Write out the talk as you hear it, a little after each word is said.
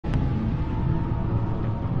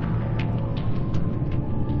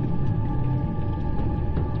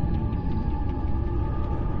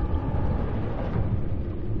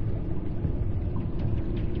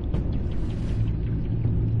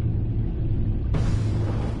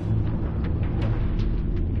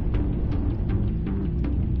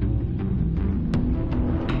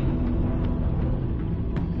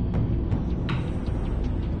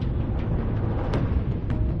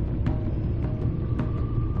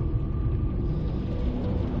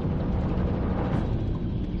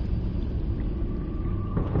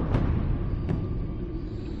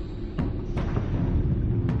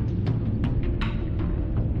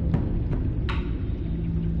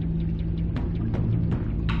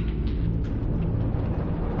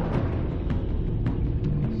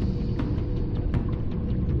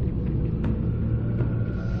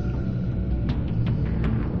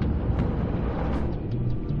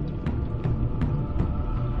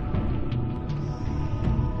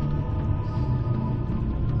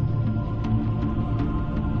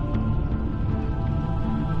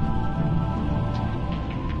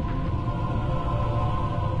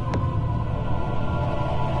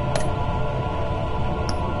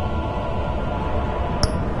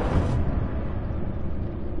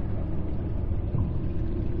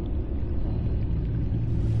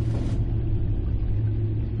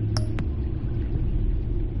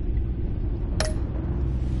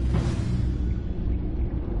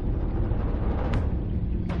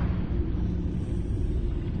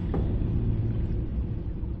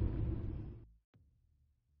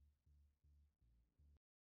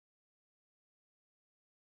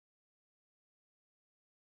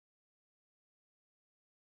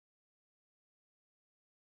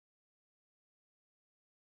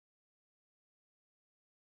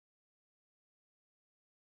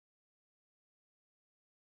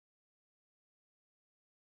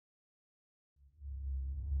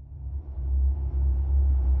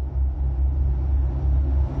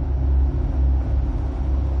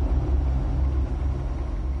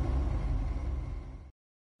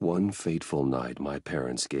One fateful night, my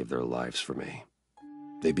parents gave their lives for me.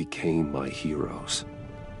 They became my heroes,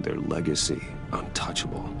 their legacy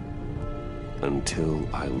untouchable. Until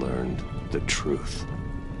I learned the truth.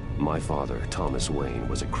 My father, Thomas Wayne,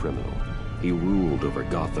 was a criminal. He ruled over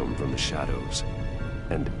Gotham from the shadows.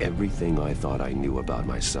 And everything I thought I knew about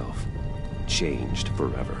myself changed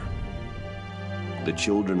forever. The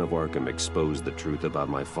children of Arkham exposed the truth about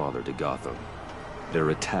my father to Gotham.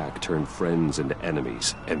 Their attack turned friends into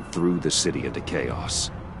enemies and threw the city into chaos.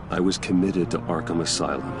 I was committed to Arkham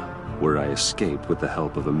Asylum, where I escaped with the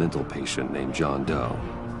help of a mental patient named John Doe.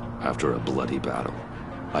 After a bloody battle,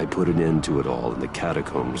 I put an end to it all in the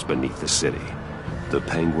catacombs beneath the city. The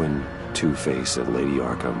Penguin, Two-Face, and Lady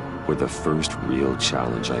Arkham were the first real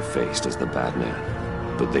challenge I faced as the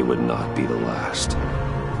Batman, but they would not be the last.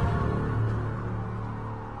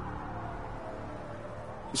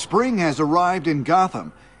 Spring has arrived in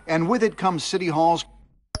Gotham, and with it comes City Hall's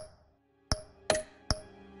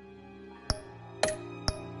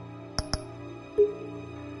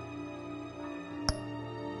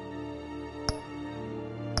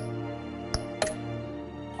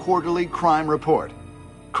quarterly crime report.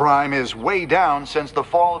 Crime is way down since the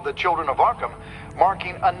fall of the Children of Arkham,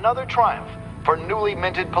 marking another triumph for newly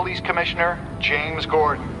minted Police Commissioner James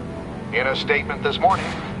Gordon. In a statement this morning,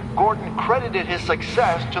 Gordon credited his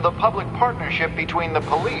success to the public partnership between the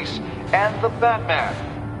police and the Batman.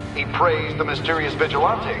 He praised the mysterious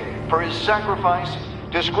vigilante for his sacrifice,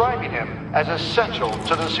 describing him as essential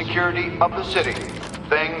to the security of the city.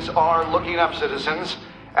 Things are looking up, citizens.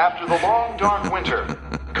 After the long, dark winter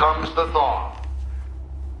comes the thaw.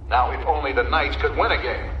 Now, if only the Knights could win a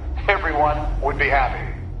game, everyone would be happy.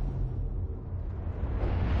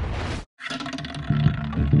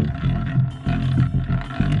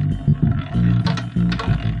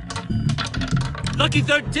 Lucky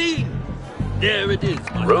 13! There it is.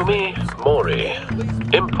 Romy Mori,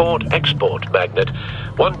 import-export magnate,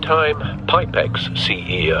 one-time Pipex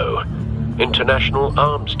CEO, international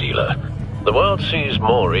arms dealer. The world sees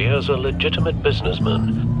Mori as a legitimate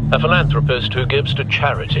businessman, a philanthropist who gives to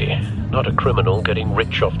charity, not a criminal getting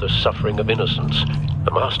rich off the suffering of innocence.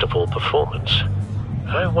 A masterful performance.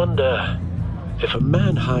 I wonder, if a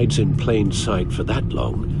man hides in plain sight for that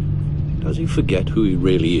long, does he forget who he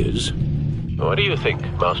really is? What do you think,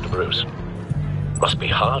 Master Bruce? Must be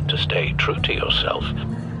hard to stay true to yourself.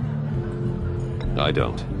 I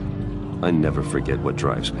don't. I never forget what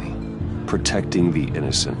drives me. Protecting the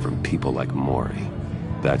innocent from people like Mori.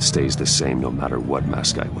 That stays the same no matter what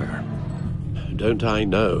mask I wear. Don't I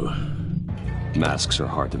know? Masks are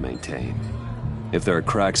hard to maintain. If there are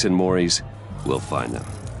cracks in Mori's, we'll find them.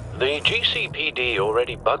 The GCPD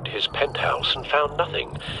already bugged his penthouse and found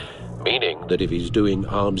nothing. Meaning that if he's doing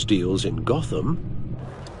arms deals in Gotham...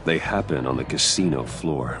 They happen on the casino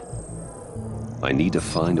floor. I need to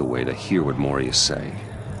find a way to hear what Mori is saying.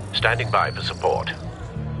 Standing by for support.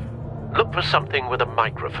 Look for something with a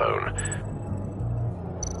microphone.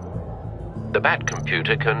 The Bat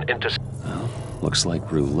computer can Well, looks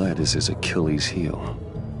like roulette is his Achilles heel.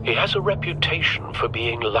 He has a reputation for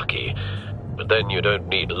being lucky, but then you don't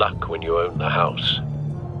need luck when you own the house.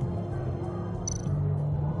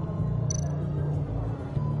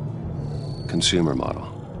 Consumer model.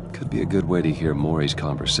 Could be a good way to hear Mori's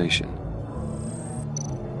conversation.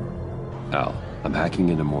 Al, I'm hacking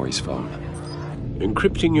into Mori's phone.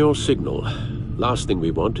 Encrypting your signal. Last thing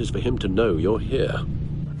we want is for him to know you're here.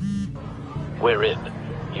 We're in.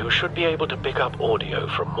 You should be able to pick up audio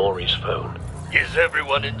from Mori's phone. Is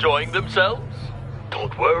everyone enjoying themselves?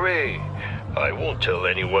 Don't worry. I won't tell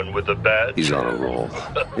anyone with a badge. He's on a roll.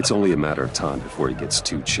 It's only a matter of time before he gets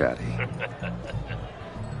too chatty.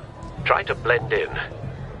 Try to blend in.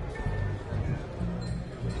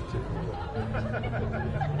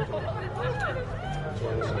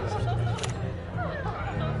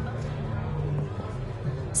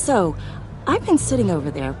 So, I've been sitting over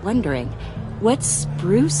there wondering, what's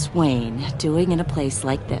Bruce Wayne doing in a place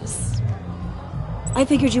like this? I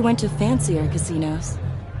figured you went to fancier casinos.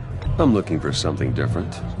 I'm looking for something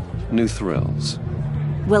different. New thrills.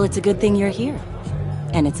 Well, it's a good thing you're here.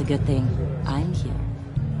 And it's a good thing I'm here.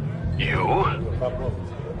 You?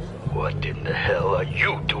 What in the hell are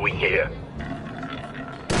you doing here?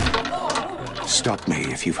 Stop me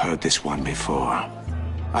if you've heard this one before.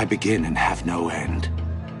 I begin and have no end.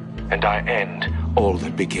 And I end all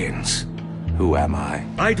that begins. Who am I?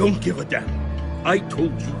 I don't give a damn. I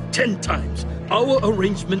told you 10 times. Our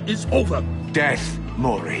arrangement is over. Death,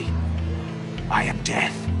 Mori. I am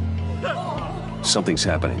death. Something's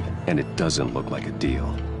happening, and it doesn't look like a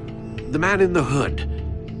deal. The man in the hood.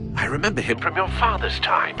 I remember him from your father's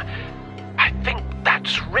time. I think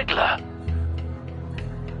That's Riddler.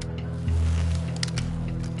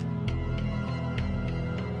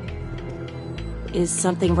 Is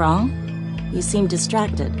something wrong? You seem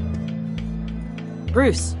distracted.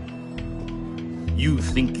 Bruce. You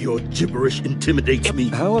think your gibberish intimidates me?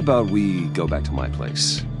 How about we go back to my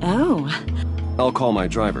place? Oh. I'll call my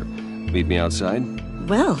driver. Meet me outside?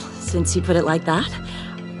 Well, since you put it like that,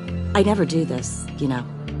 I never do this, you know.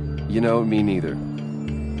 You know, me neither.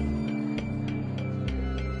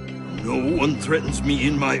 No one threatens me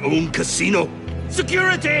in my own casino.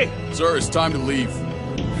 Security! Sir, it's time to leave.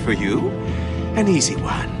 For you, an easy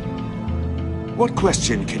one. What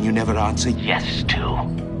question can you never answer yes to?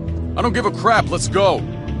 I don't give a crap, let's go.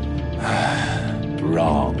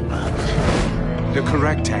 Wrong. The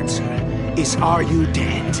correct answer is, are you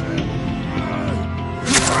dead?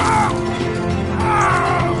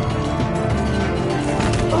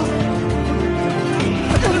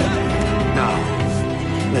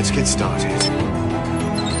 Now, let's get started.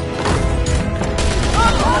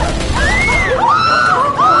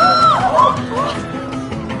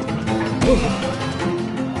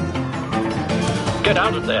 Get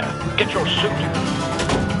out of there. Get your suit.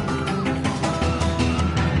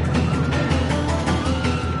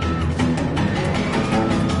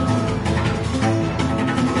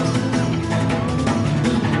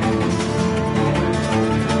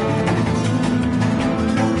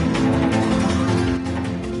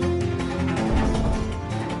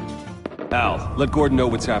 Al, let Gordon know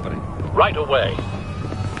what's happening. Right away.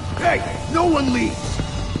 Hey, no one leaves!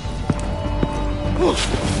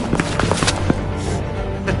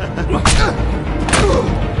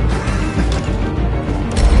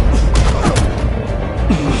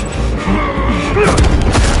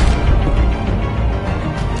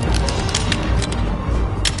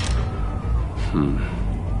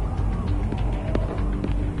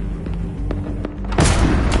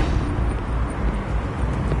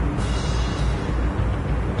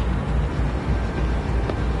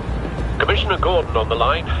 Commissioner Gordon on the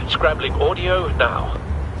line, scrambling audio now.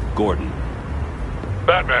 Gordon.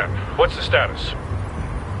 Batman, what's the status?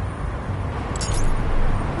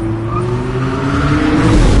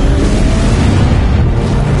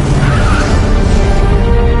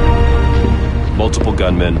 Multiple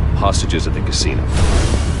gunmen, hostages at the casino.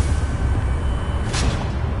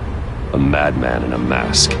 A madman in a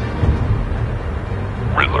mask.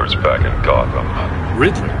 Riddler's back in Gotham.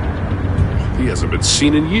 Riddler? He hasn't been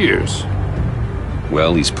seen in years.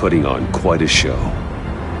 Well, he's putting on quite a show.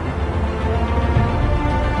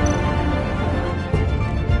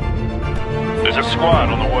 There's a squad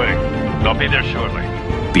on the way. They'll be there shortly.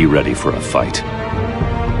 Be ready for a fight.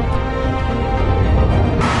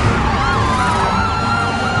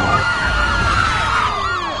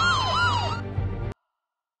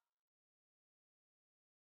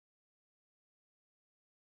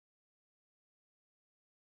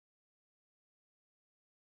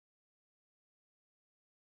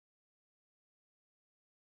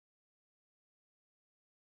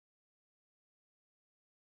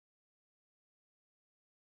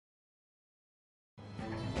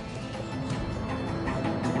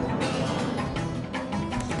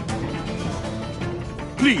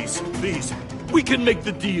 Please, we can make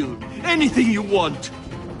the deal. Anything you want.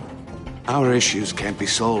 Our issues can't be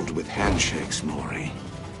solved with handshakes, Maury.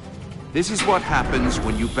 This is what happens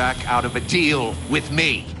when you back out of a deal with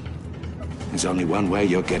me. There's only one way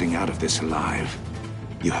you're getting out of this alive.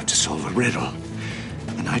 You have to solve a riddle.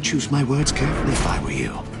 And I choose my words carefully if I were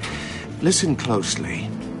you. Listen closely.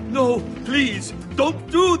 No, please, don't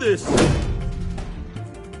do this!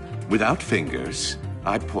 Without fingers,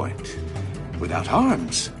 I point. Without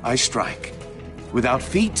arms, I strike. Without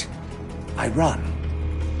feet, I run.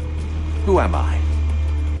 Who am I?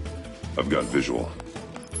 I've got visual.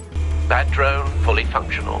 That drone fully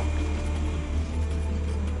functional.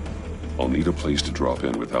 I'll need a place to drop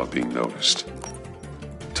in without being noticed.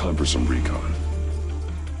 Time for some recon.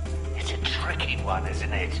 It's a tricky one,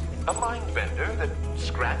 isn't it? A mind bender that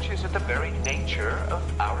scratches at the very nature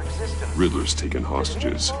of our existence. Riddler's taken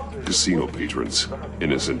hostages. Casino patrons.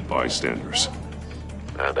 Innocent bystanders.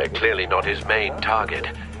 They're clearly not his main target.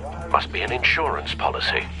 Must be an insurance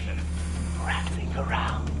policy. Rattling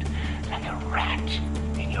around like a rat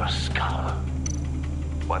in your skull.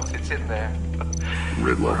 Once it's in there.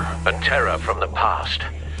 Riddler. A terror from the past.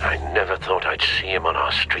 I never thought I'd see him on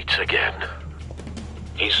our streets again.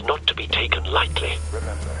 He's not to be taken lightly.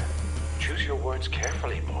 Remember, choose your words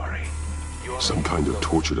carefully, Maury. Some kind of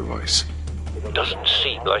torture device. Doesn't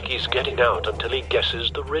seem like he's getting out until he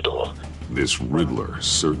guesses the riddle. This Riddler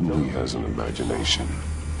certainly has an imagination.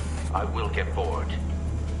 I will get bored.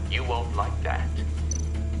 You won't like that.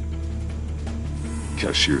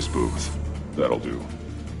 cashier's booth. That'll do.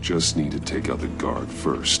 Just need to take out the guard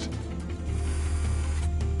first.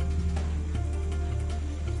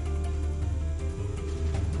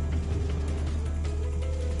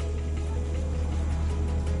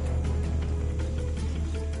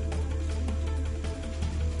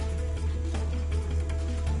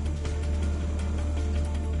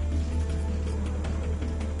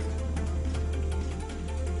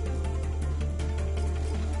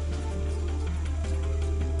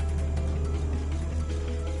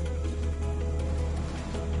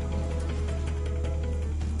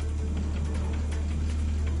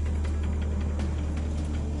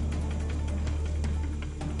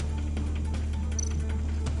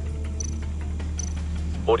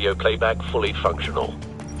 Audio playback fully functional.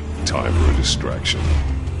 Time for a distraction.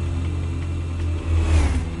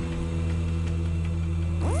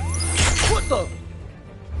 What the?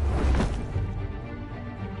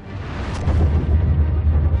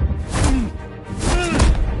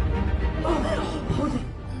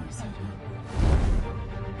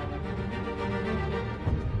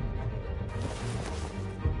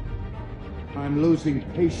 I'm losing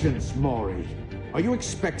patience, Maury. Are you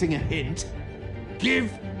expecting a hint?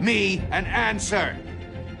 Give me an answer!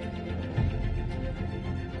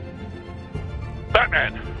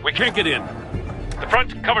 Batman, we can't get in. The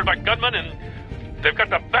front's covered by gunmen, and they've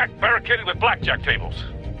got the back barricaded with blackjack tables.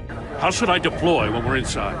 How should I deploy when we're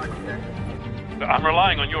inside? I'm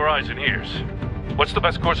relying on your eyes and ears. What's the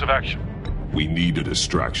best course of action? We need a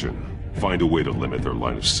distraction. Find a way to limit their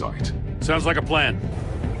line of sight. Sounds like a plan.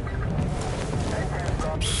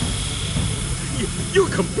 You're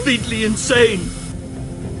completely insane!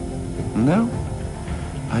 No,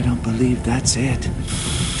 I don't believe that's it.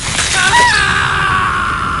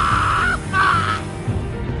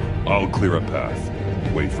 I'll clear a path.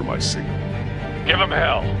 Wait for my signal. Give him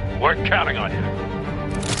hell. We're counting on you.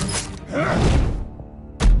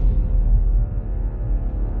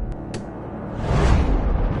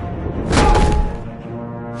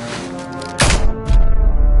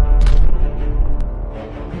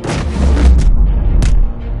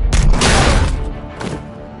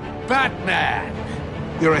 Batman!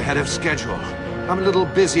 You're ahead of schedule. I'm a little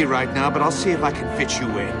busy right now, but I'll see if I can fit you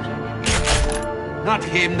in. Not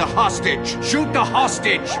him, the hostage! Shoot the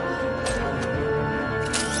hostage!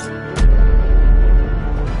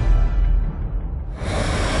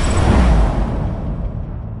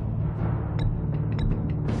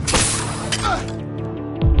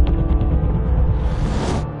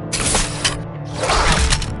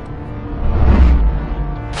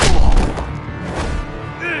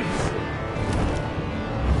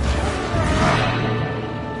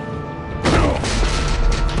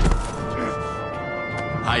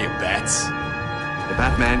 The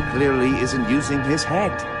Batman clearly isn't using his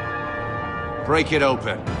head. Break it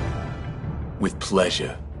open. With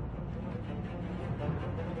pleasure.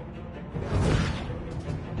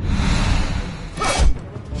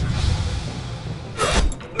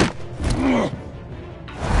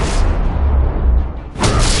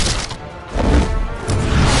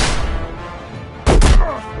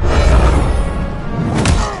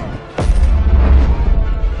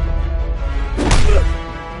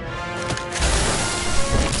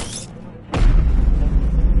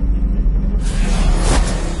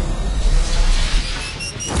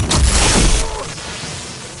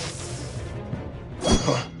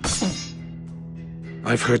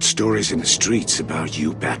 I've heard stories in the streets about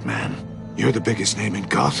you, Batman. You're the biggest name in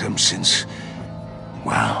Gotham since...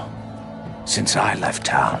 well, since I left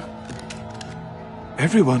town.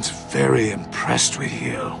 Everyone's very impressed with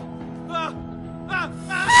you.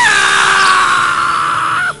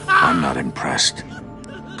 I'm not impressed.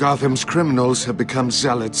 Gotham's criminals have become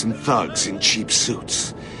zealots and thugs in cheap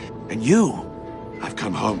suits. And you, I've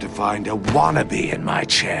come home to find a wannabe in my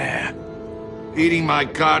chair. Eating my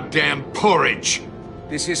goddamn porridge.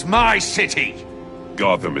 This is my city!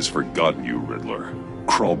 Gotham has forgotten you, Riddler.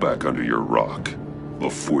 Crawl back under your rock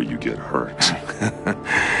before you get hurt.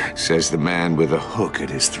 Says the man with a hook at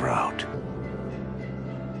his throat.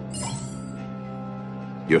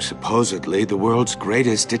 You're supposedly the world's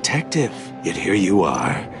greatest detective. Yet here you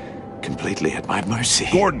are, completely at my mercy.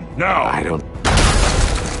 Gordon, now! I don't...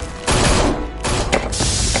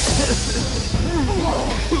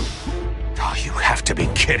 Oh, you have to be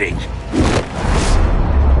kidding.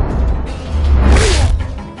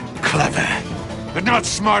 Clever, but not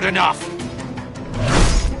smart enough.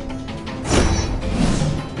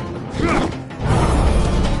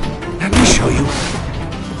 Let me show you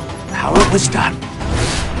how it was done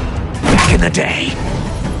back in the day.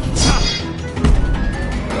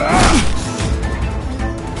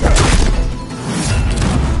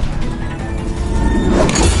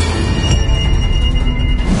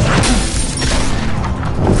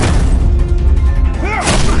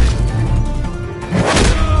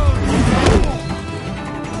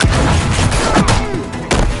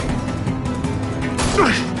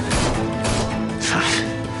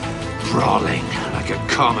 Brawling like a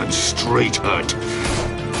common street hood.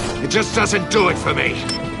 It just doesn't do it for me.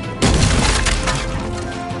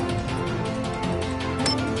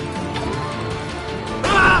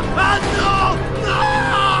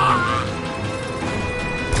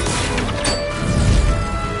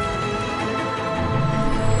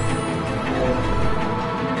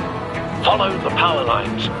 Follow the power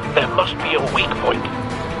lines. There must be a weak point.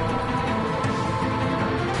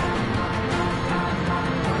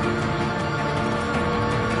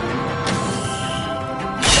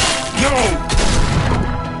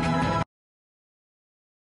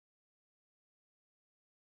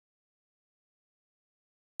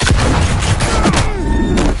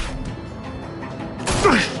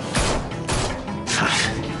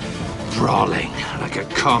 Brawling like a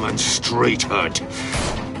common street hood.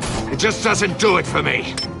 It just doesn't do it for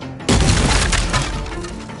me.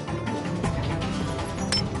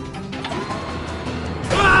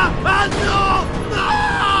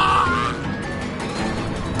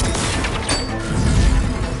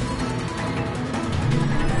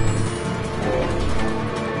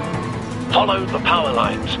 Follow the power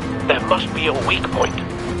lines. There must be a weak point.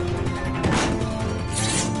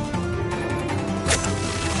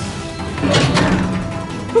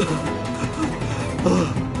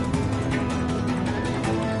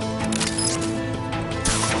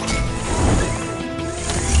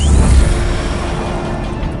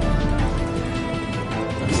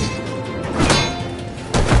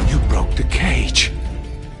 You broke the cage.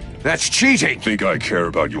 That's cheating. Think I care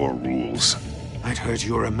about your rules? I'd heard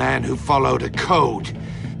you were a man who followed a code.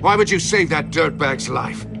 Why would you save that dirtbag's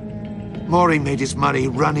life? Mori made his money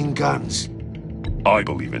running guns. I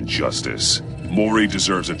believe in justice. Mori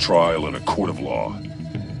deserves a trial in a court of law.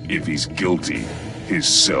 If he's guilty, his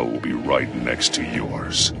cell will be right next to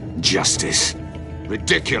yours. Justice?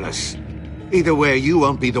 Ridiculous. Either way, you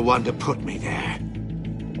won't be the one to put me there.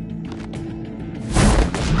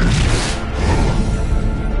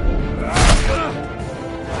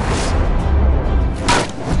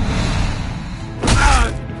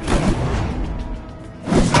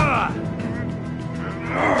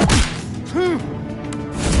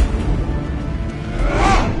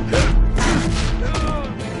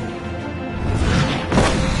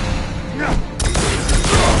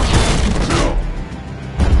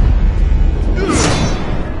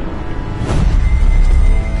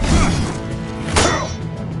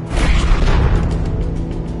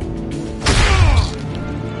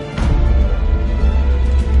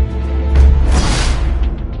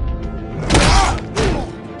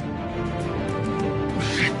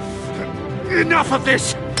 Enough of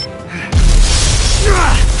this!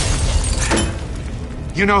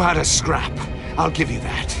 You know how to scrap. I'll give you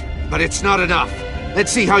that. But it's not enough.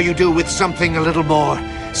 Let's see how you do with something a little more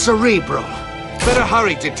cerebral. Better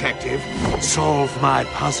hurry, detective. Solve my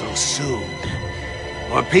puzzle soon.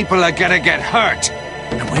 Or people are gonna get hurt.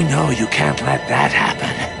 And we know you can't let that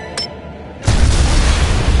happen.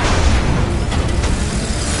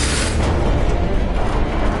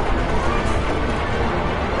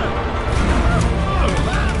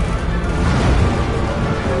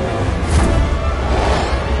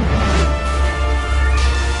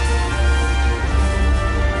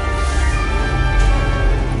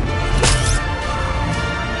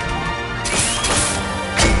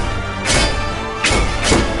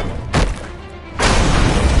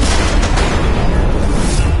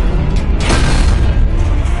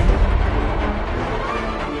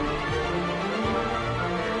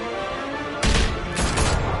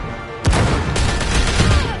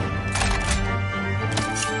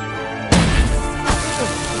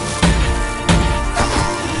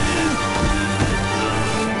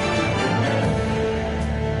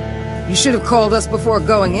 You should have called us before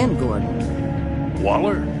going in, Gordon.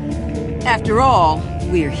 Waller? After all,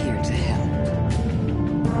 we're here to help.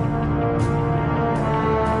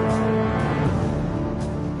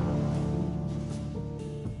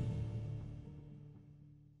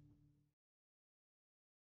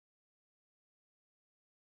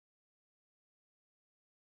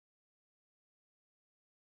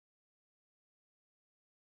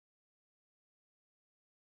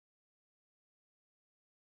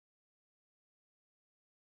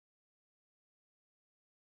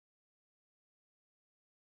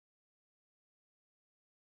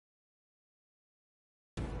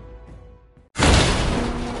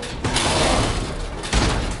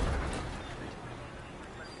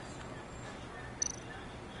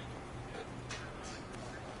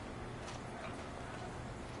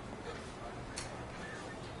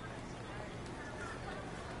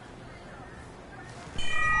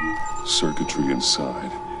 Circuitry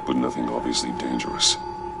inside, but nothing obviously dangerous.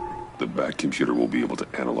 The Bat computer will be able to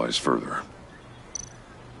analyze further.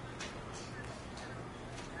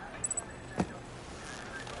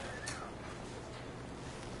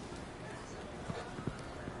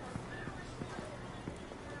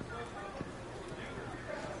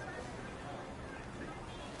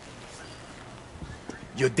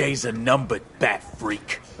 Your days are numbered, Bat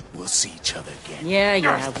Freak. We'll see each other again.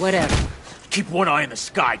 Yeah, whatever. Keep one eye in the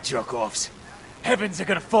sky, jerk-offs. Heavens are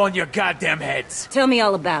gonna fall on your goddamn heads. Tell me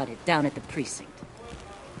all about it down at the precinct.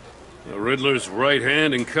 The Riddler's right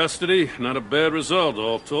hand in custody. Not a bad result,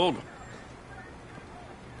 all told.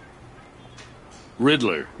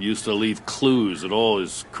 Riddler used to leave clues at all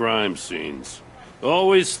his crime scenes.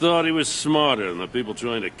 Always thought he was smarter than the people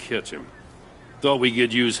trying to catch him. Thought we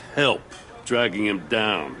could use help dragging him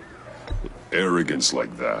down. Arrogance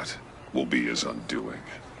like that will be his undoing.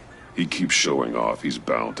 He keeps showing off, he's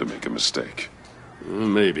bound to make a mistake.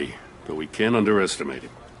 Maybe, but we can't underestimate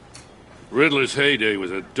him. Riddler's heyday was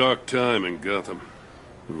a dark time in Gotham.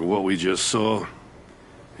 For what we just saw,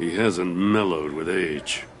 he hasn't mellowed with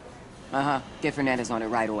age. Get Fernandez on it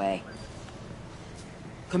right away.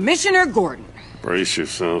 Commissioner Gordon. Brace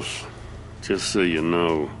yourselves. Just so you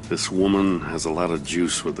know, this woman has a lot of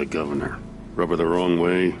juice with the governor. Rub her the wrong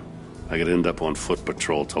way, I could end up on foot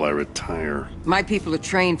patrol till I retire. My people are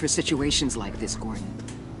trained for situations like this, Gordon.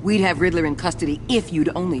 We'd have Riddler in custody if you'd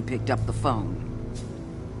only picked up the phone.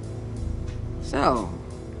 So,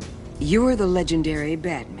 you're the legendary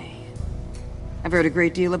Batman. I've heard a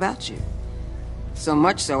great deal about you. So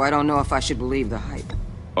much so, I don't know if I should believe the hype.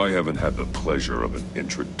 I haven't had the pleasure of an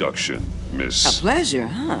introduction, Miss... A pleasure,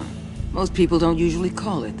 huh? Most people don't usually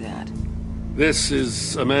call it that. This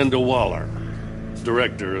is Amanda Waller,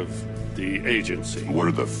 director of the agency. What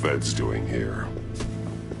are the feds doing here?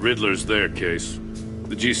 Riddler's their case.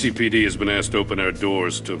 The GCPD has been asked to open our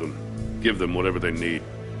doors to them. Give them whatever they need.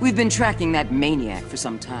 We've been tracking that maniac for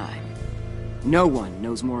some time. No one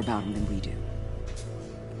knows more about him than we do.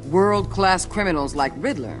 World-class criminals like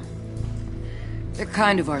Riddler. They're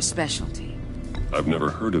kind of our specialty. I've never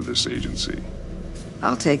heard of this agency.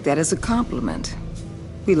 I'll take that as a compliment.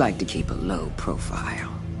 We like to keep a low profile.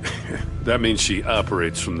 That means she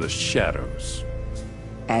operates from the shadows.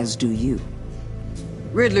 As do you.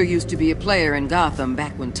 Riddler used to be a player in Gotham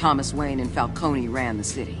back when Thomas Wayne and Falcone ran the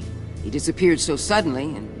city. He disappeared so suddenly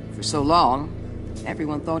and for so long,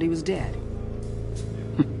 everyone thought he was dead.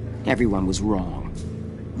 Everyone was wrong.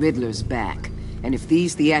 Riddler's back, and if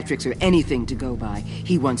these theatrics are anything to go by,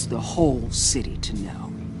 he wants the whole city to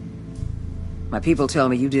know. My people tell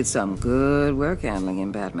me you did some good work handling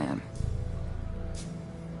him, Batman.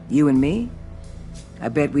 You and me? I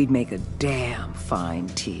bet we'd make a damn fine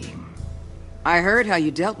team. I heard how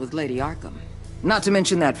you dealt with Lady Arkham. Not to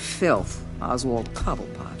mention that filth, Oswald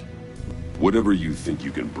Cobblepot. Whatever you think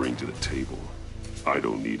you can bring to the table, I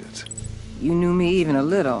don't need it. You knew me even a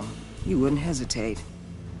little, you wouldn't hesitate.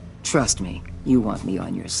 Trust me, you want me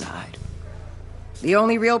on your side. The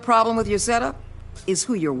only real problem with your setup is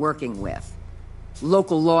who you're working with.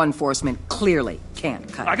 Local law enforcement clearly can't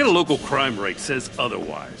cut it. I got a local crime rate says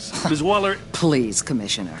otherwise. Ms. Waller... Please,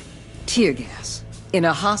 Commissioner. Tear gas. In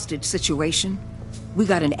a hostage situation, we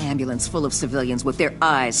got an ambulance full of civilians with their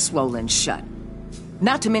eyes swollen shut.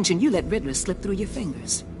 Not to mention you let Riddler slip through your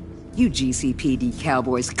fingers. You GCPD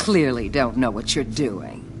cowboys clearly don't know what you're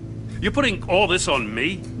doing. You're putting all this on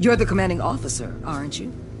me? You're the commanding officer, aren't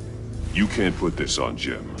you? You can't put this on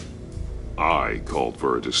Jim. I called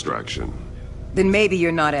for a distraction. Then maybe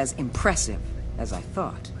you're not as impressive as I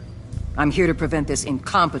thought. I'm here to prevent this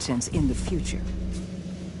incompetence in the future.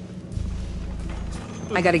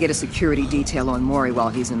 I gotta get a security detail on Mori while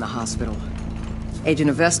he's in the hospital. Agent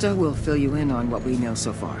Avesta will fill you in on what we know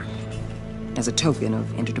so far, as a token of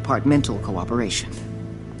interdepartmental cooperation.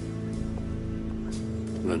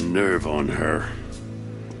 The nerve on her.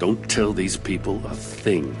 Don't tell these people a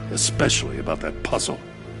thing, especially about that puzzle.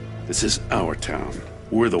 This is our town.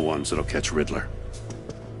 We're the ones that'll catch Riddler.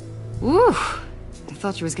 Ooh, I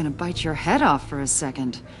thought she was gonna bite your head off for a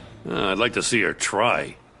second. I'd like to see her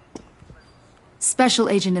try. Special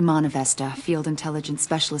Agent Iman Avesta, Field Intelligence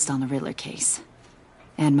Specialist on the Riddler case.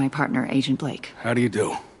 And my partner, Agent Blake. How do you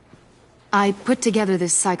do? I put together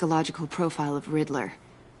this psychological profile of Riddler.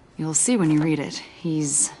 You'll see when you read it.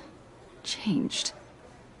 He's... changed.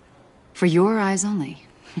 For your eyes only,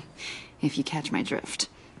 if you catch my drift.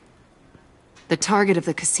 The target of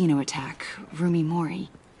the casino attack, Rumi Mori.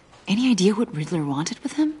 Any idea what Riddler wanted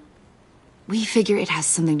with him? We figure it has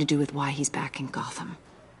something to do with why he's back in Gotham.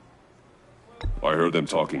 I heard them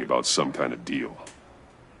talking about some kind of deal.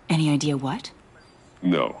 Any idea what?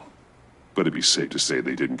 No. But it'd be safe to say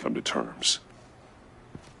they didn't come to terms.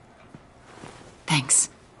 Thanks.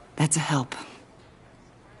 That's a help.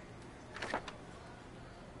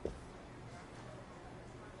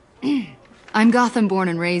 I'm Gotham born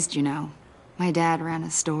and raised, you know. My dad ran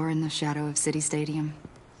a store in the shadow of City Stadium.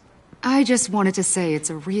 I just wanted to say it's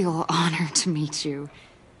a real honor to meet you.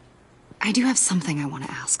 I do have something I want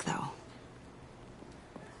to ask, though.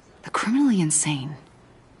 The criminally insane.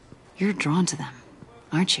 You're drawn to them,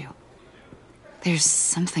 aren't you? There's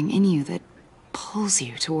something in you that pulls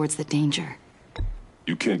you towards the danger.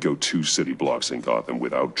 You can't go 2 city blocks in Gotham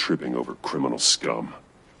without tripping over criminal scum.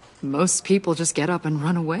 Most people just get up and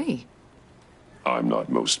run away. I'm not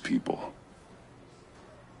most people.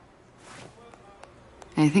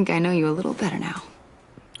 I think I know you a little better now.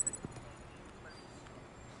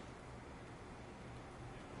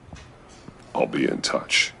 I'll be in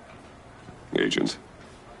touch. Agent.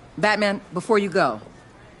 Batman, before you go,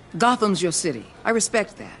 Gotham's your city. I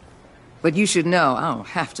respect that. But you should know I don't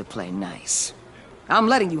have to play nice. I'm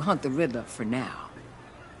letting you hunt the Riddler for now.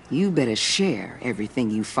 You better share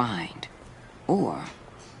everything you find. Or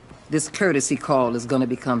this courtesy call is gonna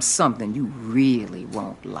become something you really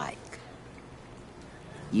won't like.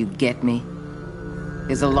 You get me?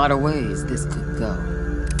 There's a lot of ways this could go.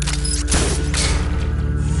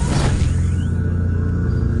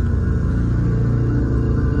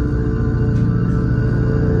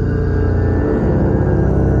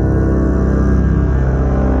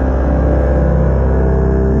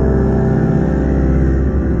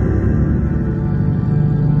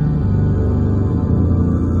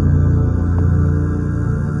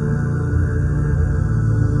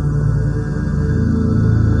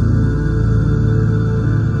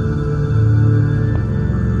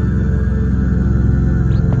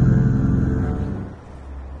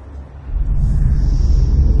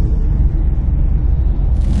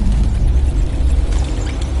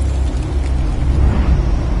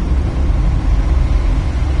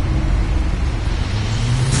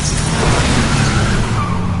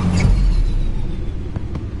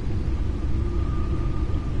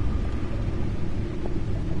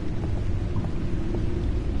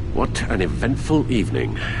 What an eventful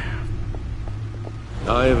evening.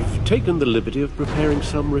 I've taken the liberty of preparing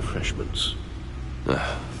some refreshments.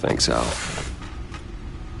 Thanks, Al.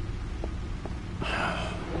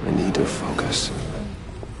 I need to focus.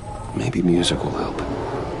 Maybe music will help.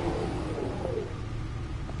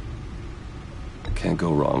 Can't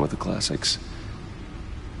go wrong with the classics.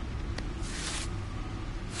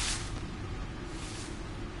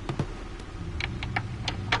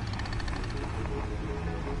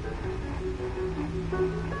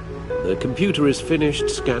 The computer is finished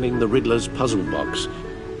scanning the Riddler's puzzle box.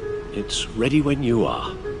 It's ready when you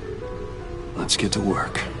are. Let's get to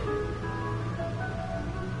work.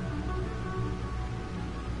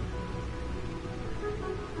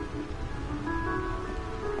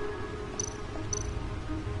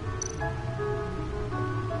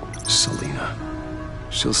 Selina.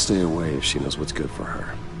 She'll stay away if she knows what's good for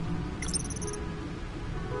her.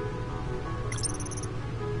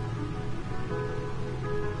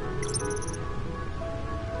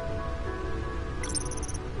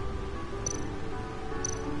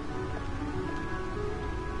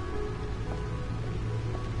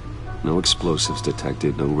 No explosives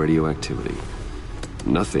detected, no radioactivity.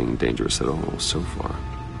 Nothing dangerous at all so far.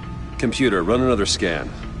 Computer, run another scan.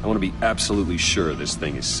 I want to be absolutely sure this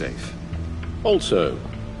thing is safe. Also,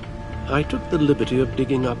 I took the liberty of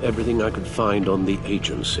digging up everything I could find on the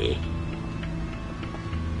agency.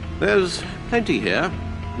 There's plenty here.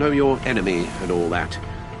 Know your enemy and all that.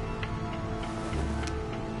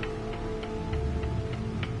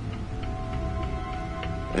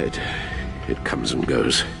 It comes and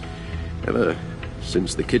goes. Ever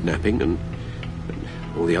since the kidnapping and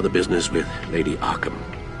all the other business with Lady Arkham.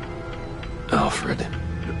 Alfred.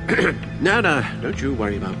 No, don't you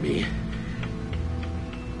worry about me.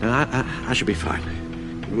 No, I should be fine.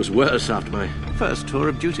 It was worse after my first tour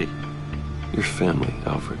of duty. Your family,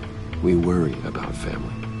 Alfred. We worry about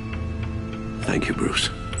family. Thank you,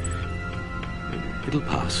 Bruce. It'll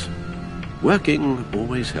pass. Working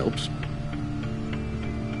always helps.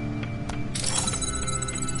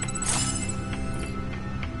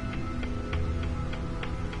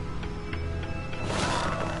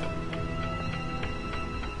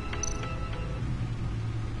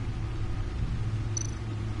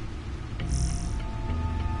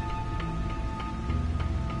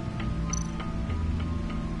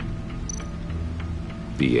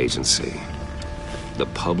 The agency. The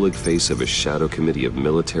public face of a shadow committee of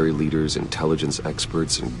military leaders, intelligence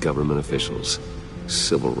experts, and government officials.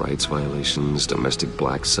 Civil rights violations, domestic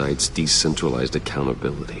black sites, decentralized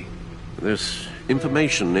accountability. This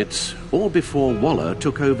information, it's all before Waller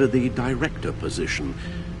took over the director position.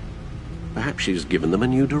 Perhaps she's given them a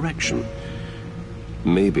new direction.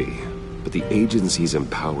 Maybe, but the agency's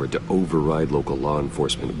empowered to override local law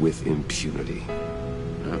enforcement with impunity.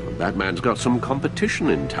 Batman's got some competition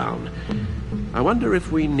in town. I wonder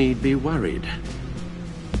if we need be worried.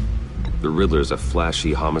 The Riddler's a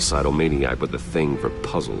flashy homicidal maniac with a thing for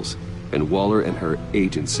puzzles, and Waller and her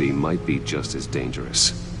agency might be just as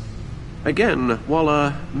dangerous. Again,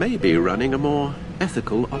 Waller may be running a more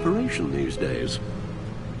ethical operation these days.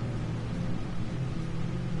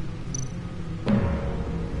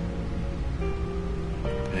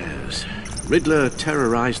 Yes, Riddler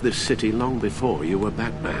terrorized this city long before you were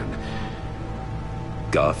Batman.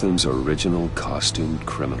 Gotham's original costumed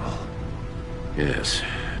criminal. Yes,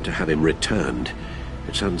 to have him returned,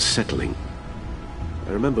 it's unsettling.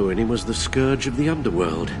 I remember when he was the scourge of the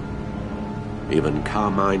underworld. Even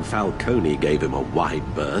Carmine Falcone gave him a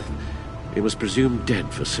wide berth. He was presumed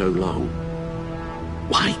dead for so long.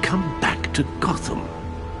 Why come back to Gotham?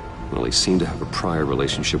 Well, he seemed to have a prior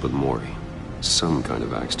relationship with Mori. Some kind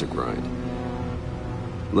of axe to grind.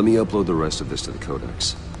 Let me upload the rest of this to the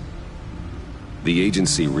Codex. The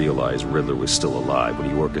agency realized Riddler was still alive when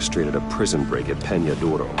he orchestrated a prison break at Peña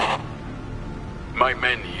Duro. My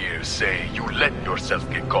men here say you let yourself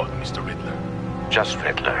get caught, Mr. Riddler. Just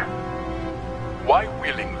Riddler. Why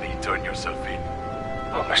willingly turn yourself in?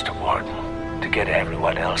 Oh, Mr. Warden, to get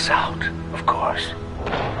everyone else out, of course.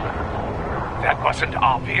 That wasn't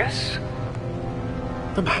obvious.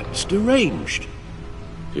 The man's deranged.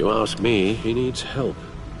 If you ask me, he needs help.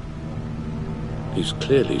 He's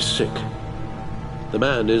clearly sick. The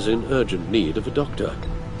man is in urgent need of a doctor.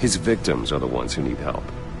 His victims are the ones who need help.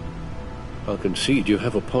 I'll concede you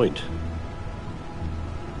have a point.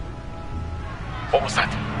 What was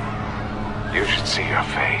that? You should see your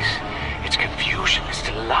face. Its confusion is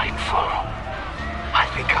delightful. I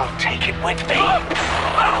think I'll take it with me.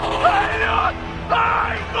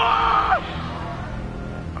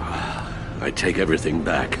 I take everything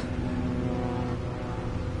back.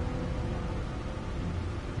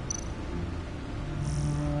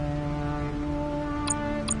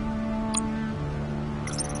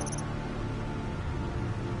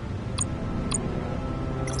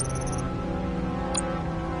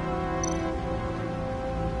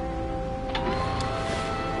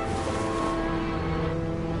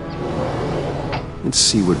 Let's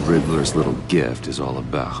see what Riddler's little gift is all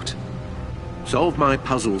about. Solve my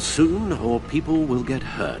puzzles soon, or people will get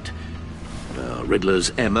hurt.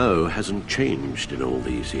 Riddler's M.O. hasn't changed in all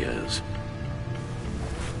these years.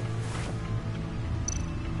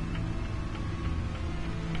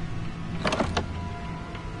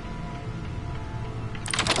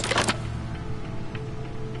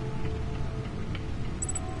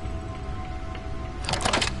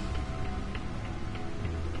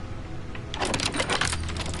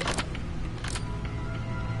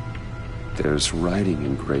 There's writing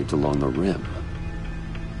engraved along the rim.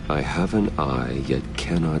 I have an eye, yet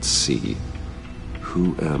cannot see.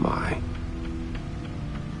 Who am I?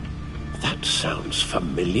 That sounds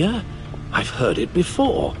familiar. I've heard it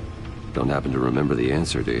before. Don't happen to remember the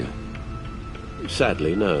answer, do you?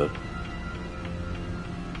 Sadly, no.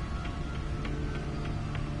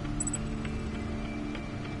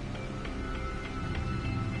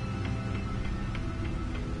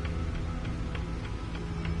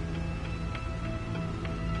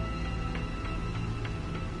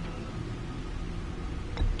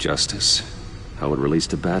 Justice? How it relates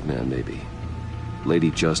to Batman, maybe. Lady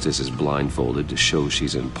Justice is blindfolded to show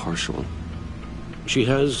she's impartial. She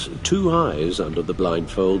has two eyes under the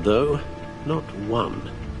blindfold, though, not one.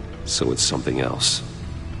 So it's something else.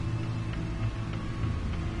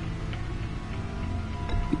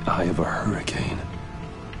 The eye of a hurricane.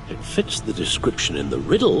 It fits the description in the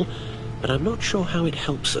riddle, but I'm not sure how it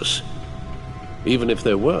helps us. Even if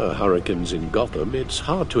there were hurricanes in Gotham, it's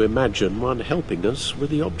hard to imagine one helping us with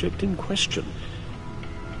the object in question.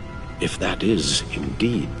 If that is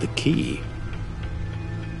indeed the key.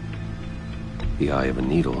 The eye of a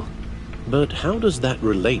needle. But how does that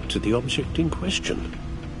relate to the object in question?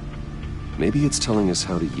 Maybe it's telling us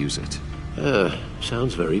how to use it.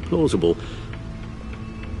 Sounds very plausible.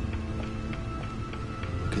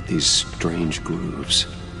 Look at these strange grooves.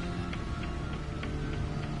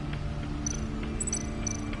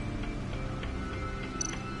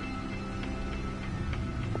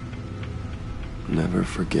 Never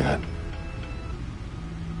forget.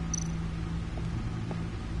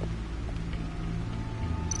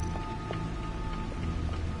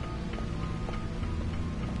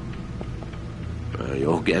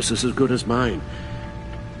 Your guess is as good as mine.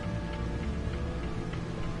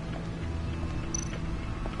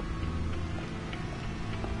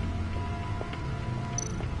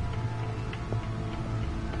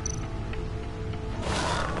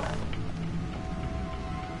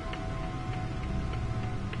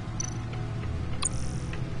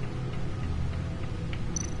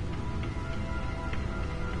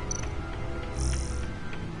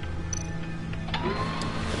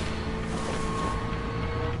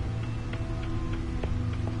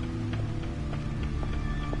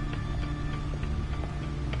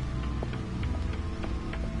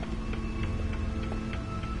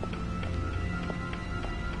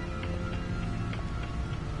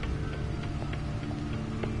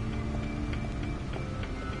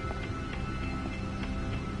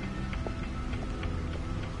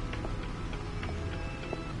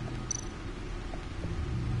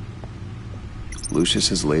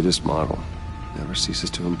 Lucius's latest model never ceases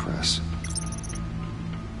to impress.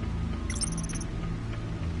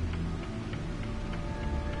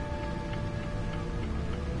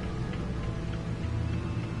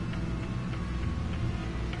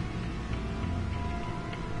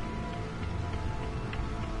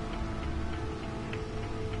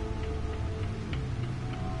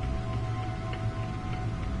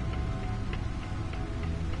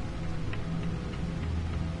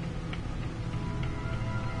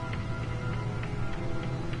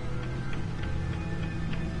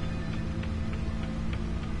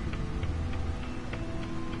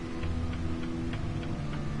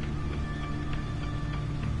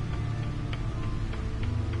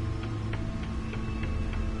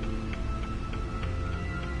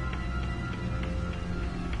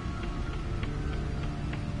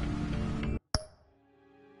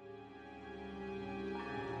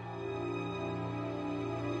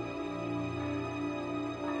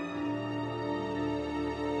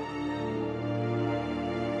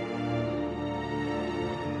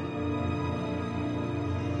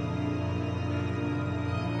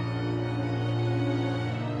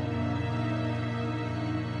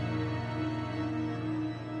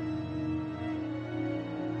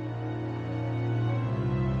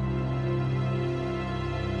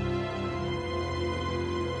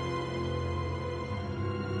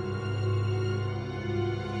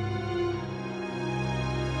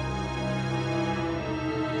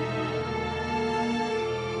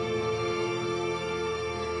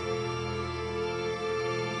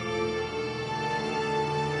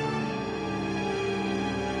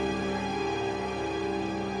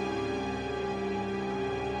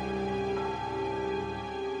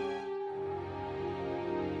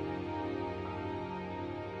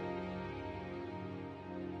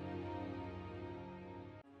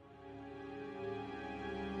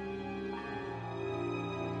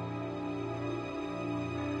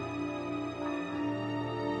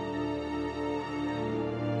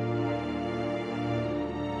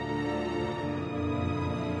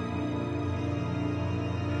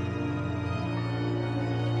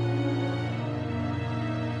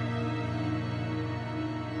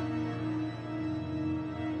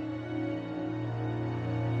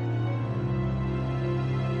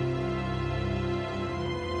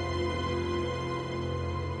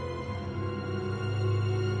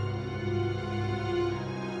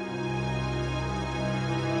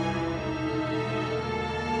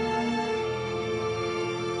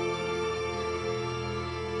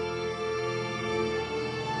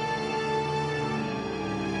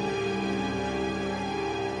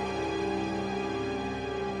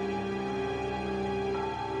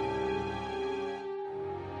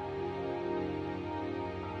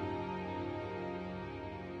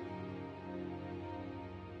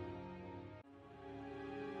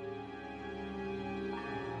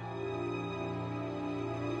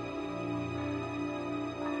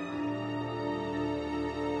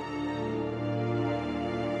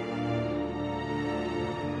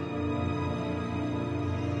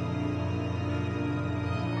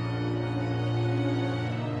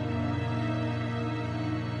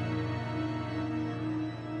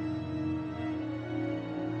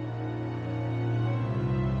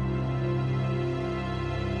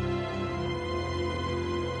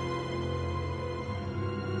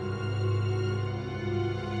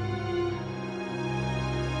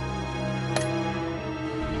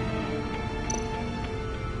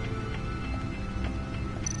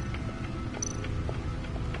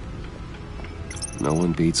 No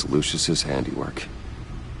one beats Lucius's handiwork.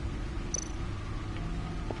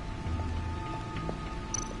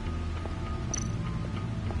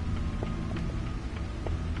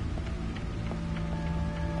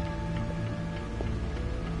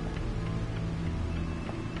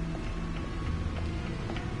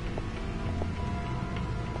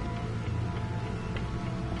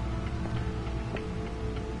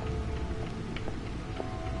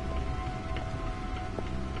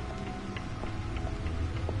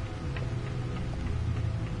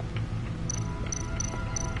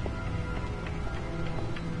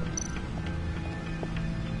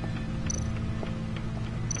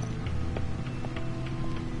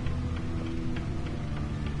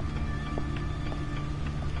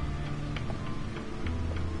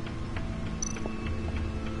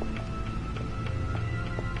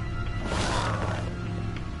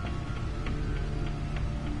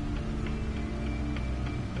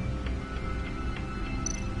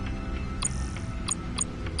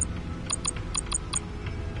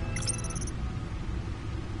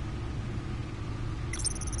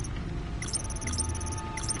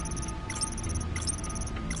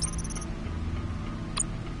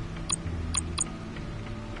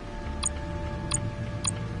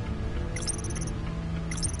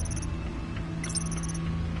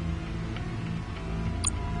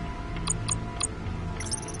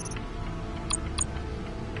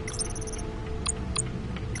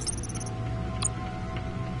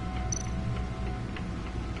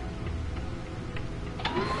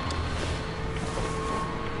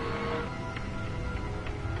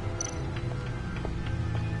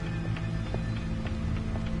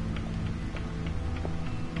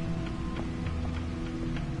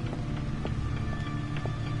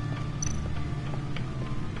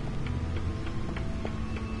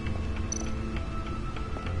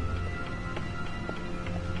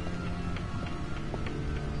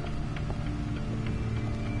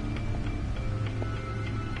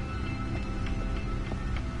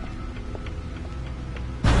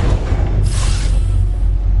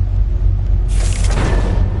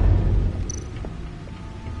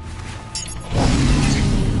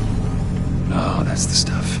 the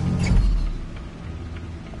stuff.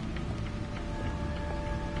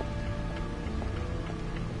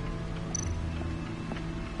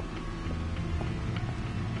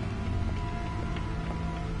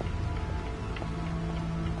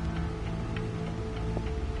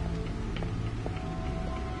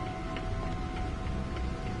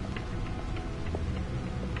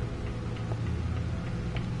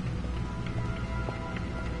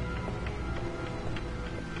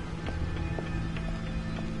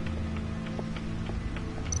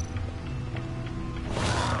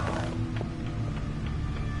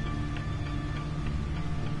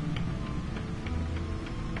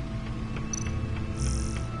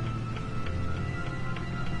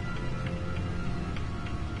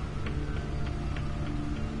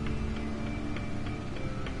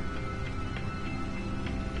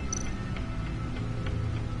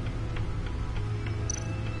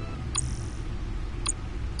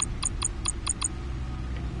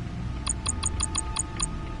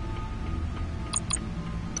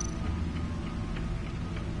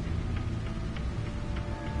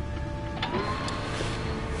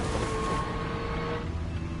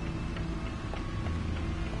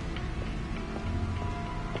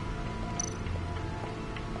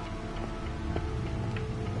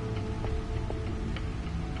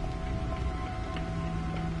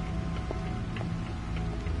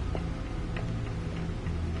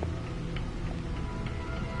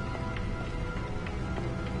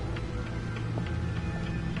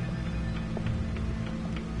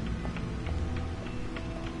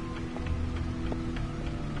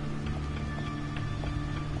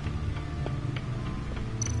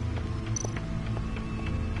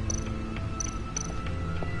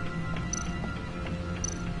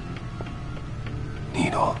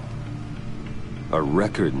 Needle. A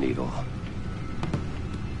record needle.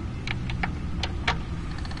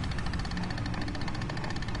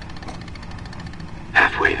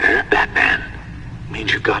 Halfway there, Batman.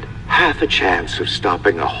 Means you've got half a chance of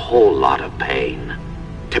stopping a whole lot of pain.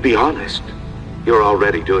 To be honest, you're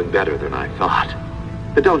already doing better than I thought.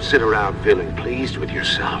 But don't sit around feeling pleased with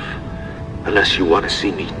yourself. Unless you want to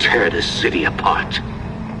see me tear this city apart.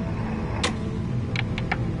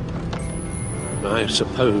 I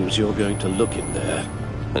suppose you're going to look in there.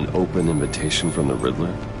 An open invitation from the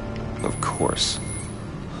Riddler? Of course.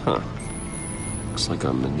 Huh. Looks like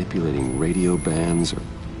I'm manipulating radio bands or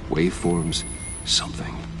waveforms.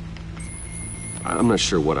 Something. I'm not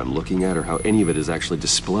sure what I'm looking at or how any of it is actually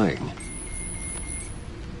displaying.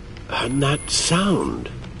 And that sound?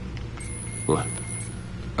 What?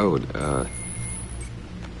 Oh,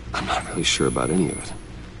 I'm not really sure about any of it.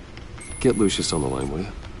 Get Lucius on the line, will you?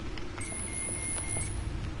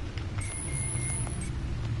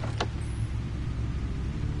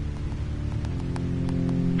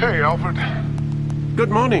 Hey, Alfred. Good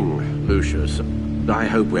morning, Lucius. I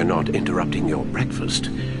hope we're not interrupting your breakfast.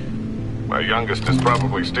 My youngest is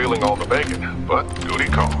probably stealing all the bacon, but duty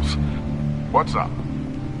calls. What's up?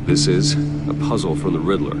 This is a puzzle from the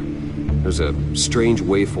Riddler. There's a strange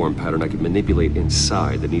waveform pattern I can manipulate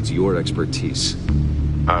inside that needs your expertise.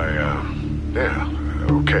 Yeah,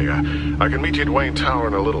 okay. I can meet you at Wayne Tower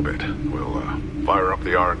in a little bit. We'll, fire up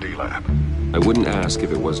the R&D lab. I wouldn't ask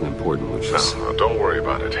if it wasn't important, Lucius. No, don't worry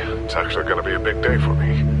about it. It's actually gonna be a big day for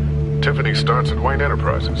me. Tiffany starts at Wayne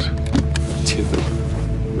Enterprises. Tiffany?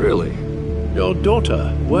 Really? Your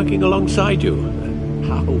daughter, working alongside you.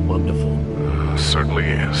 How wonderful. Certainly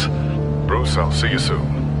is. Bruce, I'll see you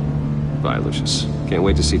soon. Bye, Lucius. Can't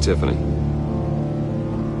wait to see Tiffany.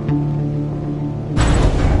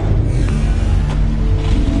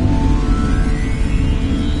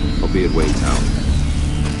 I'll be at Wayne Tower.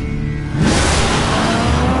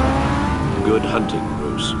 Good hunting,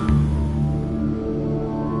 Bruce.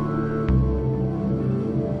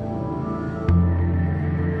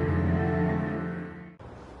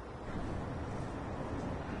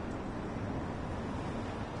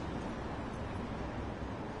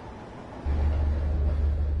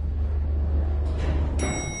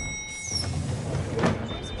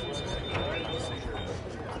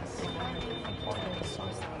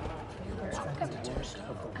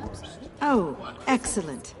 Oh,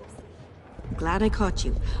 excellent. Glad I caught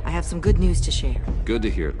you. I have some good news to share. Good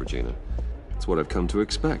to hear it, Regina. It's what I've come to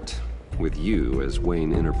expect, with you as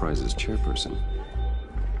Wayne Enterprises chairperson.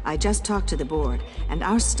 I just talked to the board, and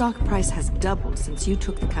our stock price has doubled since you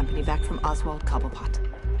took the company back from Oswald Cobblepot.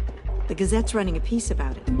 The Gazette's running a piece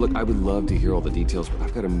about it. Look, I would love to hear all the details, but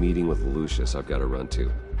I've got a meeting with Lucius I've got to run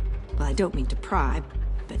to. Well, I don't mean to pry,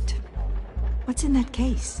 but what's in that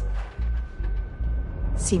case?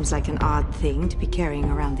 Seems like an odd thing to be carrying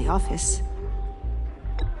around the office.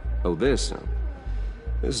 Oh, this?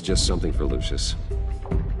 This is just something for Lucius.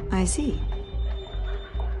 I see.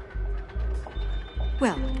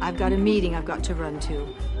 Well, I've got a meeting I've got to run to.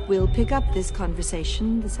 We'll pick up this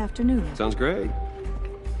conversation this afternoon. Sounds great.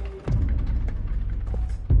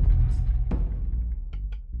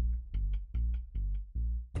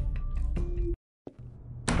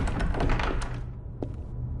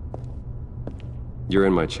 You're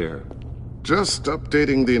in my chair. Just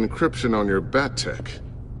updating the encryption on your bat tech.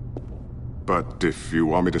 But if you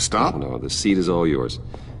want me to stop? No, the seat is all yours.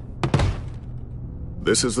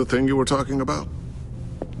 This is the thing you were talking about?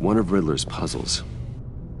 One of Riddler's puzzles.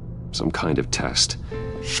 Some kind of test.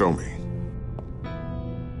 Show me.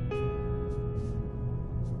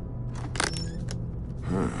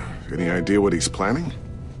 Any idea what he's planning?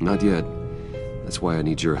 Not yet. That's why I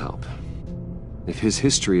need your help. If his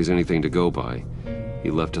history is anything to go by, he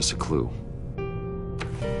left us a clue.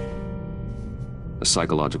 A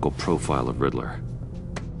psychological profile of Riddler.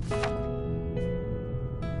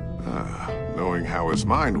 Knowing how his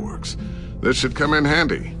mind works, this should come in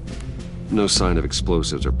handy. No sign of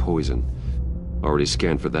explosives or poison. Already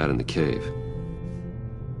scanned for that in the cave.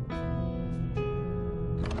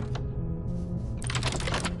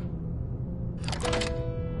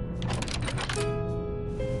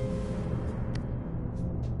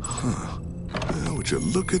 Would you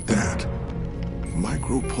look at that?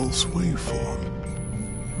 Micropulse waveform.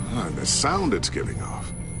 And the sound it's giving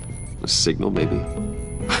off. A signal, maybe?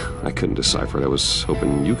 I couldn't decipher it. I was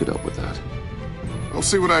hoping you could help with that. I'll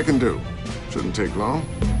see what I can do. Shouldn't take long.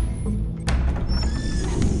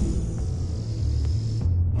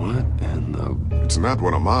 What in the... It's not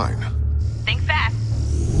one of mine. Think fast.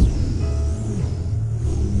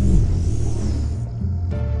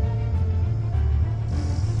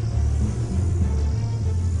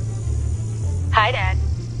 Hi, Dad.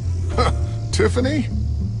 Tiffany?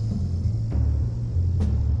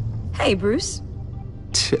 Hey, Bruce.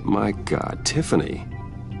 My God, Tiffany.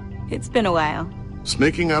 It's been a while.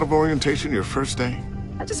 Sneaking out of orientation your first day?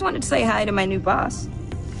 I just wanted to say hi to my new boss.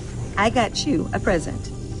 I got you a present.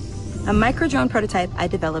 A micro-drone prototype I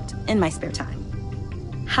developed in my spare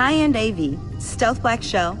time. High-end AV, stealth black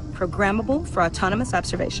shell, programmable for autonomous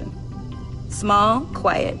observation. Small,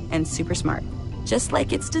 quiet, and super smart. Just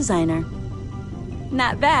like its designer.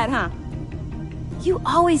 Not bad, huh? You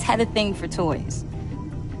always had a thing for toys.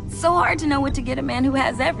 So hard to know what to get a man who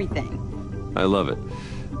has everything. I love it.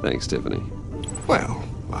 Thanks, Tiffany. Well,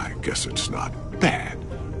 I guess it's not bad.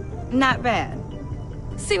 Not bad.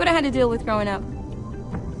 See what I had to deal with growing up?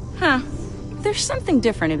 Huh. There's something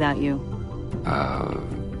different about you.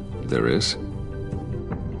 There is?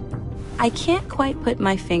 I can't quite put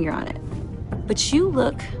my finger on it. But you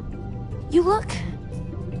look...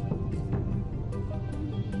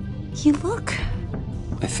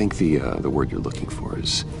 I think the word you're looking for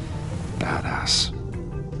is badass.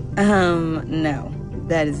 No.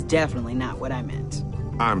 That is definitely not what I meant.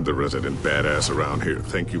 I'm the resident badass around here.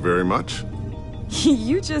 Thank you very much.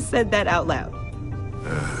 You just said that out loud.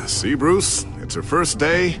 See, Bruce? It's her first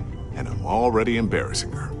day, and I'm already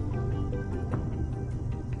embarrassing her.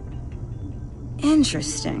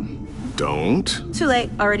 Interesting. Don't. Too late.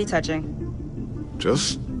 Already touching.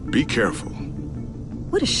 Just be careful.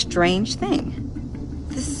 What a strange thing.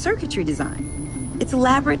 This circuitry design. It's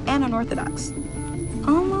elaborate and unorthodox.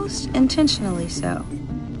 Almost intentionally so.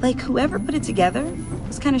 Like whoever put it together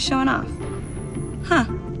was kind of showing off. Huh.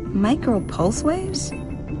 Micro pulse waves?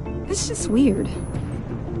 It's just weird.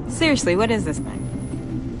 Seriously, what is this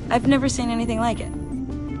thing? I've never seen anything like it.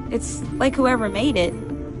 It's like whoever made it.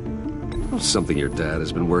 Something your dad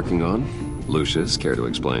has been working on. Lucius, care to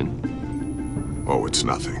explain? Oh, it's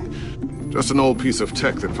nothing. Just an old piece of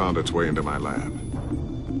tech that found its way into my lab.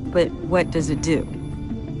 But what does it do?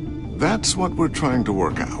 That's what we're trying to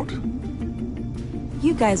work out.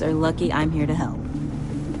 You guys are lucky I'm here to help.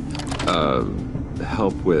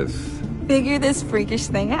 Help with... Figure this freakish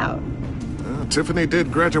thing out. Tiffany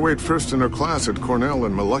did graduate first in her class at Cornell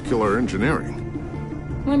in molecular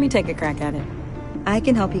engineering. Let me take a crack at it. I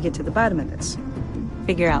can help you get to the bottom of this.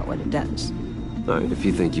 Figure out what it does. All right, if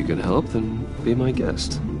you think you can help, then be my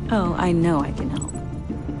guest. Oh, I know I can help.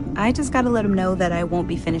 I just gotta let him know that I won't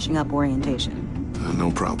be finishing up orientation.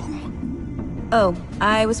 No problem. Oh,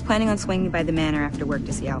 I was planning on swinging by the manor after work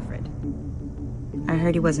to see Alfred. I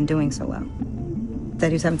heard he wasn't doing so well. That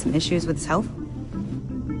he was having some issues with his health.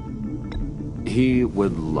 He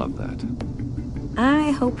would love that.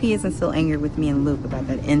 I hope he isn't still angry with me and Luke about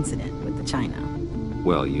that incident with the china.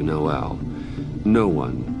 Well, you know Al. No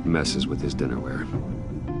one messes with his dinnerware.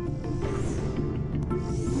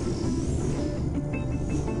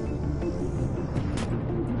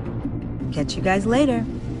 catch you guys later.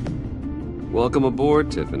 Welcome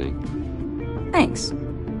aboard, Tiffany. Thanks,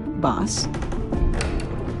 boss.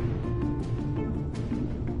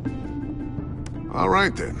 All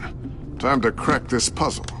right, then. Time to crack this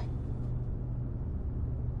puzzle.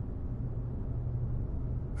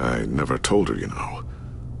 I never told her, you know.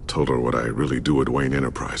 Told her what I really do at Wayne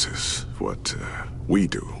Enterprises. What, we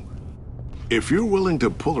do. If you're willing to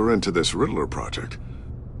pull her into this Riddler project,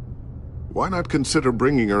 why not consider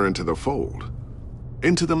bringing her into the fold?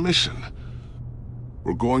 Into the mission?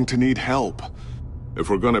 We're going to need help if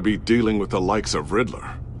we're going to be dealing with the likes of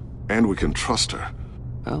Riddler. And we can trust her.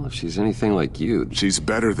 Well, if she's anything like you... She's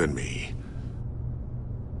better than me.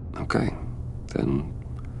 Okay. Then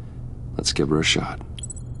let's give her a shot.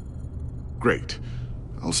 Great.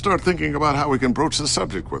 I'll start thinking about how we can broach the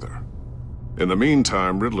subject with her. In the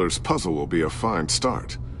meantime, Riddler's puzzle will be a fine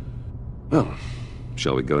start. Well,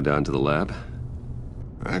 shall we go down to the lab?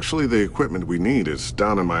 Actually, the equipment we need is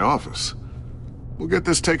down in my office. We'll get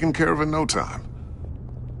this taken care of in no time.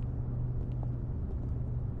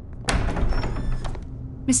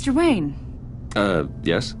 Mr. Wayne.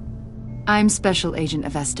 Yes? I'm Special Agent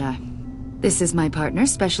Avesta. This is my partner,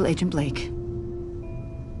 Special Agent Blake.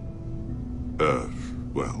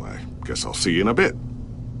 Well, I guess I'll see you in a bit.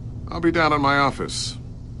 I'll be down in my office.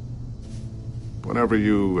 Whenever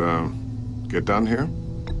you, get done here.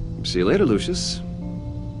 See you later, Lucius.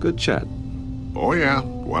 Good chat. Oh yeah,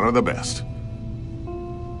 one of the best.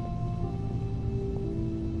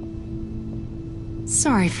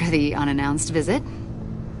 Sorry for the unannounced visit.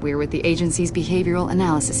 We're with the agency's Behavioral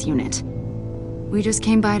Analysis Unit. We just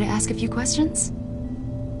came by to ask a few questions.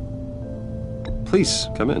 Please,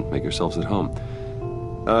 come in. Make yourselves at home.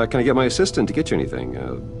 Can I get my assistant to get you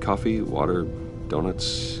anything? Coffee, water,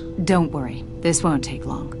 donuts? Don't worry. This won't take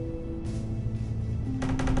long.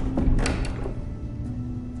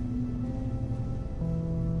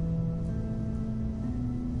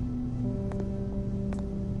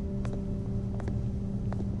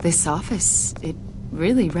 This office, it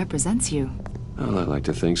really represents you. Well, I'd like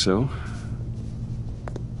to think so.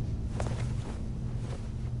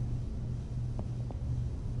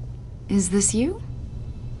 Is this you?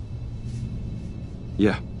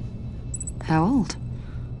 Yeah. How old?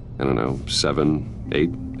 I don't know, 7, 8,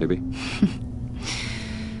 maybe?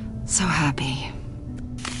 So happy.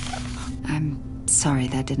 I'm sorry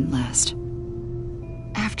that didn't last.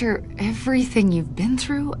 After everything you've been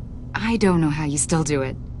through, I don't know how you still do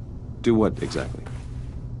it. Do what, exactly?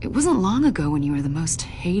 It wasn't long ago when you were the most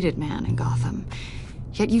hated man in Gotham.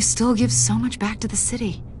 Yet you still give so much back to the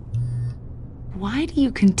city. Why do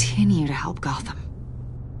you continue to help Gotham?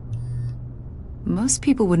 Most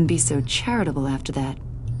people wouldn't be so charitable after that.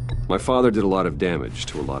 My father did a lot of damage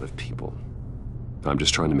to a lot of people. I'm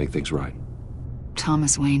just trying to make things right.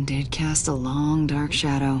 Thomas Wayne did cast a long, dark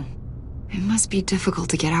shadow. It must be difficult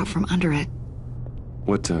to get out from under it.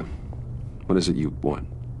 What is it you want?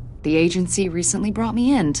 The agency recently brought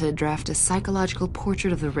me in to draft a psychological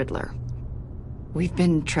portrait of the Riddler. We've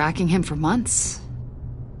been tracking him for months,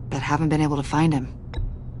 but haven't been able to find him.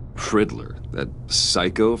 Riddler? That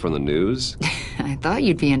psycho from the news? I thought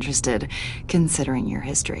you'd be interested, considering your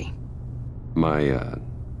history. My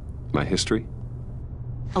history?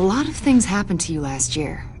 A lot of things happened to you last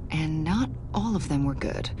year, and not all of them were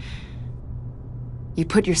good. You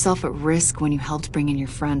put yourself at risk when you helped bring in your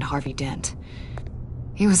friend Harvey Dent.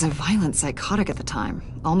 He was a violent psychotic at the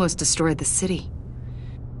time, almost destroyed the city.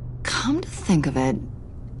 Come to think of it,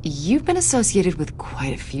 you've been associated with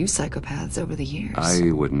quite a few psychopaths over the years.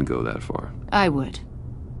 I wouldn't go that far. I would.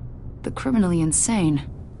 The criminally insane.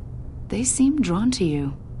 They seem drawn to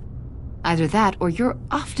you. Either that, or you're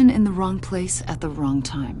often in the wrong place at the wrong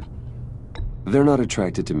time. They're not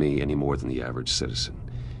attracted to me any more than the average citizen.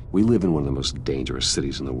 We live in one of the most dangerous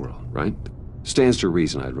cities in the world, right? Stands to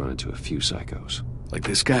reason I'd run into a few psychos. Like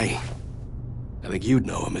this guy. I think you'd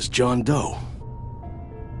know him as John Doe.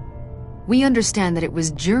 We understand that it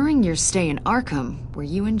was during your stay in Arkham where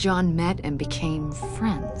you and John met and became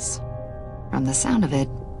friends. From the sound of it,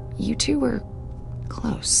 you two were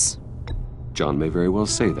close. John may very well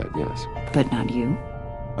say that, yes. But not you.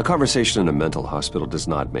 A conversation in a mental hospital does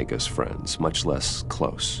not make us friends, much less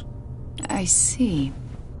close. I see.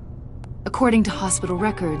 According to hospital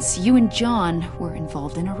records, you and John were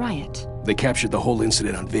involved in a riot. They captured the whole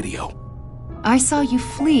incident on video. I saw you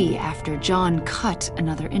flee after John cut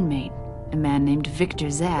another inmate, a man named Victor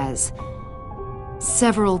Zsasz.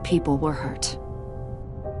 Several people were hurt.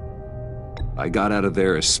 I got out of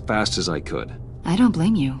there as fast as I could. I don't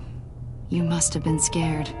blame you. You must have been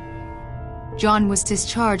scared. John was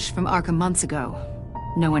discharged from Arkham months ago.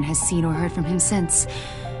 No one has seen or heard from him since.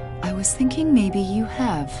 I was thinking maybe you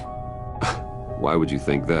have. Why would you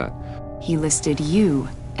think that? He listed you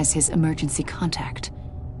as his emergency contact.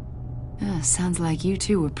 Sounds like you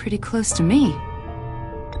two were pretty close to me.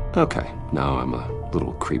 Okay, now I'm a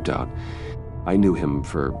little creeped out. I knew him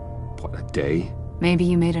for, what, a day? Maybe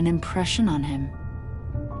you made an impression on him.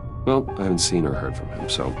 Well, I haven't seen or heard from him,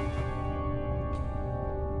 so...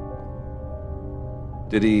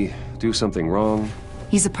 Did he do something wrong?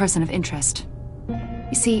 He's a person of interest.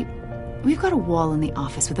 You see, we've got a wall in the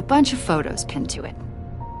office with a bunch of photos pinned to it.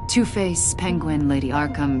 Two-Face, Penguin, Lady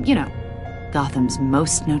Arkham, you know, Gotham's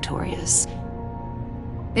most notorious.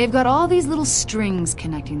 They've got all these little strings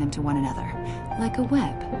connecting them to one another, like a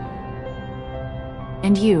web.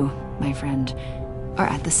 And you, my friend, are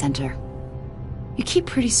at the center. You keep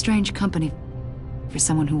pretty strange company for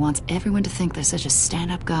someone who wants everyone to think they're such a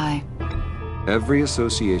stand-up guy. Every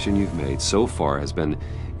association you've made so far has been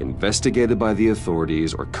investigated by the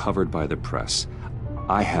authorities or covered by the press.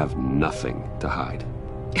 I have nothing to hide.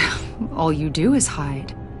 All you do is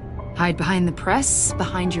hide. Hide behind the press,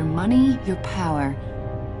 behind your money, your power.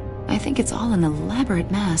 I think it's all an elaborate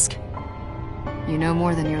mask. You know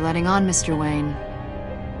more than you're letting on, Mr. Wayne.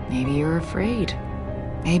 Maybe you're afraid.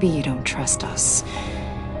 Maybe you don't trust us.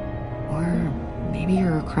 Or maybe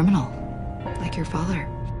you're a criminal, like your father.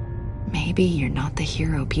 Maybe you're not the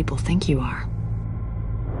hero people think you are.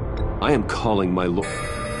 I am calling my lord.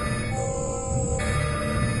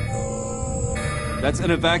 That's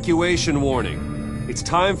an evacuation warning. It's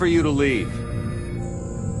time for you to leave.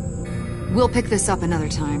 We'll pick this up another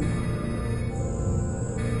time.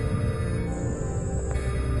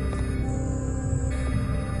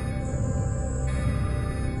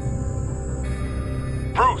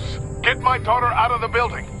 Bruce, get my daughter out of the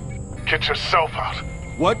building. Get yourself out.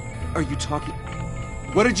 What are you talking?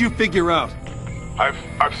 What did you figure out?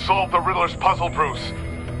 I've solved the Riddler's puzzle, Bruce.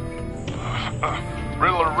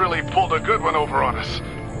 Riddler really pulled a good one over on us.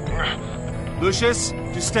 Lucius,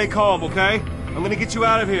 just stay calm, okay? I'm gonna get you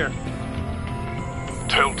out of here.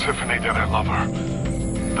 Tell Tiffany that I love her.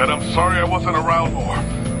 That I'm sorry I wasn't around more.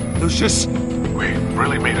 Lucius! We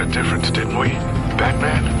really made a difference, didn't we,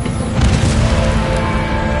 Batman?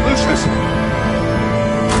 Lucius!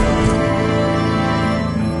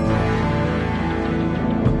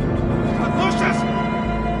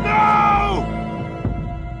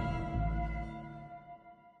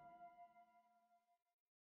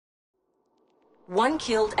 One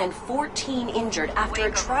killed and 14 injured after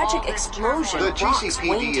a tragic explosion. The rocks GCPD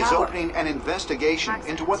Wayne is Tower. opening an investigation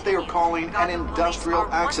into what they are calling an industrial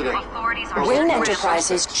accident. Wayne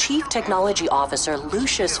Enterprises Chief Technology Officer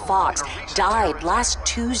Lucius Fox died last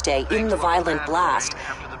Tuesday in the violent blast.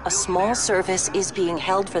 A small service is being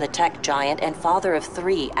held for the tech giant and father of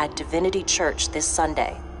 3 at Divinity Church this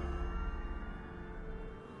Sunday.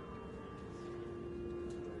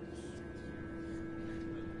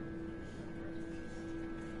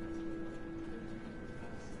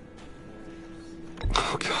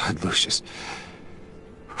 Oh, God, Lucius.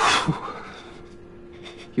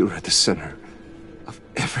 You're at the center of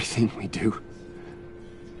everything we do.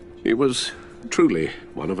 He was truly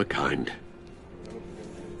one of a kind.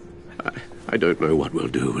 I don't know what we'll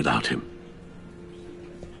do without him.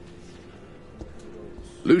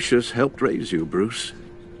 Lucius helped raise you, Bruce.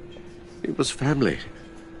 It was family.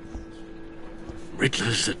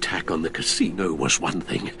 Riddler's attack on the casino was one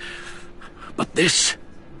thing. But this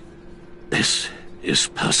is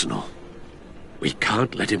personal. We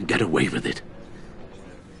can't let him get away with it.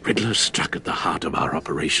 Riddler struck at the heart of our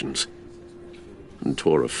operations and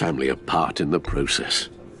tore a family apart in the process.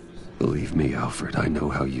 Believe me, Alfred, I know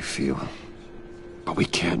how you feel. But we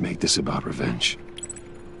can't make this about revenge.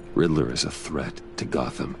 Riddler is a threat to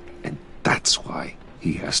Gotham, and that's why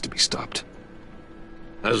he has to be stopped.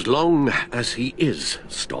 As long as he is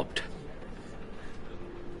stopped.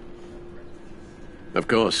 Of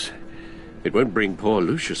course, it won't bring poor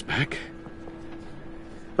Lucius back.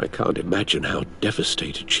 I can't imagine how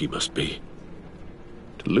devastated she must be.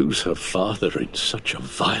 To lose her father in such a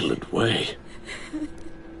violent way.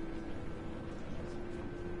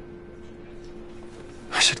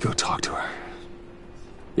 I should go talk to her.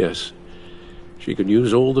 Yes, she can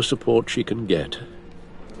use all the support she can get.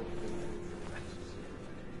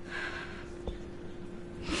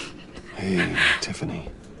 Hey, Tiffany.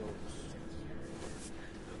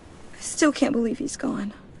 I still can't believe he's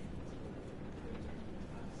gone.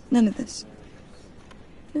 None of this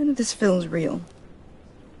feels real.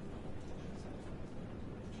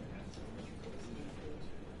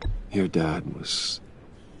 Your dad was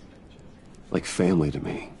like family to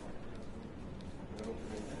me.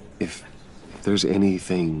 If there's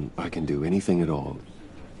anything I can do, anything at all,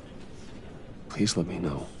 Please let me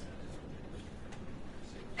know.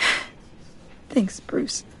 Thanks,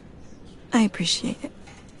 Bruce. I appreciate it.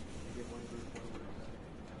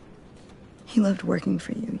 He loved working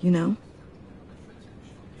for you, you know?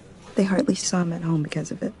 They hardly saw him at home because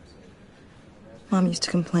of it. Mom used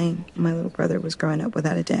to complain my little brother was growing up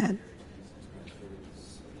without a dad.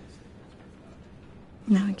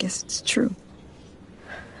 Now I guess it's true.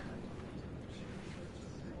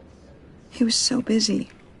 He was so busy.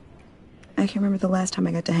 I can't remember the last time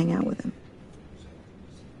I got to hang out with him.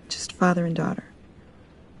 Just father and daughter.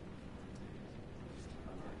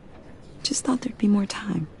 Just thought there'd be more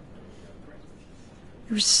time.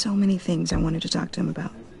 There were so many things I wanted to talk to him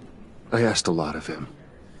about. I asked a lot of him.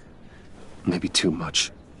 Maybe too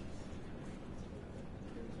much.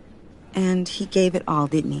 And he gave it all,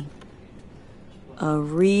 didn't he? A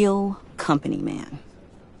real company man.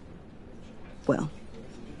 Well,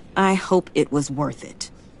 I hope it was worth it.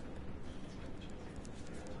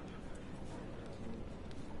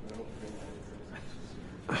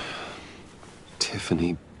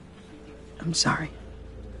 Tiffany. I'm sorry.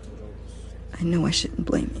 I know I shouldn't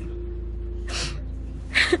blame you.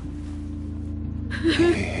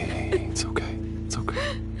 Hey, it's okay. It's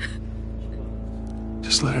okay.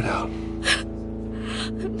 Just let it out.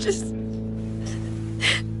 I'm just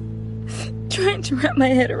trying to wrap my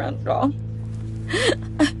head around it all.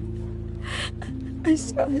 I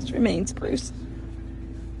saw his remains, Bruce.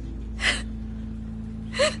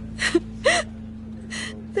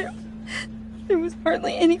 There was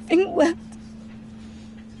hardly anything left.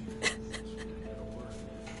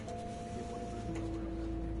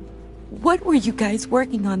 What were you guys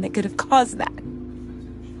working on that could have caused that?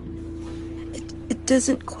 It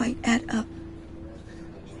doesn't quite add up.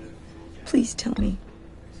 Please tell me.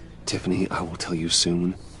 Tiffany, I will tell you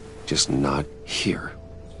soon. Just not here.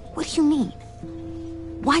 What do you mean?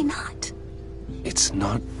 Why not? It's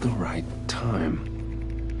not the right time.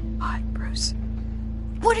 Why, Bruce?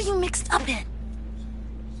 What are you mixed up in?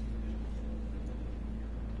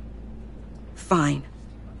 Fine.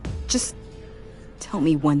 Just tell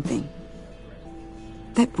me one thing.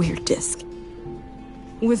 That weird disc.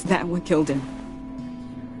 Was that what killed him?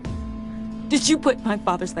 Did you put my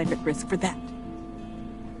father's life at risk for that?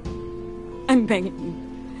 I'm begging you.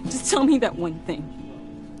 Just tell me that one thing.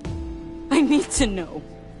 I need to know.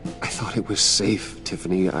 I thought it was safe,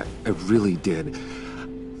 Tiffany. I really did.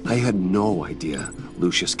 I had no idea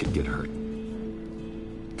Lucius could get hurt.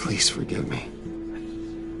 Please forgive me.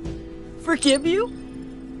 Forgive you?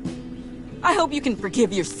 I hope you can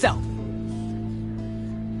forgive yourself.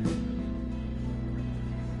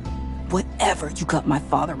 Whatever you got my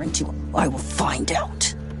father into, I will find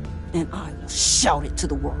out. And I will shout it to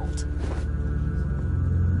the world.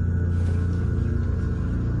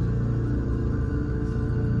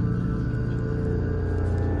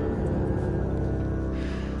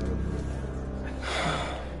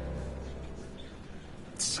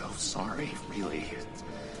 So sorry, really.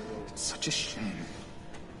 It's such a shame.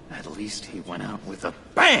 At least he went out with a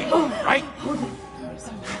bang, right?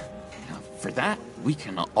 Now, for that, we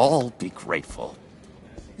can all be grateful.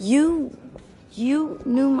 You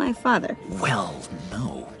knew my father? Well,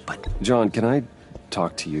 no, but... John, can I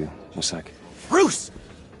talk to you a sec? Bruce!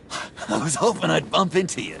 I was hoping I'd bump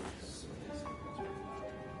into you.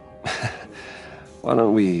 Why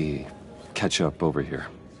don't we catch up over here?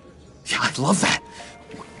 Yeah, I'd love that.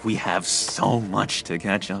 We have so much to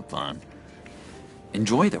catch up on.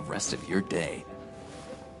 Enjoy the rest of your day.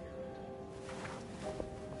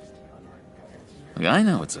 Look, I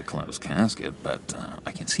know it's a closed casket, but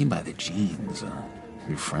I can see by the jeans,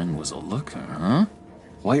 your friend was a looker, huh?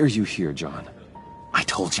 Why are you here, John? I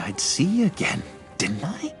told you I'd see you again, didn't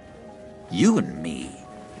I? You and me,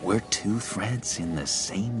 we're two threads in the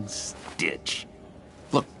same stitch.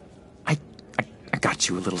 Look, I got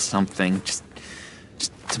you a little something, just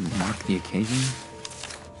to mark the occasion.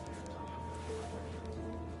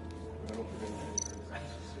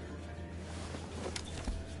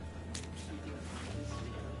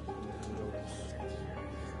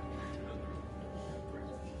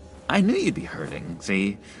 I knew you'd be hurting,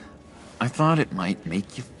 see? I thought it might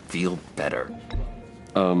make you feel better.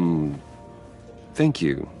 Thank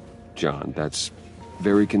you, John. That's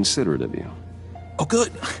very considerate of you. Oh,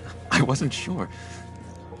 good. I wasn't sure.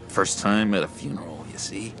 First time at a funeral, you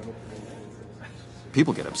see?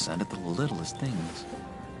 People get upset at the littlest things.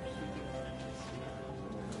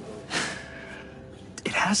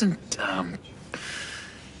 It hasn't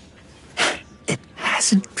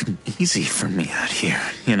been easy for me out here,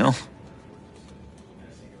 you know?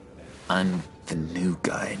 I'm the new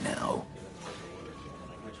guy now.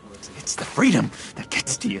 It's the freedom that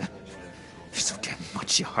gets to you. There's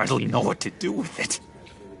but you hardly know what to do with it.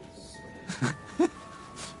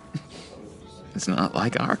 It's not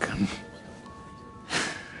like Arkham.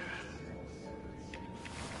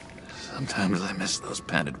 Sometimes I miss those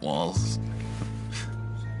padded walls.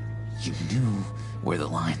 You knew where the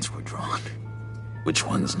lines were drawn. Which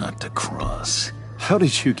ones not to cross. How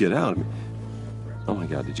did you get out? Oh my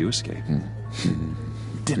God, did you escape?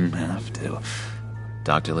 Didn't have to.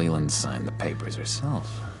 Dr. Leland signed the papers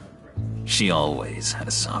herself. She always had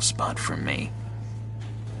a soft spot for me.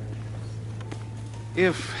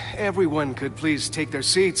 If everyone could please take their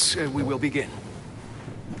seats, we will begin.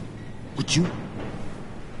 Would you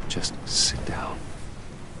just sit down?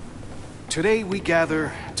 Today we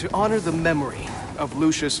gather to honor the memory of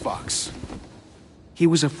Lucius Fox. He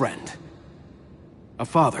was a friend, a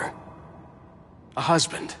father, a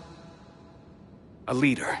husband, a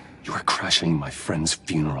leader. You are crashing my friend's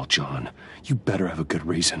funeral, John. You better have a good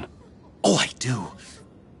reason. Oh, I do.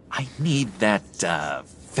 I need that,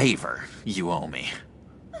 favor you owe me.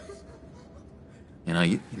 You know,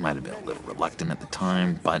 you might have been a little reluctant at the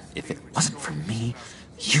time, but if it wasn't for me,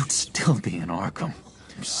 you'd still be in Arkham.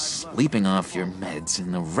 Sleeping off your meds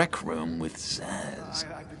in the rec room with Zsasz.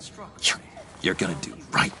 You're gonna do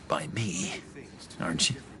right by me,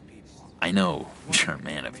 aren't you? I know you're a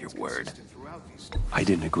man of your word. I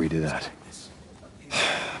didn't agree to that.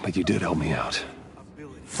 But you did help me out.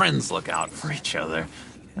 Friends look out for each other.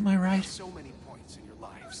 Am I right? So many points in your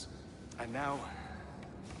lives. And now,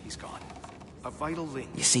 he's gone. A vital link.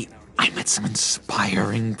 You see, I met some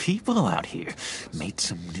inspiring people out here. Made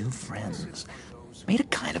some new friends. Made a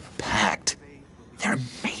kind of pact. They're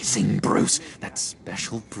amazing, Bruce. That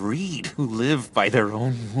special breed who live by their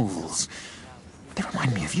own rules. They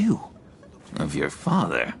remind me of you. Of your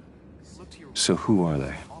father. So who are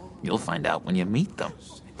they? You'll find out when you meet them.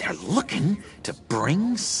 They're looking to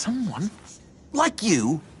bring someone like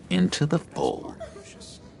you into the fold.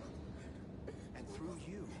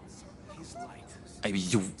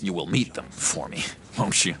 You will meet them for me,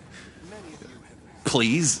 won't you?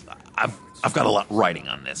 Please, I've got a lot riding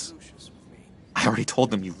on this. I already told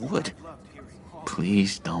them you would.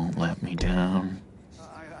 Please don't let me down.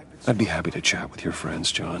 I'd be happy to chat with your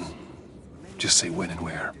friends, John. Just say when and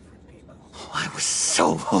where. I was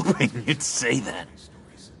so hoping you'd say that.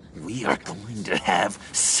 We are going to have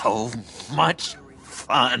so much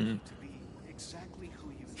fun.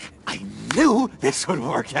 I knew this would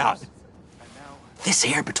work out. This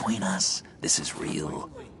air between us, this is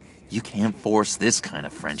real. You can't force this kind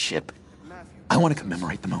of friendship. I want to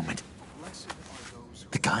commemorate the moment.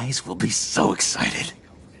 The guys will be so excited.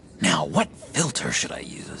 Now, what filter should I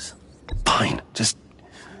use? Fine, just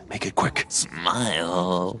make it quick.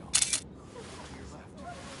 Smile.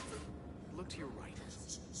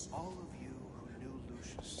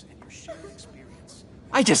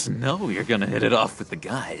 I just know you're gonna hit it off with the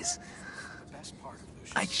guys.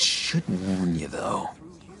 I should warn you, though.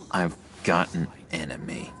 I've got an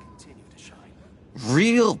enemy.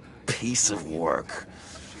 Real piece of work.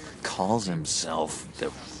 Calls himself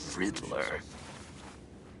the Riddler.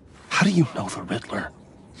 How do you know the Riddler?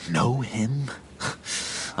 Know him?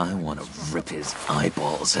 I want to rip his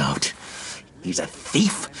eyeballs out. He's a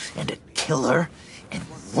thief and a killer, and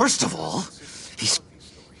worst of all, he's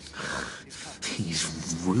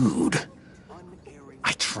rude.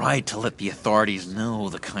 I tried to let the authorities know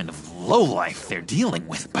the kind of lowlife they're dealing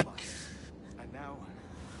with, but...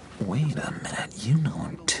 Wait a minute, you know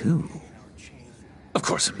him too. Of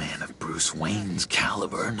course, a man of Bruce Wayne's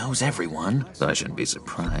caliber knows everyone, so I shouldn't be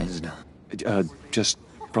surprised. Just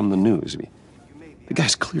from the news. The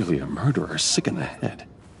guy's clearly a murderer, sick in the head.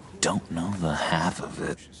 Don't know the half of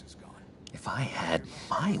it. If I had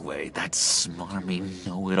my way, that smarmy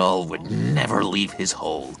know-it-all would never leave his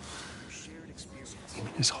hole.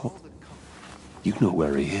 His hole? You know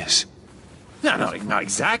where he is. No, not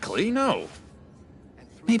exactly, no.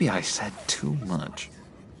 Maybe I said too much.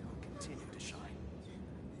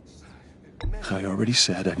 I already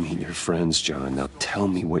said I'd meet your friends, John. Now tell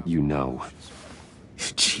me what you know.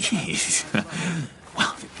 Jeez.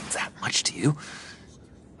 Well, if it means that much to you.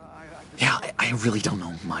 Yeah, I really don't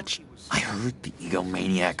know much. I heard the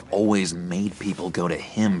egomaniac always made people go to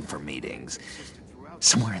him for meetings.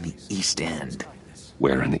 Somewhere in the East End.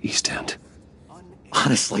 Where in the East End?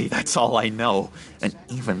 Honestly, that's all I know. And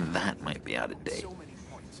even that might be out of date.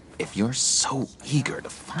 If you're so eager to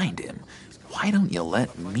find him, why don't you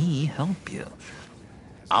let me help you?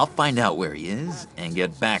 I'll find out where he is and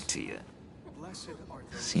get back to you.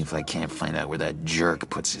 See if I can't find out where that jerk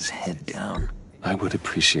puts his head down. I would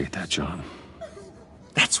appreciate that, John.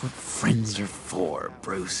 That's what friends are for,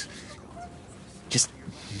 Bruce. Just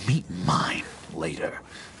meet mine, later,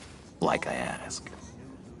 like I asked.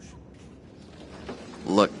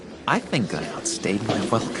 Look, I think I outstayed my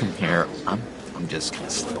welcome here. I'm just gonna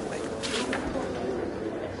slip away.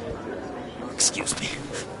 Excuse me.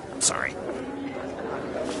 I'm sorry.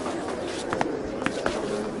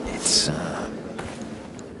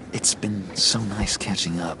 It's been so nice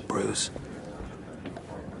catching up, Bruce.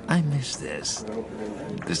 I miss this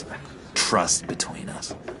trust between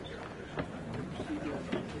us.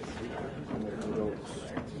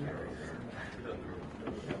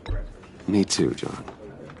 Me too, John.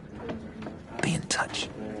 Be in touch.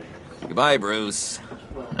 Goodbye, Bruce.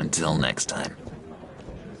 Until next time.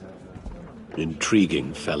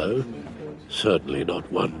 Intriguing fellow. Certainly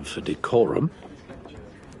not one for decorum.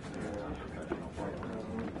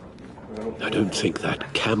 I don't think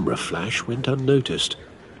that camera flash went unnoticed.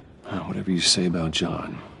 Whatever you say about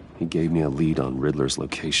John, he gave me a lead on Riddler's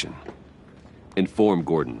location. Inform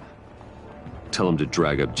Gordon. Tell him to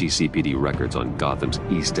drag up GCPD records on Gotham's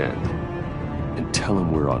East End. And tell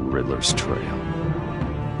him we're on Riddler's trail.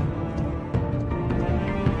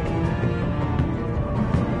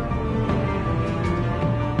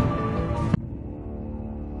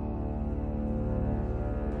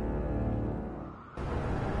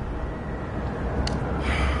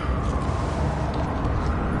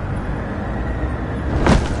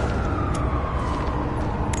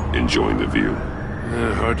 Enjoying the view?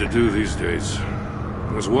 Hard to do these days.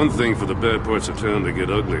 There's one thing for the bad parts of town to get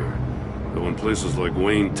uglier. But when places like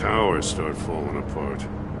Wayne Tower start falling apart,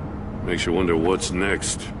 makes you wonder what's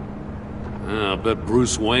next. I'll bet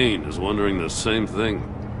Bruce Wayne is wondering the same thing.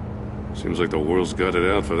 Seems like the world's got it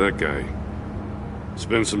out for that guy.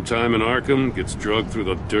 Spends some time in Arkham, gets drugged through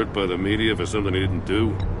the dirt by the media for something he didn't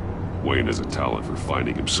do. Wayne has a talent for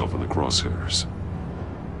finding himself in the crosshairs.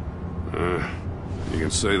 You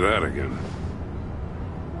can say that again.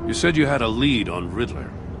 You said you had a lead on Riddler.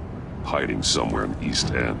 Hiding somewhere in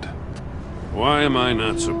East End. Why am I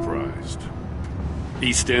not surprised?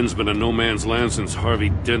 East End's been a no-man's land since Harvey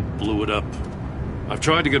Dent blew it up. I've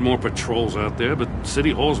tried to get more patrols out there, but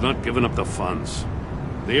City Hall's not giving up the funds.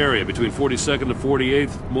 The area between 42nd and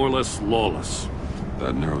 48th, more or less lawless.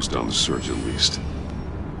 That narrows down the search at least.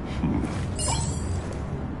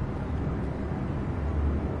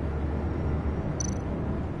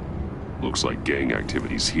 Looks like gang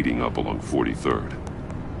activity's heating up along 43rd.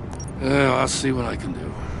 I'll see what I can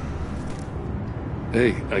do.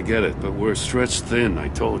 Hey, I get it, but we're stretched thin, I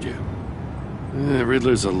told you.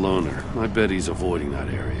 Riddler's a loner. I bet he's avoiding that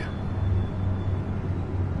area.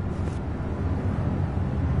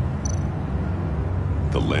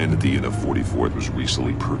 The land at the end of 44th was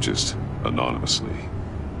recently purchased, anonymously.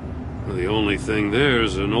 Well, the only thing there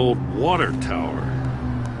is an old water tower.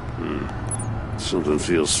 Something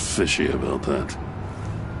feels fishy about that.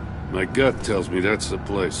 My gut tells me that's the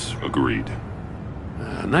place. Agreed.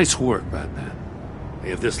 Nice work, Batman.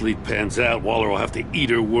 If this lead pans out, Waller will have to eat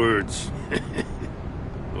her words.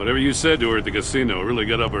 Whatever you said to her at the casino really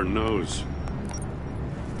got up her nose.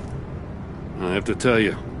 I have to tell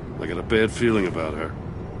you, I got a bad feeling about her.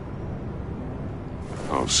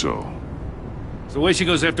 How so? It's the way she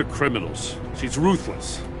goes after criminals. She's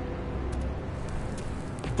ruthless.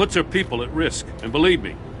 Puts her people at risk. And believe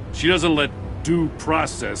me, she doesn't let due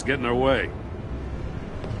process get in her way.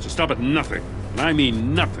 She'll stop at nothing, and I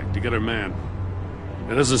mean nothing, to get her man.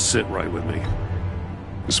 It doesn't sit right with me.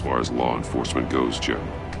 As far as law enforcement goes, Jim,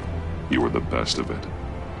 you are the best of it.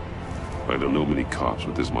 I don't know many cops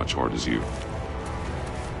with as much heart as you.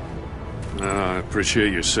 I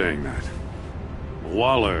appreciate you saying that.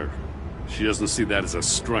 Waller, she doesn't see that as a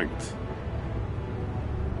strength.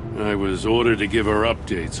 I was ordered to give her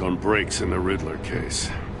updates on breaks in the Riddler case.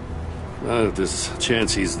 If there's a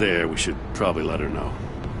chance he's there, we should probably let her know.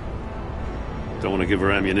 Don't want to give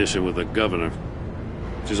her ammunition with the governor.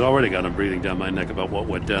 She's already got him breathing down my neck about what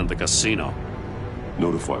went down at the casino.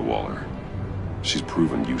 Notify Waller. She's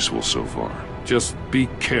proven useful so far. Just be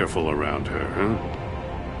careful around her,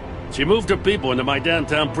 huh? She moved her people into my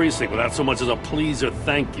downtown precinct without so much as a please or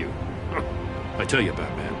thank you. I tell you,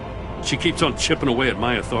 Batman, she keeps on chipping away at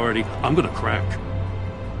my authority, I'm gonna crack.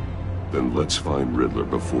 Then let's find Riddler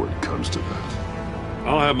before it comes to that.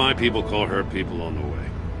 I'll have my people call her people on the way.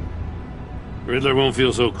 Riddler won't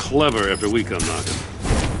feel so clever after we come knocking.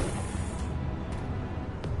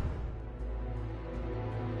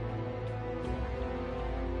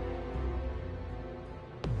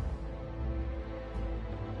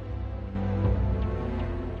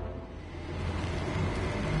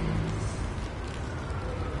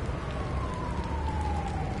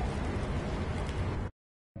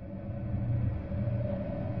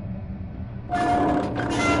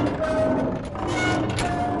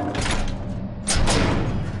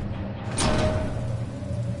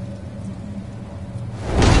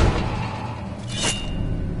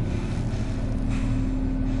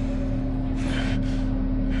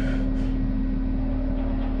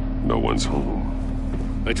 Everyone's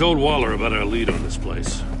home. I told Waller about our lead on this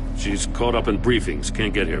place. She's caught up in briefings,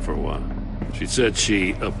 can't get here for a while. She said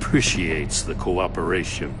she appreciates the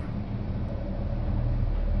cooperation.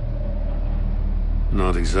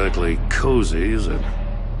 Not exactly cozy, is it?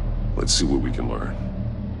 Let's see what we can learn.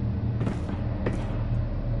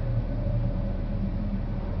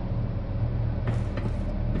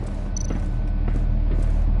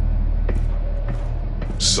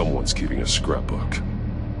 Someone's keeping a scrapbook.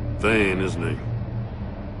 Thane, isn't he?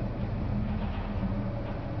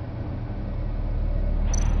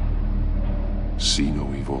 See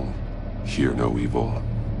no evil, hear no evil,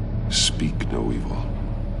 speak no evil.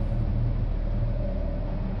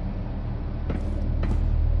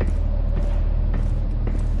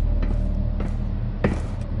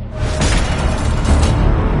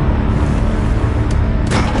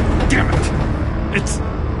 Damn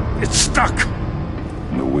it! It's stuck!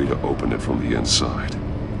 No way to open it from the inside.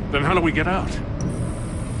 Then how do we get out?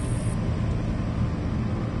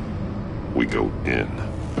 We go in.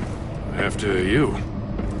 After you.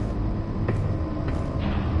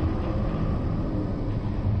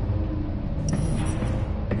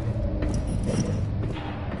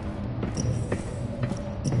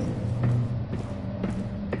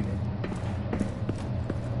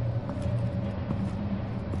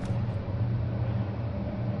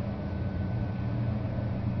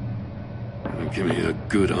 Give me a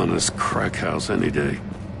good, honest crack house any day.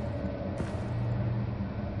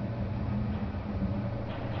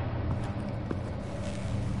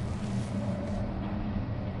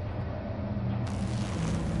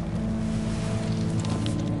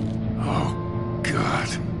 Oh, God.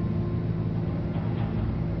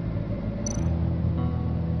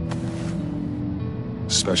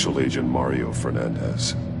 Special Agent Mario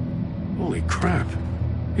Fernandez. Holy crap.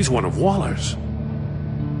 He's one of Waller's.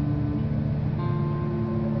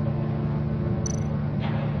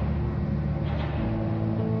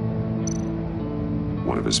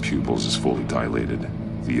 One of his pupils is fully dilated,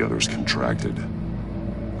 the other's contracted.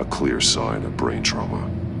 A clear sign of brain trauma.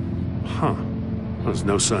 Huh. There's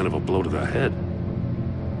no sign of a blow to the head.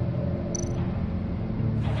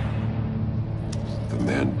 The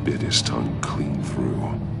man bit his tongue clean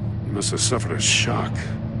through. He must have suffered a shock,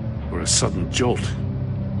 or a sudden jolt.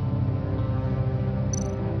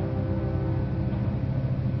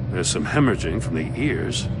 There's some hemorrhaging from the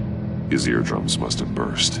ears. His eardrums must have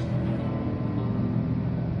burst.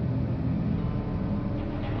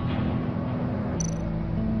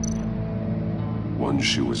 One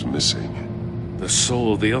shoe is missing. The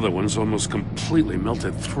sole of the other one's almost completely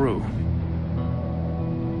melted through.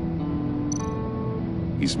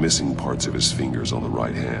 He's missing parts of his fingers on the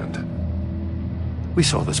right hand. We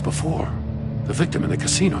saw this before. The victim in the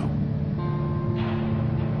casino.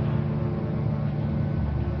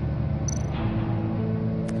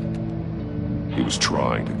 He was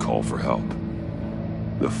trying to call for help.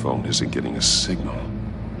 The phone isn't getting a signal.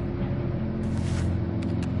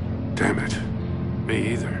 Damn it.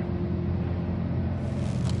 Me either.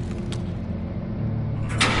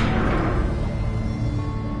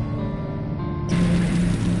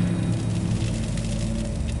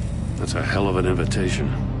 That's a hell of an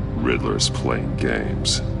invitation. Riddler's playing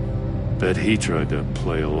games. Bet he tried to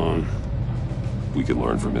play along. We can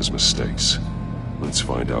learn from his mistakes. Let's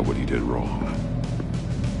find out what he did wrong.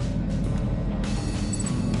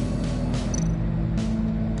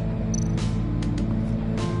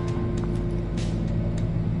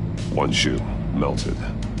 One shoe, melted.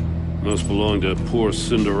 Must belong to poor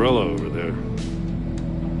Cinderella over there.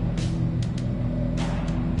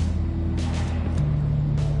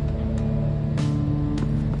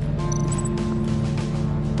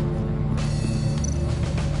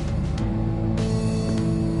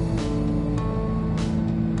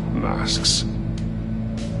 Masks.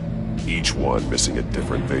 Each one missing a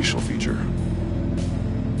different facial feature.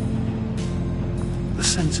 The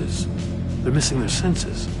senses. They're missing their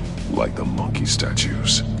senses. Like the monkey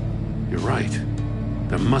statues. You're right.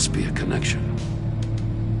 There must be a connection.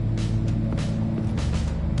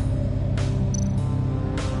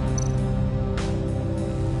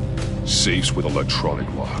 Safes with electronic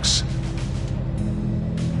locks.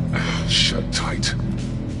 Shut tight.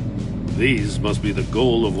 These must be the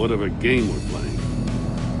goal of whatever game we're playing.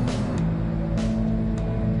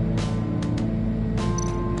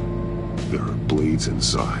 There are blades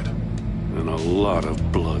inside. And a lot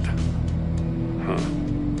of blood. Huh.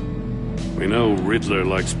 We know Riddler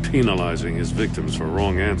likes penalizing his victims for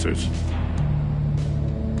wrong answers.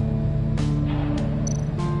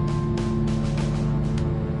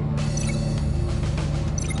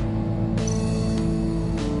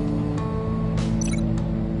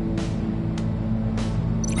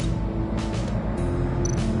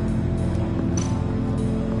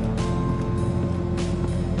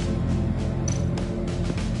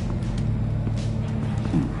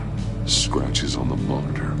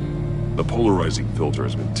 polarizing filter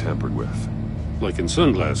has been tampered with. Like in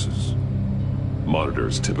sunglasses.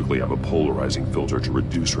 Monitors typically have a polarizing filter to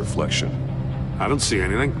reduce reflection. I don't see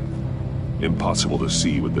anything. Impossible to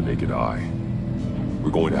see with the naked eye.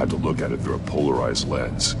 We're going to have to look at it through a polarized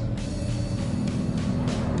lens.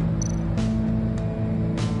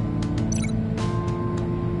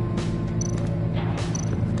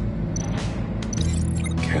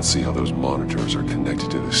 Can't see how those monitors are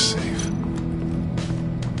connected to this safe.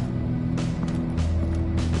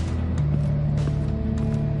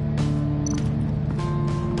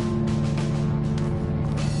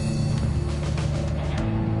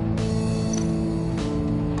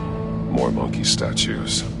 More monkey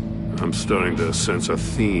statues. I'm starting to sense a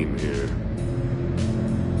theme here.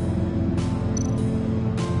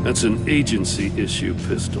 That's an agency issue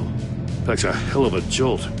pistol. Packs a hell of a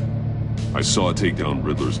jolt. I saw it take down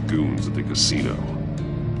Riddler's goons at the casino.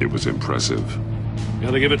 It was impressive.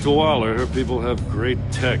 Gotta give it to Waller. Her people have great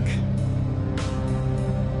tech.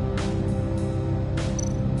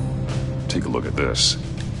 Take a look at this.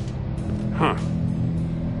 Huh.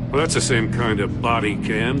 Well, that's the same kind of body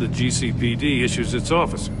cam the GCPD issues its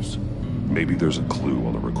officers. Maybe there's a clue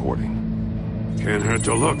on the recording. Can't hurt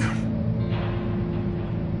to look.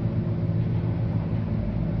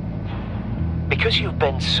 Because you've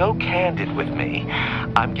been so candid with me,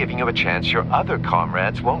 I'm giving you a chance your other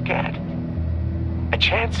comrades won't get. A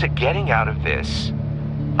chance at getting out of this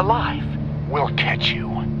alive. We'll catch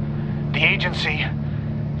you. The agency,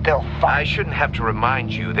 they'll fight. I shouldn't have to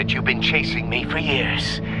remind you that you've been chasing me for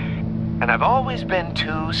years. And I've always been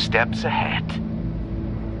 2 steps ahead.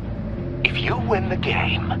 If you win the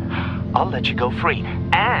game, I'll let you go free.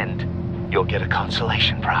 And you'll get a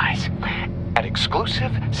consolation prize. An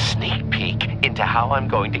exclusive sneak peek into how I'm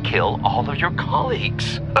going to kill all of your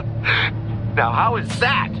colleagues. Now, how is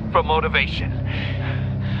that for motivation?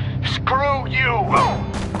 Screw you!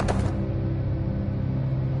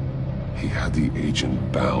 He had the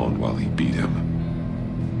agent bound while he beat him.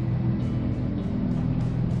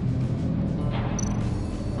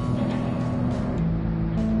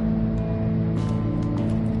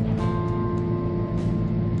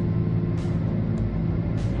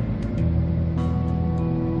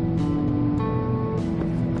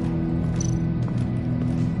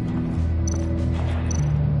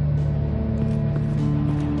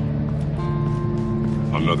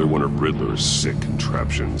 Another one of Riddler's sick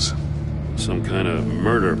contraptions. Some kind of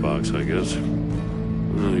murder box, I guess.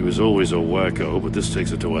 Well, he was always a wacko, but this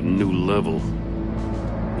takes it to a new level.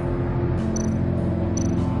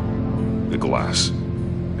 The glass.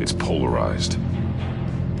 It's polarized.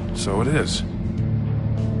 So it is.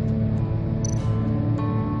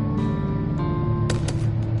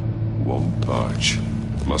 Won't budge.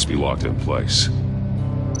 Must be locked in place.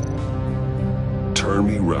 Turn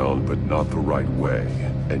me round, but not the right way,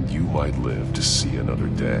 and you might live to see another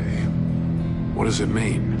day. What does it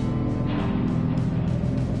mean?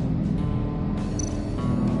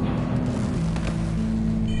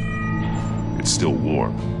 It's still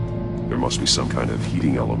warm. There must be some kind of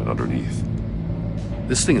heating element underneath.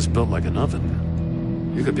 This thing is built like an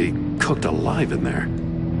oven. You could be cooked alive in there.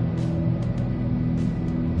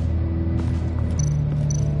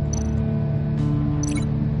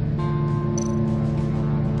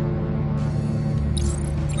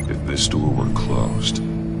 If this door were closed,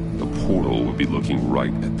 the portal would be looking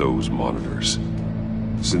right at those monitors.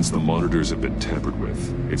 Since the monitors have been tampered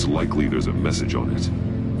with, it's likely there's a message on it.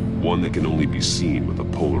 One that can only be seen with a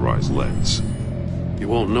polarized lens. You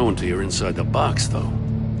won't know until you're inside the box, though.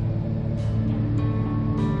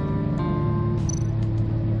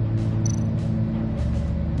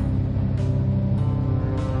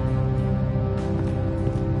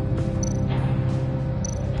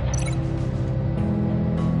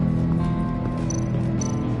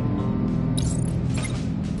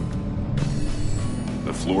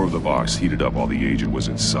 The floor of the box heated up while the agent was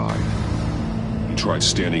inside. He tried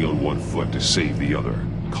standing on one foot to save the other,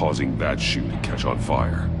 causing that shoe to catch on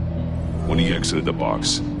fire. When he exited the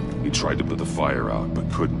box, he tried to put the fire out,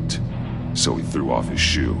 but couldn't. So he threw off his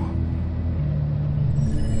shoe.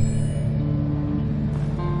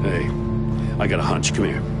 Hey, I got a hunch. Come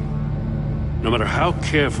here. No matter how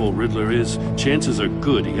careful Riddler is, chances are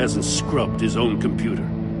good he hasn't scrubbed his own computer.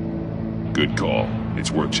 Good call.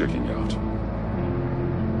 It's worth checking out.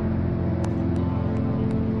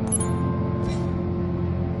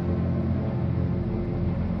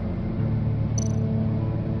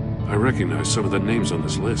 I recognize some of the names on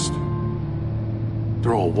this list.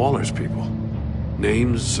 They're all Waller's people.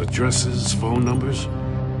 Names, addresses, phone numbers.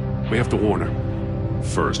 We have to warn her.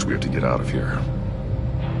 First, we have to get out of here.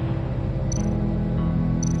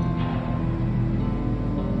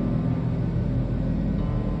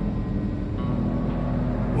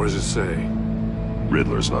 What does it say?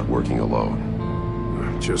 Riddler's not working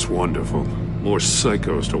alone. Just wonderful. More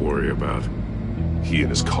psychos to worry about. He and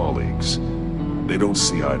his colleagues, they don't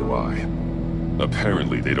see eye to eye.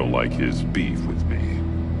 Apparently they don't like his beef with me.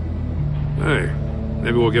 Hey,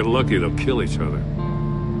 maybe we'll get lucky they'll kill each other.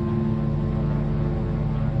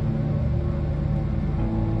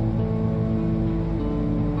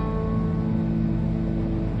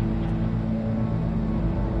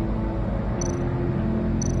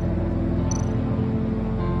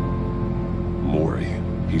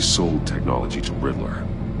 He sold technology to Riddler.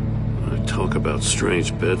 Talk about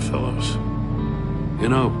strange bedfellows. You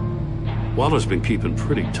know, Waller's been keeping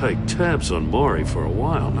pretty tight tabs on Maury for a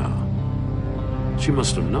while now. She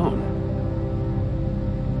must have known.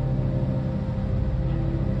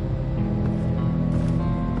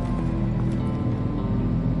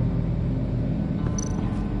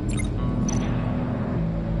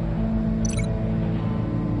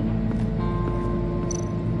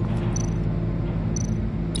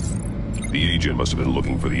 The agent must have been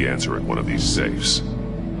looking for the answer in one of these safes.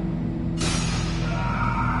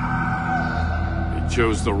 He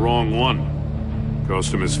chose the wrong one.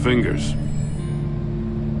 Cost him his fingers.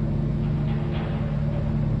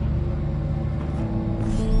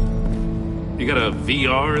 You got a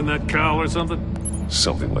VR in that cowl or something?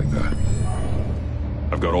 Something like that.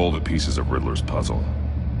 I've got all the pieces of Riddler's puzzle.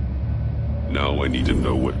 Now I need to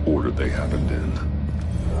know what order they happened in.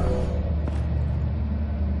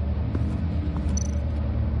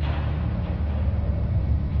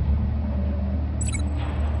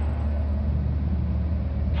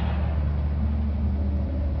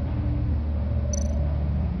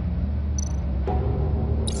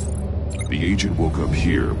 The agent woke up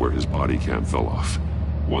here where his body cam fell off.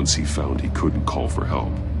 Once he found he couldn't call for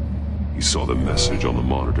help, he saw the message on the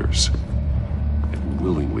monitors and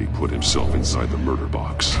willingly put himself inside the murder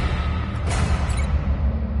box.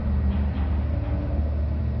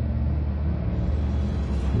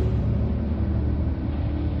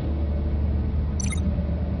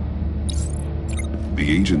 The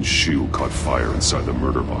agent's shoe caught fire inside the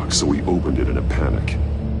murder box, so he opened it in a panic.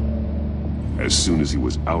 As soon as he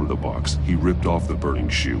was out of the box, he ripped off the burning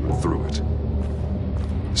shoe and threw it.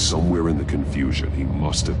 Somewhere in the confusion, he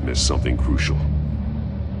must have missed something crucial.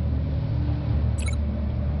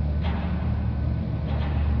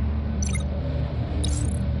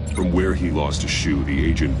 From where he lost a shoe, the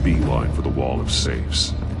agent beelined for the wall of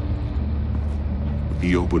safes.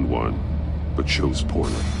 He opened one, but chose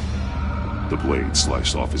poorly. The blade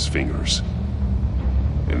sliced off his fingers,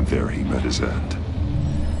 and there he met his end.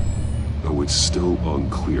 Though it's still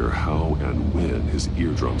unclear how and when his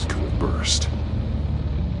eardrums could have burst.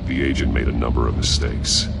 The agent made a number of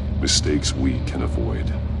mistakes. Mistakes we can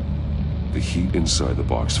avoid. The heat inside the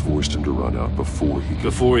box forced him to run out before he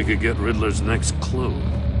could get Riddler's next clue.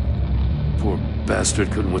 Poor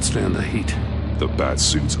bastard couldn't withstand the heat. The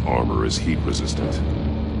Batsuit's armor is heat resistant.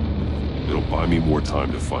 It'll buy me more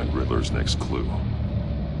time to find Riddler's next clue.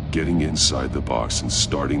 Getting inside the box and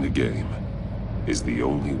starting the game is the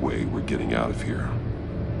only way we're getting out of here.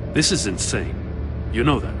 This is insane. You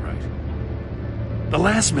know that, right? The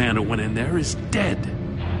last man who went in there is dead.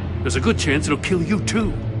 There's a good chance it'll kill you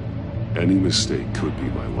too. Any mistake could be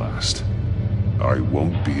my last. I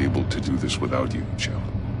won't be able to do this without you, Jim.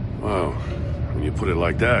 Wow, when you put it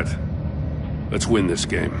like that, let's win this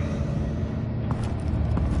game.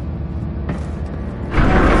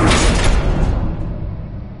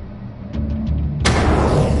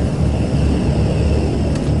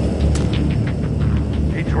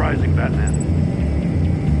 Rising, Batman.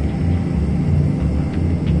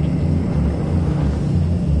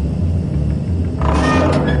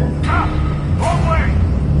 Wrong way!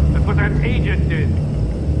 That's what that agent did.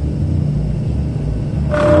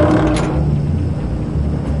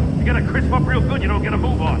 You gotta crisp up real good, you don't get a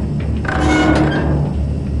move on.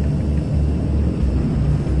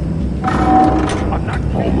 I'm not...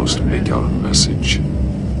 Almost make out a message.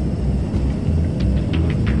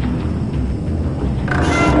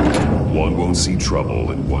 One won't see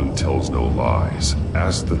trouble and one tells no lies.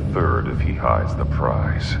 Ask the third if he hides the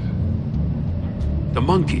prize. The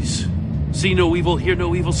monkeys. See no evil, hear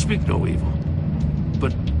no evil, speak no evil.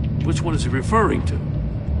 But which one is he referring to?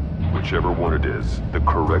 Whichever one it is, the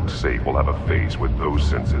correct safe will have a face with those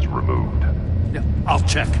senses removed. Yeah, I'll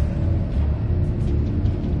check.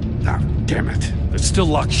 Ah, damn it. They're still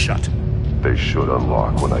locked shut. They should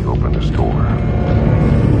unlock when I open this door.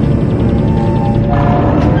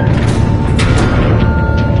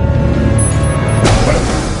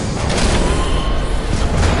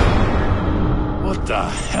 What the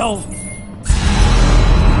hell?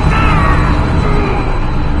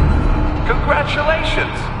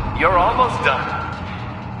 Congratulations! You're almost done.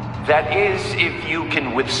 That is, if you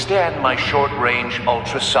can withstand my short-range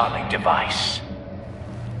ultrasonic device.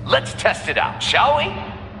 Let's test it out, shall we?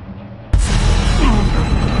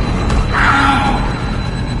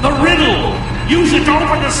 The riddle! Use it to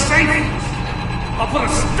open the safe! I'll put a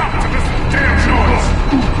stop to this damn noise!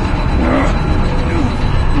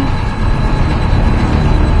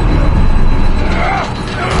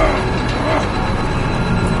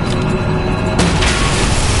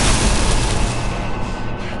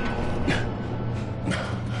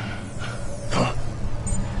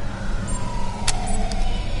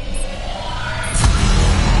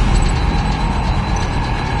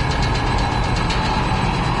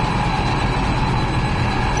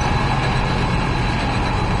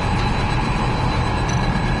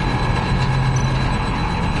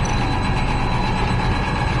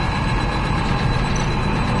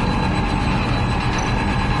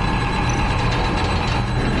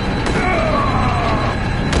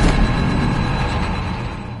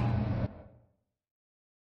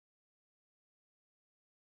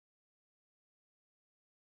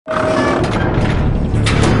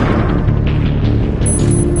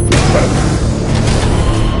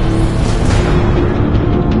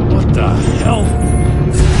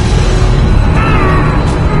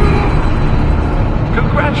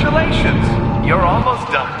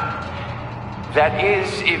 That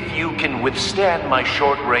is, if you can withstand my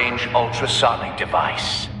short-range ultrasonic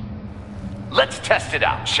device. Let's test it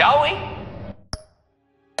out, shall we?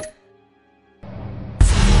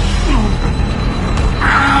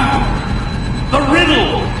 The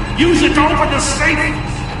riddle! Use it to open the safe!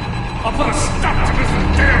 I'll put a stop to this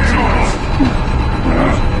damn noise!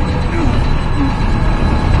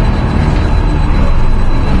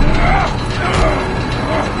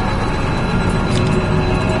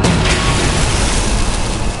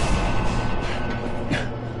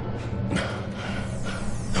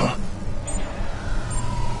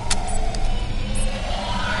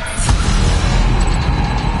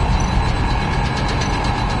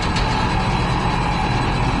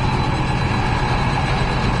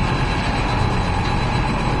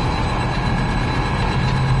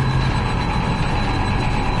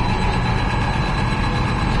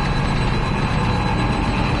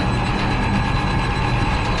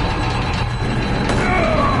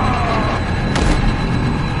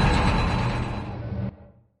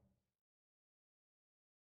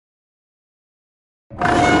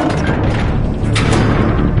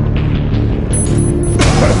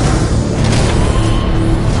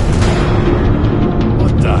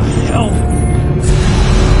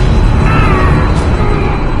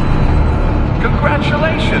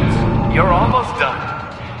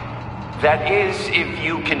 That is, if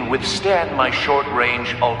you can withstand my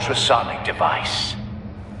short-range ultrasonic device.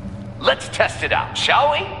 Let's test it out,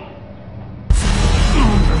 shall we?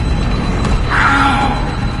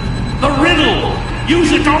 The riddle!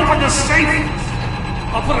 Use it to open the safe!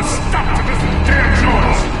 I'll put a stop to this damn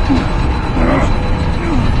noise!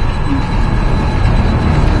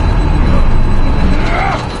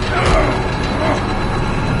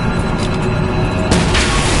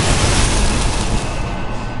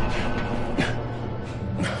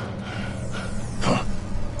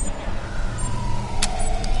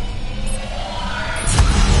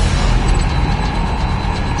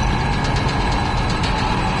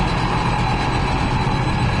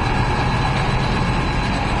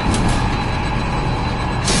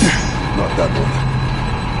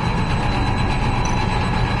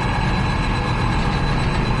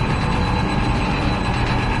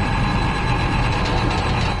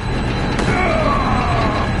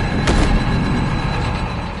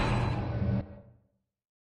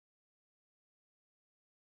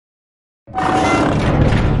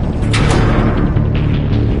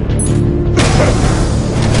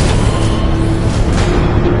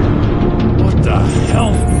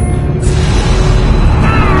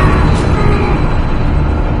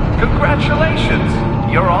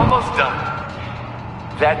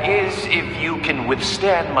 That is, if you can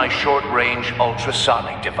withstand my short-range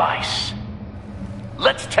ultrasonic device.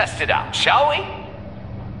 Let's test it out, shall we?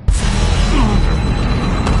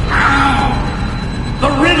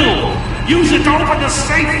 The riddle! Use it to open the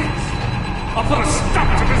safe! I'll put a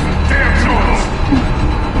stop to this damn noise!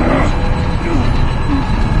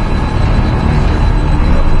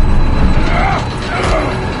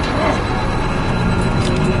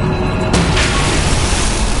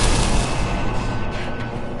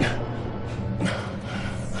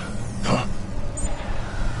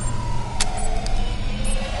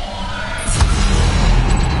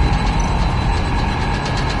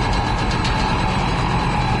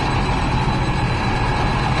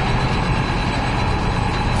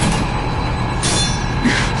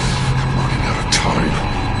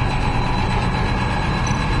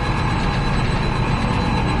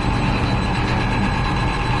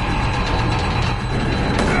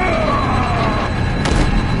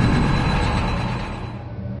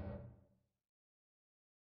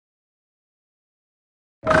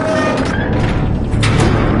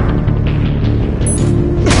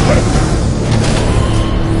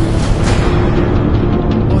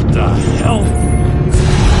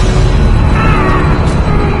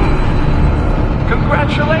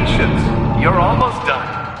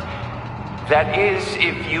 That is,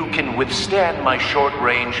 if you can withstand my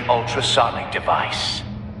short-range ultrasonic device.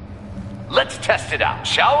 Let's test it out,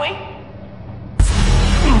 shall we?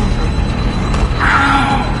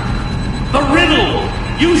 The riddle!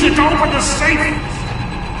 Use it to open the safe!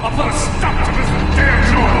 I'll put a stop to this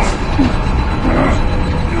damn noise!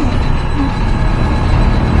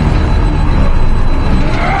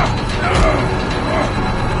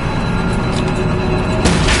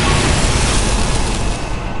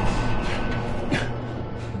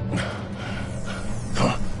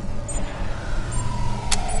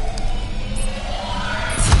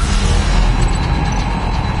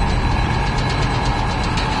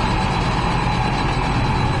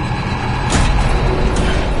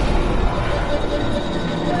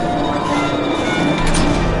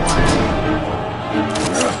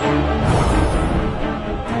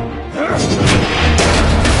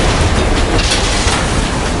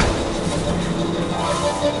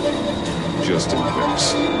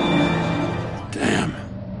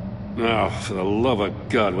 For the love of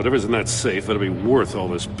God, whatever's in that safe better be worth all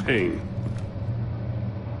this pain.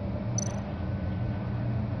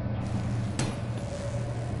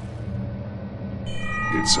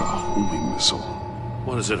 It's a homing missile.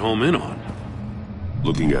 What does it home in on?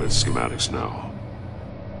 Looking at its schematics now.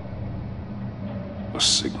 A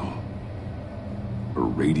signal. A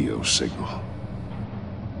radio signal.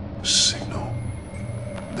 A signal.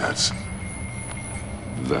 That's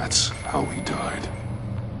how he died.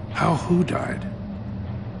 How who died?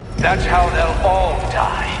 That's how they'll all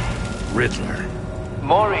die. Riddler.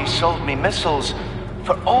 Maury sold me missiles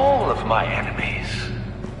for all of my enemies.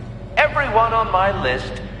 Everyone on my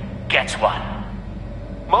list gets one.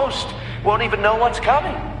 Most won't even know what's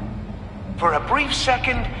coming. For a brief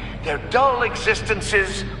second, their dull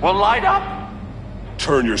existences will light up.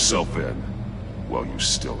 Turn yourself in while you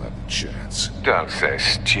still have a chance. Don't say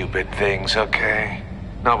stupid things, okay?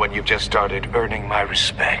 Not when you've just started earning my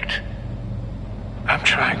respect. I'm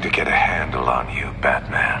trying to get a handle on you,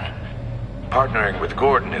 Batman. Partnering with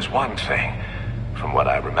Gordon is one thing. From what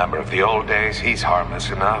I remember of the old days, he's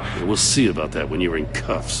harmless enough. Yeah, we'll see about that when you're in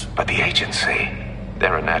cuffs. But the agency,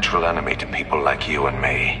 they're a natural enemy to people like you and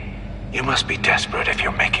me. You must be desperate if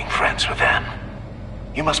you're making friends with them.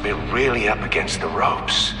 You must be really up against the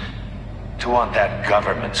ropes to want that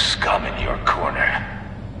government scum in your corner.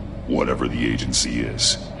 Whatever the agency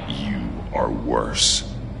is, you are worse.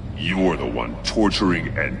 You're the one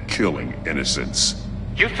torturing and killing innocents.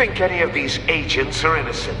 You think any of these agents are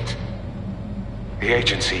innocent? The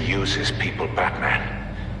agency uses people,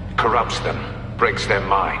 Batman. Corrupts them, breaks their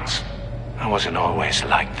minds. I wasn't always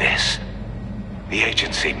like this. The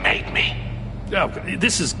agency made me. Oh,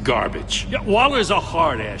 this is garbage. Yeah, Waller's a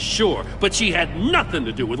hard-ass, sure, but she had nothing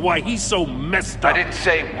to do with why he's so messed up. I didn't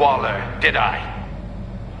say Waller, did I?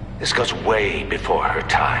 This goes way before her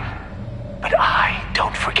time. But I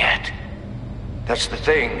don't forget. That's the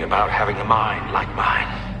thing about having a mind like mine.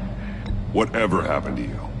 Whatever happened to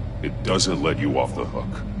you, it doesn't let you off the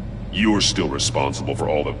hook. You're still responsible for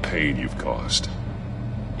all the pain you've caused.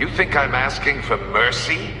 You think I'm asking for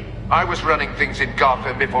mercy? I was running things in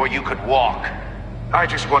Gotham before you could walk. I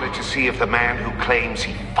just wanted to see if the man who claims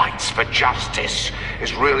he fights for justice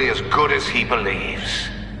is really as good as he believes.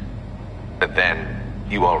 But then,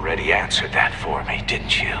 you already answered that for me,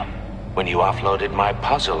 didn't you? When you offloaded my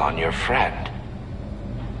puzzle on your friend.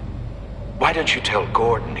 Why don't you tell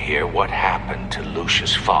Gordon here what happened to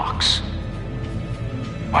Lucius Fox?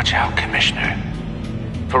 Watch out, Commissioner.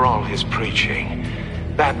 For all his preaching,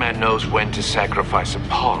 Batman knows when to sacrifice a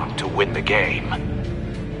pawn to win the game.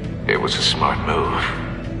 It was a smart move.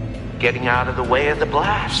 Getting out of the way of the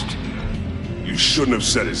blast. You shouldn't have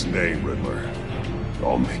said his name, Riddler.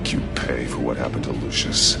 I'll make you pay for what happened to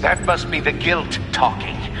Lucius. That must be the guilt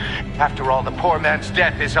talking. After all, the poor man's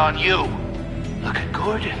death is on you. Look at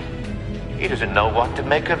Gordon. He doesn't know what to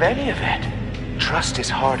make of any of it. Trust is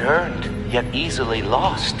hard-earned, yet easily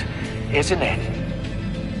lost, isn't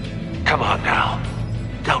it? Come on now.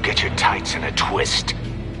 Don't get your tights in a twist.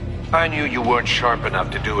 I knew you weren't sharp enough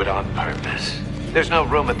to do it on purpose. There's no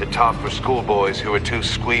room at the top for schoolboys who are too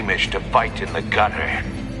squeamish to fight in the gutter.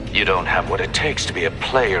 You don't have what it takes to be a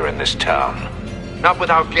player in this town. Not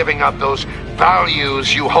without giving up those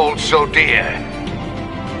values you hold so dear.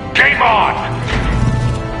 Game on!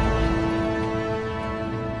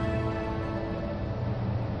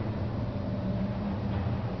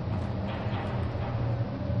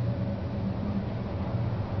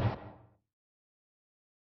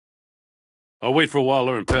 I'll wait for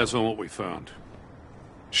Waller and pass on what we found.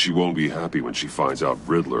 She won't be happy when she finds out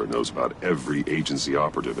Riddler knows about every agency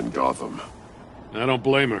operative in Gotham. I don't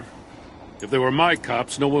blame her. If they were my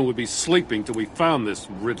cops, no one would be sleeping till we found this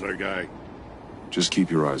Riddler guy. Just keep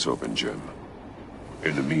your eyes open, Jim.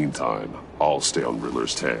 In the meantime, I'll stay on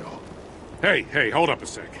Riddler's tail. Hey, hold up a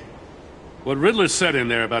sec. What Riddler said in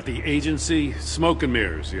there about the agency, smoke and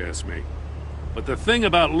mirrors, you ask me. But the thing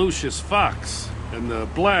about Lucius Fox and the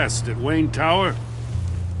blast at Wayne Tower,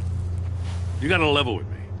 you gotta level with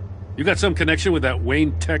me. You got some connection with that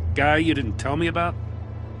Wayne Tech guy you didn't tell me about?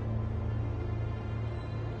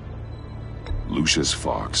 Lucius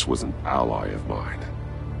Fox was an ally of mine.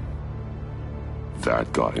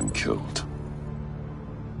 That got him killed.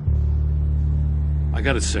 I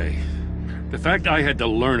gotta say, the fact I had to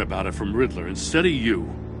learn about it from Riddler instead of you,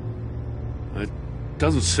 it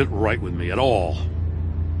doesn't sit right with me at all.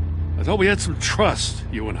 I thought we had some trust,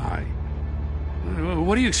 you and I.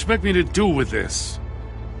 What do you expect me to do with this?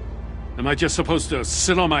 Am I just supposed to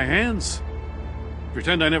sit on my hands?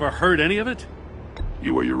 Pretend I never heard any of it?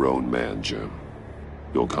 You are your own man, Jim.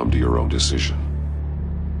 You'll come to your own decision.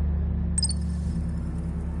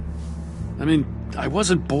 I mean, I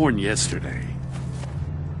wasn't born yesterday.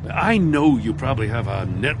 I know you probably have a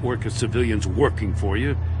network of civilians working for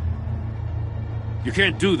you. You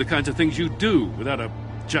can't do the kinds of things you do without a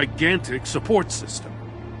gigantic support system.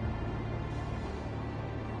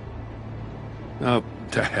 Oh,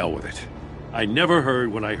 to hell with it. I never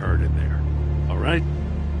heard what I heard in there. All right?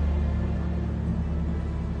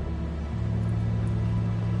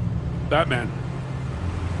 Batman.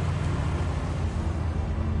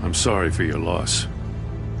 I'm sorry for your loss.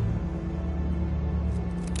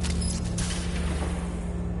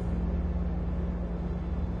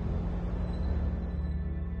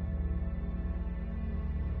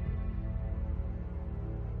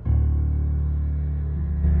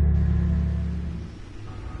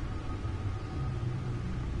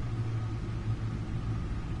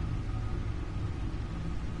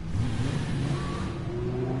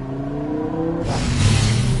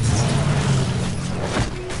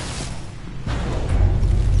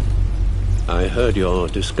 I heard your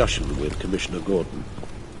discussion with Commissioner Gordon.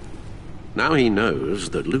 Now he knows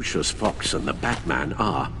that Lucius Fox and the Batman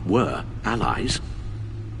were allies.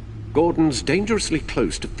 Gordon's dangerously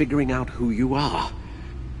close to figuring out who you are.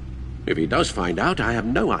 If he does find out, I have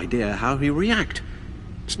no idea how he'll react.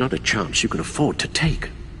 It's not a chance you can afford to take.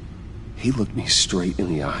 He looked me straight in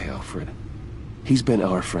the eye, Alfred. He's been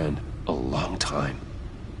our friend a long time.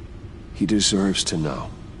 He deserves to know.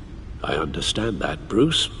 I understand that,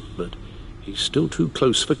 Bruce, but he's still too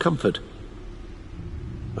close for comfort.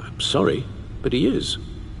 I'm sorry, but he is.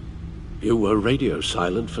 You were radio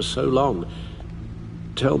silent for so long.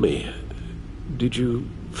 Tell me, did you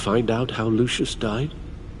find out how Lucius died?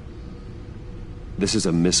 This is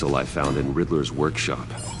a missile I found in Riddler's workshop.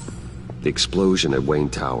 The explosion at Wayne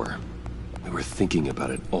Tower. We were thinking about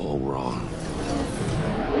it all wrong.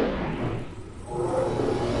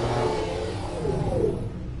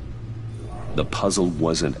 The puzzle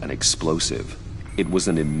wasn't an explosive. It was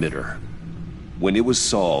an emitter. When it was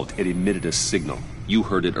solved, it emitted a signal. You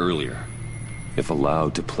heard it earlier. If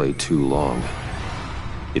allowed to play too long,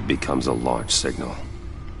 it becomes a launch signal.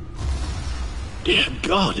 Dear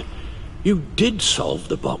God! You did solve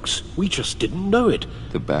the box. We just didn't know it.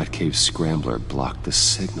 The Batcave Scrambler blocked the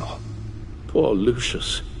signal. Poor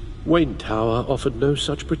Lucius. Wayne Tower offered no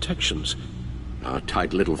such protections. Our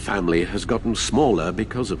tight little family has gotten smaller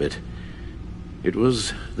because of it. It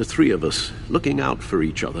was the three of us looking out for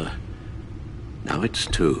each other. Now it's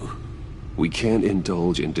two. We can't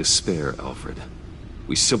indulge in despair, Alfred.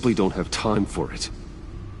 We simply don't have time for it.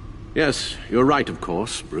 Yes, you're right, of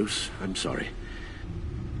course, Bruce. I'm sorry.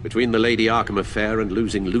 Between the Lady Arkham affair and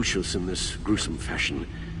losing Lucius in this gruesome fashion,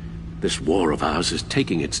 this war of ours is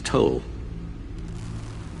taking its toll.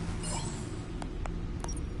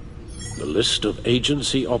 The list of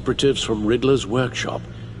agency operatives from Riddler's workshop.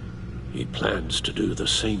 He plans to do the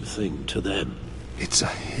same thing to them. It's a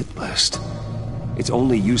hit list. It's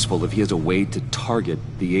only useful if he has a way to target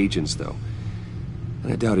the agents, though.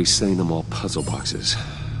 And I doubt he's sending them all puzzle boxes.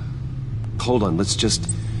 Hold on, let's just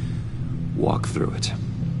walk through it.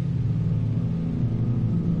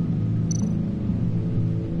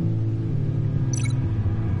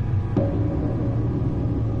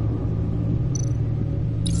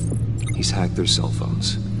 He's hacked their cell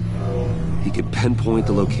phones. He could pinpoint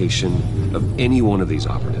the location of any one of these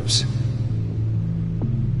operatives.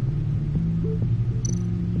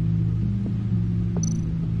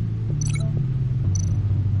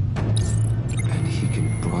 And he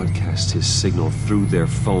can broadcast his signal through their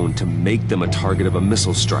phone to make them a target of a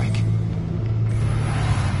missile strike.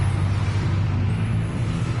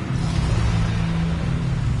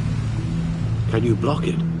 Can you block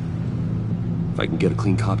it? I can get a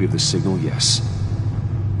clean copy of the signal, yes.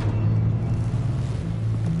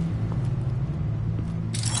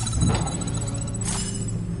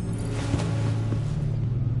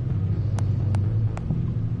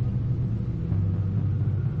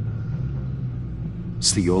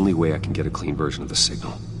 It's the only way I can get a clean version of the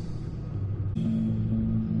signal.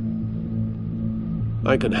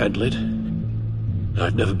 I can handle it.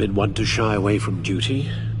 I've never been one to shy away from duty,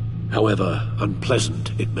 however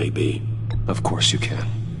unpleasant it may be. Of course you can.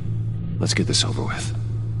 Let's get this over with.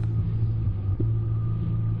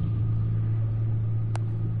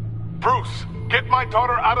 Bruce, get my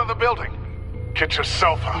daughter out of the building. Get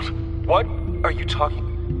yourself out. What are you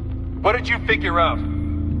talking? What did you figure out?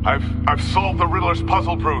 I've solved the Riddler's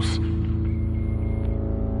puzzle, Bruce.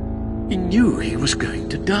 He knew he was going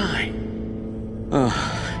to die.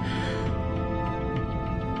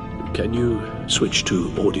 Can you switch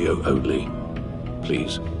to audio only,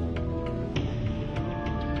 please?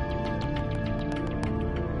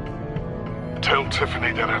 Tell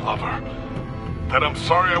Tiffany that I love her. That I'm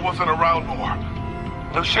sorry I wasn't around more.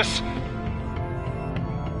 Lucius?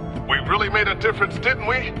 We really made a difference, didn't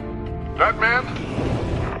we? That man?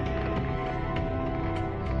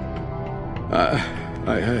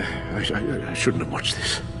 I shouldn't have watched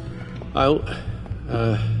this. I'll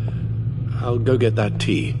go get that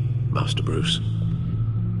tea, Master Bruce.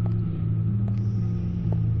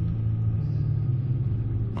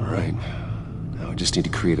 All right. Now I just need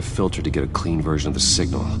to create a filter to get a clean version of the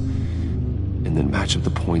signal, and then match up the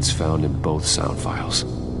points found in both sound files.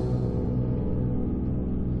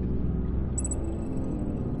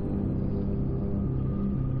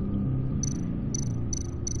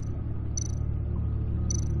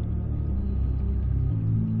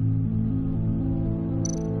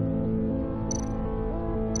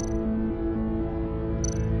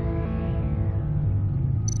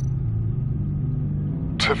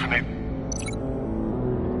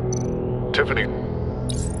 Tiffany.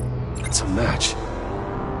 It's a match.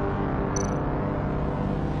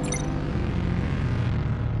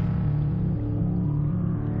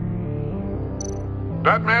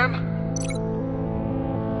 Batman?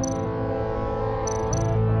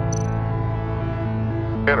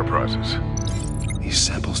 Enterprises. These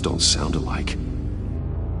samples don't sound alike.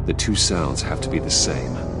 The two sounds have to be the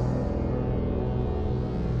same.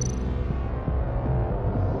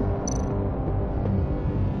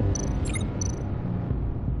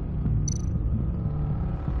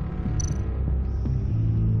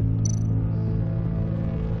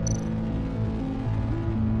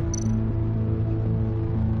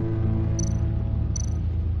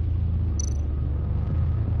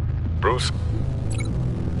 Bruce?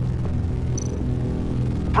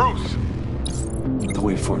 Bruce! The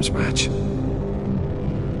waveforms match.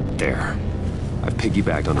 There. I've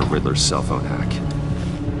piggybacked on a Riddler's cell phone hack.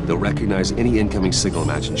 They'll recognize any incoming signal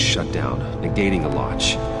match and shut down, negating the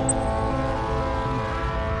launch.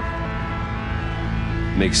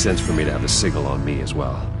 Makes sense for me to have the signal on me as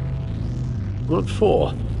well. What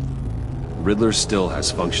for? Riddler still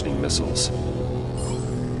has functioning missiles.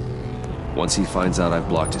 Once he finds out I've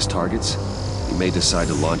blocked his targets, he may decide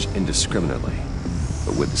to launch indiscriminately.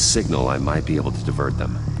 But with the signal, I might be able to divert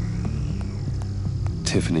them.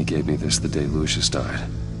 Tiffany gave me this the day Lucius died.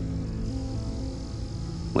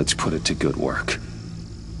 Let's put it to good work.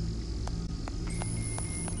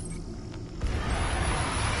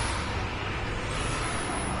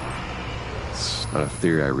 It's not a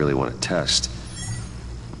theory I really want to test.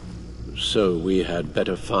 So we had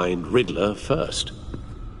better find Riddler first.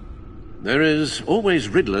 There is always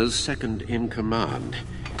Riddler's second in command.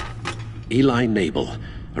 Eli Nabel,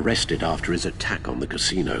 arrested after his attack on the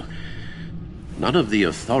casino. None of the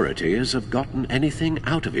authorities have gotten anything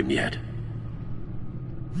out of him yet.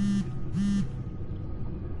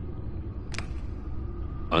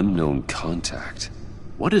 Unknown contact.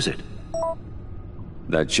 What is it?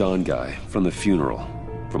 That John guy from the funeral,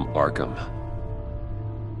 from Arkham.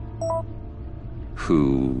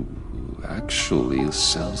 Who actually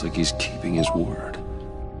sounds like he's keeping his word.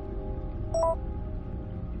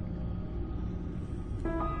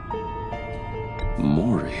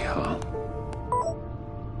 Mori, huh?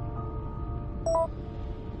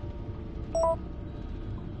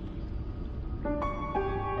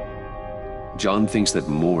 John thinks that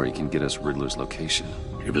Mori can get us Riddler's location.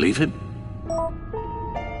 You believe him?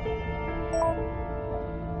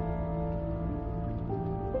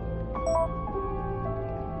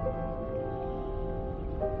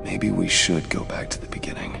 Maybe we should go back to the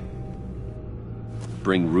beginning.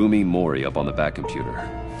 Bring Rumi Mori up on the back computer.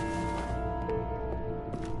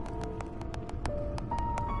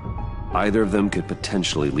 Either of them could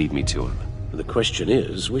potentially lead me to him. The question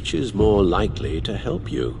is, which is more likely to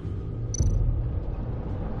help you?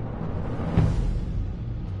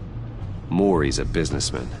 Maury's a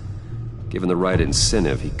businessman. Given the right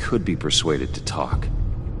incentive, he could be persuaded to talk.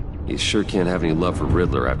 He sure can't have any love for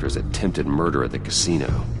Riddler after his attempted murder at the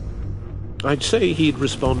casino. I'd say he'd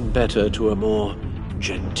respond better to a more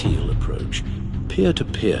genteel approach,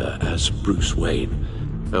 peer-to-peer as Bruce Wayne.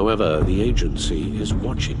 However, the agency is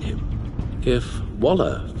watching him. If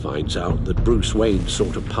Waller finds out that Bruce Wayne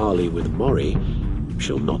sought a parley with Mori,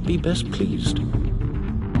 she'll not be best pleased.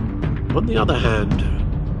 On the other hand,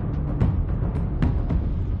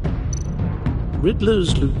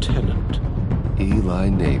 Riddler's lieutenant, Eli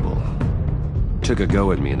Nabel, took a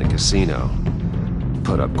go at me in the casino.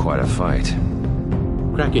 Put up quite a fight.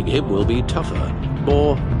 Cracking him will be tougher,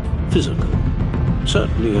 more physical.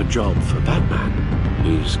 Certainly a job for Batman.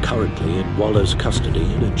 He's currently in Waller's custody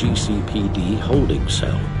in a GCPD holding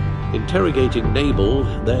cell. Interrogating Nabel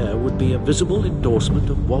there would be a visible endorsement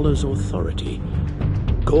of Waller's authority.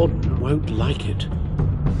 Gordon won't like it.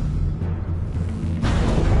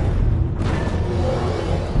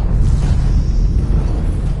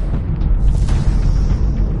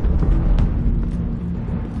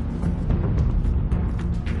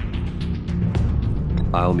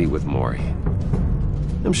 I'll meet with Maury.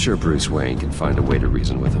 I'm sure Bruce Wayne can find a way to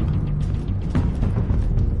reason with him.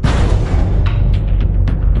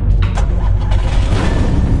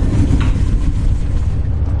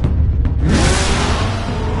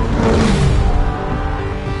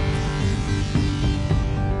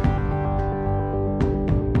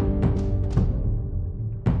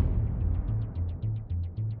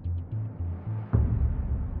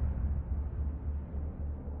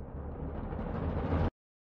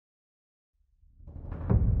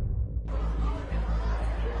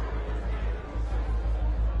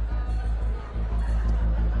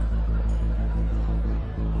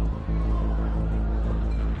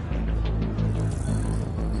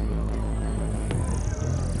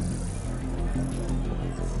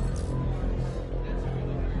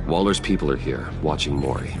 Waller's people are here, watching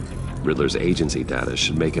Maury. Riddler's agency data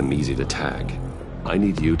should make him easy to tag. I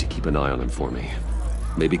need you to keep an eye on him for me.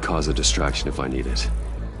 Maybe cause a distraction if I need it.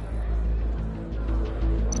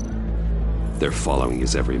 They're following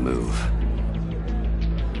his every move.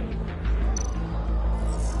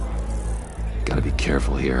 Gotta be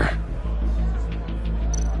careful here.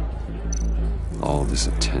 All this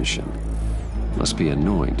attention must be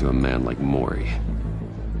annoying to a man like Maury.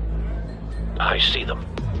 I see them.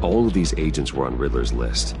 All of these agents were on Riddler's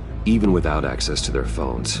list. Even without access to their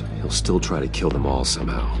phones, he'll still try to kill them all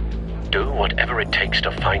somehow. Do whatever it takes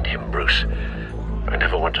to find him, Bruce. I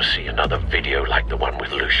never want to see another video like the one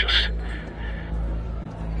with Lucius.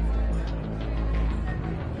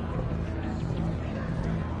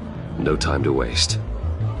 No time to waste.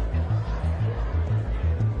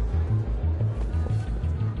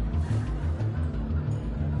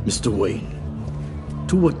 Mr. Wayne,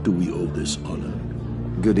 to what do we owe this honor?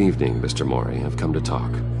 Good evening, Mr. Maury. I've come to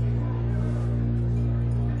talk.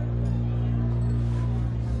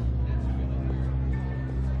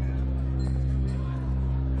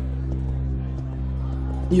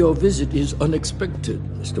 Your visit is unexpected,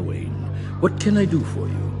 Mr. Wayne. What can I do for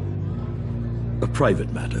you? A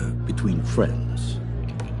private matter between friends.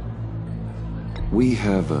 We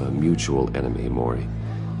have a mutual enemy, Maury.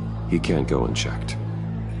 He can't go unchecked.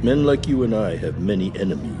 Men like you and I have many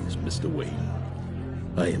enemies, Mr. Wayne.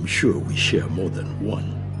 I am sure we share more than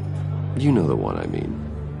one. You know the one I mean.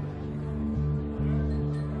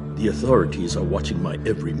 The authorities are watching my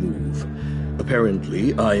every move.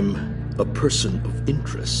 Apparently, I'm a person of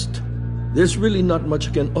interest. There's really not much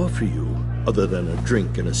I can offer you, other than a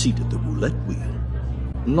drink and a seat at the roulette wheel.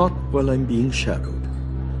 Not while I'm being shadowed.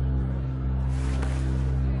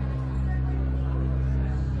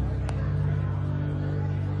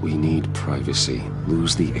 We need privacy.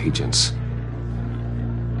 Lose the agents.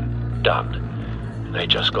 Done. They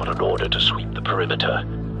just got an order to sweep the perimeter.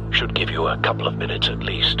 Should give you a couple of minutes at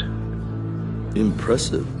least.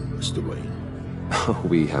 Impressive, Mr. Wayne.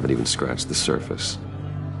 We haven't even scratched the surface.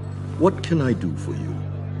 What can I do for you?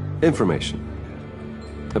 Information.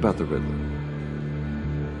 About the Riddler.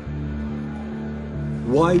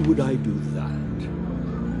 Why would I do that?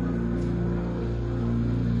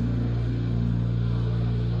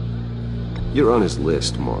 You're on his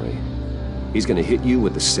list, Maury. He's gonna hit you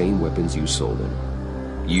with the same weapons you sold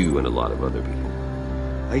him. You and a lot of other people.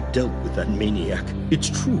 I dealt with that maniac, it's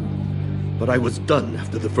true. But I was done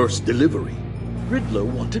after the first delivery. Riddler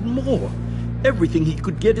wanted more. Everything he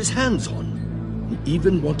could get his hands on. He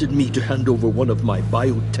even wanted me to hand over one of my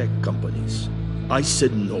biotech companies. I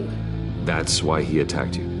said no. That's why he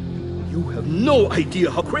attacked you? You have no idea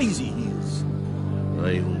how crazy he is.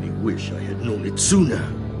 I only wish I had known it sooner.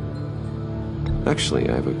 Actually,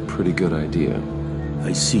 I have a pretty good idea.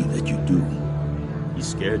 I see that you do. He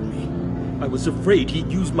scared me. I was afraid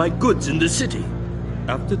he'd use my goods in the city.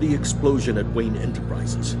 After the explosion at Wayne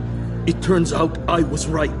Enterprises, it turns out I was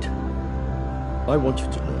right. I want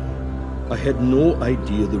you to know, I had no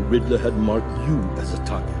idea the Riddler had marked you as a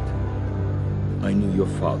target. I knew your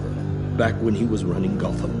father back when he was running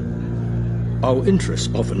Gotham. Our interests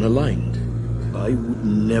often aligned. I would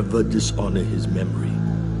never dishonor his memory.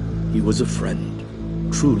 He was a friend,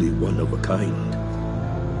 truly one of a kind.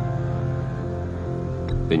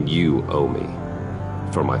 Then you owe me,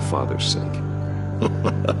 for my father's sake.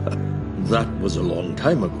 That was a long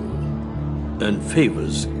time ago, and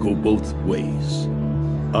favors go both ways.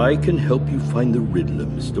 I can help you find the Riddler,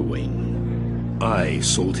 Mr. Wayne. I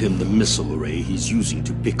sold him the missile array he's using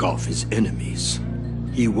to pick off his enemies.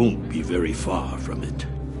 He won't be very far from it.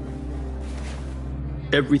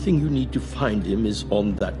 Everything you need to find him is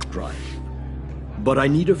on that drive. But I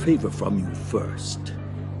need a favor from you first.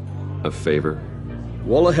 A favor?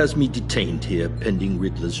 Waller has me detained here pending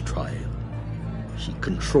Riddler's trial. He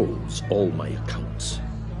controls all my accounts.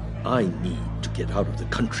 I need to get out of the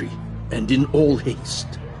country, and in all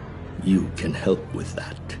haste. You can help with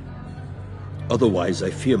that. Otherwise, I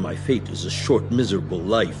fear my fate is a short, miserable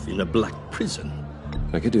life in a black prison.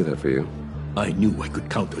 I could do that for you. I knew I could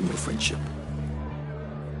count on your friendship.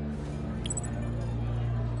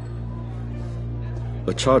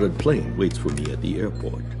 A chartered plane waits for me at the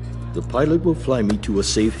airport. The pilot will fly me to a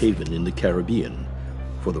safe haven in the Caribbean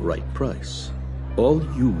for the right price. All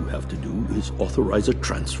you have to do is authorize a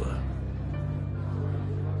transfer.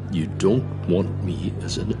 You don't want me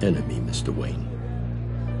as an enemy, Mr. Wayne.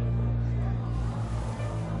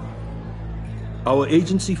 Our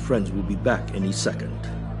agency friends will be back any second.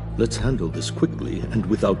 Let's handle this quickly and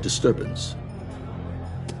without disturbance.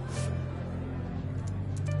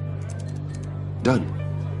 Done.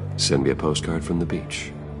 Send me a postcard from the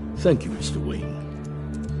beach. Thank you, Mr. Wayne.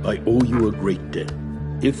 I owe you a great debt.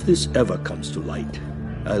 If this ever comes to light,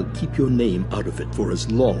 I'll keep your name out of it for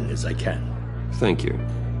as long as I can. Thank you.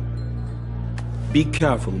 Be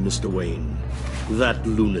careful, Mr. Wayne. That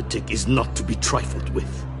lunatic is not to be trifled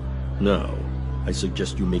with. Now, I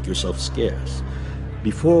suggest you make yourself scarce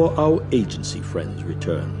before our agency friends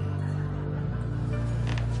return.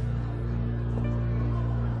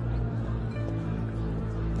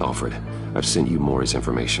 Alfred, I've sent you Maury's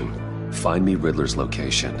information. Find me Riddler's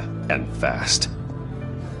location, and fast.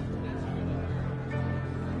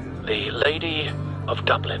 The Lady of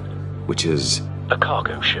Dublin. Which is? A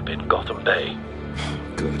cargo ship in Gotham Bay.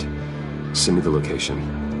 Good. Send me the location.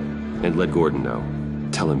 And let Gordon know.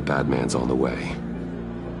 Tell him Batman's on the way.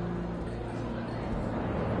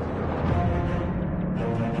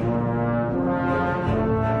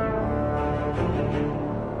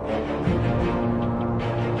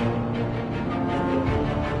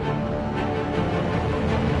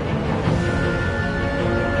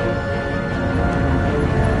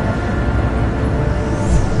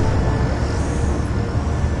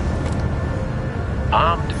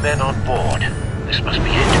 Armed men on board. This must be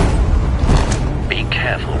it. Be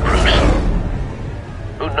careful, Bruce.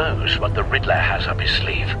 Who knows what the Riddler has up his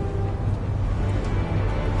sleeve?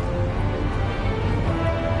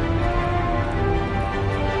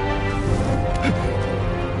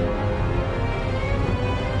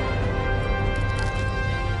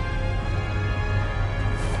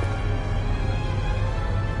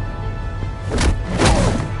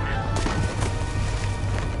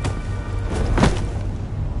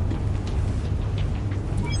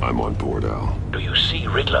 I'm on board, Al. Do you see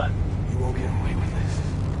Riddler? You won't get away with this.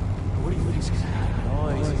 What do you think is going to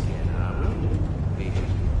happen? Noise again.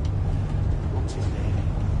 What's his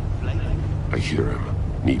name? I hear him.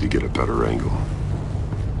 Need to get a better angle.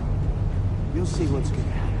 You'll see what's going to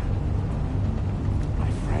happen.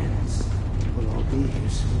 My friends will all be here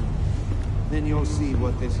soon. Then you'll see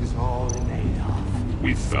what this is all in aid of.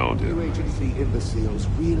 We found him. You agency imbeciles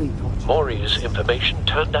really thought... Maury's information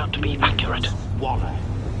turned out to be accurate. Waller.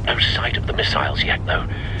 No sight of the missiles yet, though.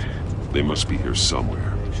 They must be here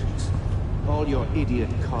somewhere. All your idiot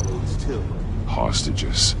colleagues, too.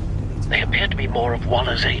 Hostages. They appear to be more of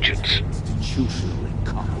Waller's agents. Institutional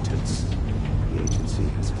incompetence. The agency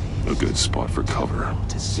has a good spot for cover.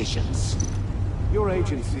 Decisions. Your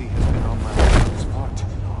agency has been on my mind far too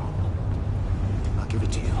long. I'll give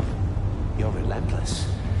it to you. You're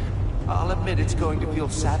relentless. I'll admit it's going to feel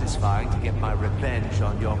satisfying to get my revenge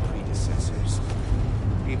on your predecessors.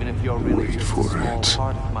 Even if you're really just a small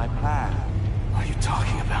part of my plan. are you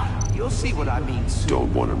talking about? You'll see what I mean soon.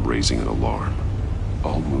 Don't want him raising an alarm.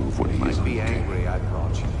 I'll move when he is Might be on the angry I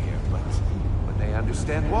brought you here, but when they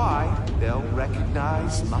understand why, they'll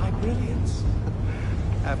recognize my brilliance.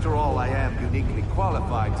 After all, I am uniquely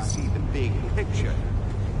qualified to see the big picture.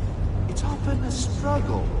 It's often a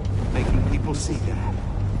struggle making people see that.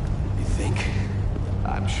 You think?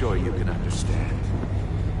 I'm sure you can understand.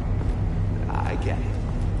 I get it.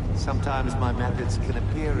 Sometimes my methods can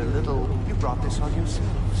appear a little... You brought this on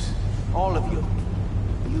yourselves. All of you.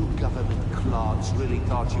 You government clods really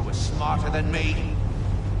thought you were smarter than me.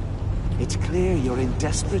 It's clear you're in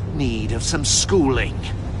desperate need of some schooling.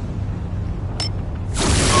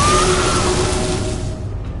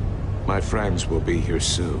 My friends will be here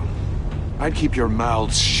soon. I'd keep your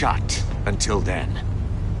mouths shut until then.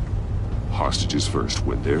 Hostages first.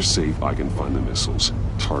 When they're safe, I can find the missiles.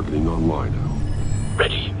 Targeting on Lino.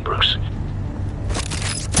 Ready, Bruce.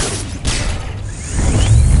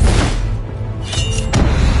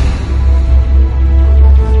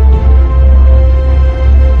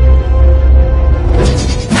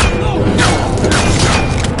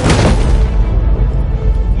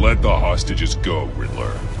 Let the hostages go,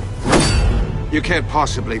 Riddler. You can't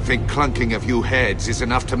possibly think clunking a few heads is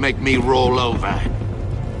enough to make me roll over.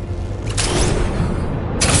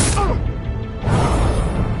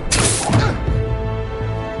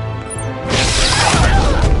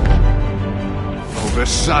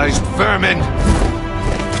 Oversized vermin!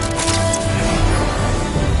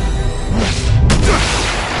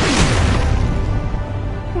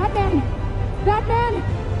 Batman! Batman!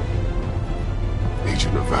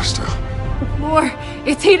 Agent Avesta. The floor,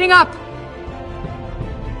 it's heating up!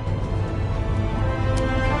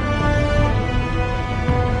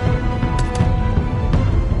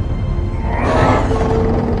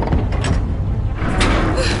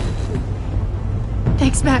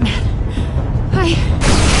 Thanks, Batman.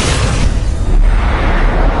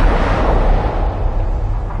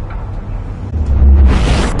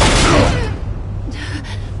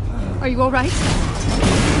 Are you all right?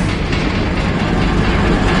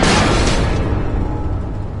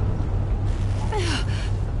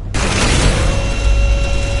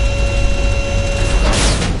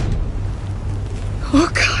 Oh,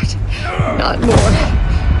 God. Not more.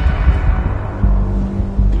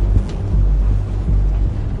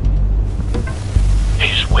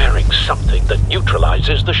 He's wearing something that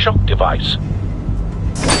neutralizes the shock device.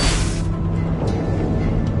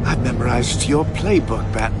 I've memorized your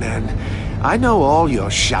playbook, Batman. I know all your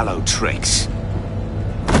shallow tricks.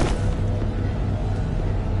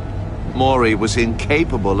 Mori was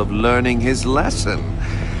incapable of learning his lesson.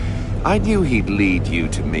 I knew he'd lead you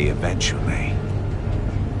to me eventually.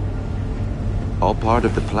 All part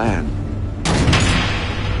of the plan.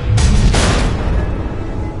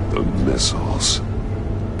 The missiles.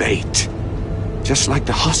 Bait. Just like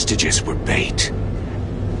the hostages were bait.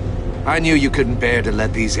 I knew you couldn't bear to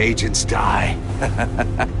let these agents die.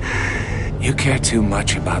 You care too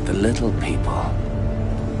much about the little people.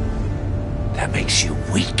 That makes you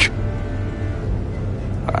weak.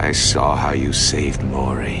 I saw how you saved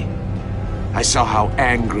Mori. I saw how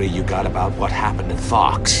angry you got about what happened to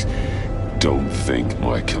Fox. Don't think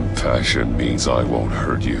my compassion means I won't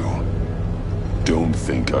hurt you. Don't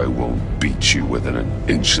think I won't beat you within an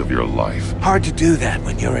inch of your life. Hard to do that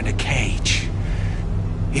when you're in a cage.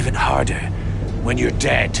 Even harder when you're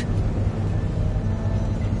dead.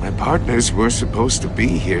 My partners were supposed to be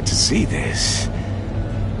here to see this.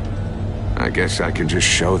 I guess I can just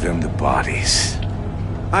show them the bodies.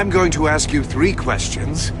 I'm going to ask you 3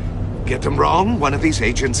 questions. Get them wrong, one of these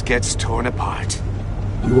agents gets torn apart.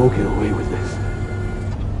 You won't get away with this.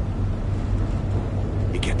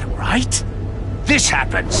 You get them right, this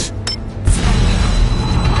happens!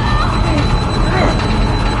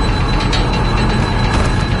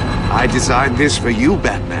 I designed this for you,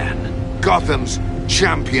 Batman. Gotham's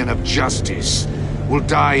champion of justice will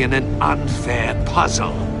die in an unfair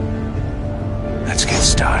puzzle. Let's get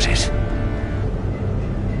started.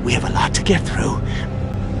 We have a lot to get through.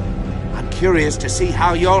 I'm curious to see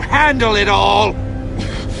how you'll handle it all!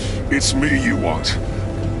 It's me you want,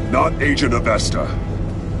 not Agent Avesta.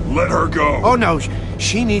 Let her go! Oh no,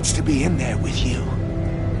 she needs to be in there with you.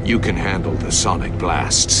 You can handle the sonic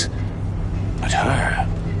blasts. But her...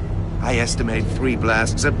 I estimate 3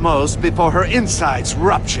 blasts at most before her insides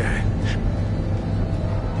rupture.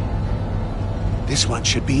 This one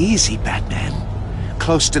should be easy, Batman.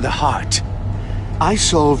 Close to the heart. I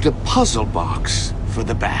solved a puzzle box for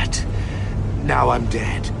the Bat. Now I'm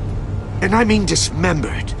dead. And I mean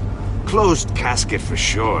dismembered. Closed casket for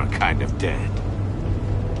sure, kind of dead.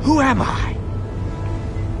 Who am I?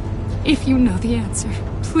 If you know the answer,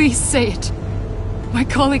 please say it. My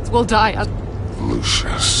colleagues will die.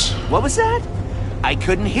 Lucius. What was that? I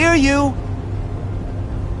couldn't hear you.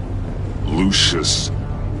 Lucius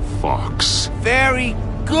Fox. Very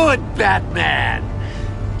good, Batman.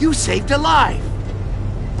 You saved a life.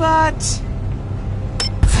 But...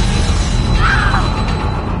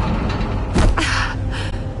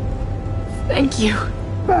 Thank you.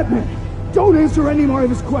 Batman, don't answer any more of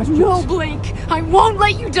his questions. No, Blake. I won't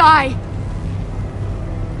let you die.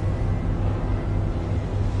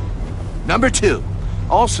 Number 2.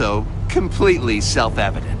 Also, completely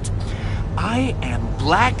self-evident. I am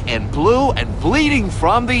black and blue and bleeding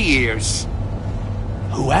from the ears.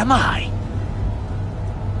 Who am I?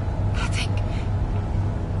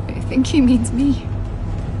 I think he means me.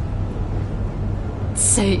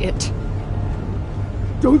 Say it.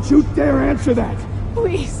 Don't you dare answer that!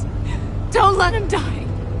 Please, don't let him die.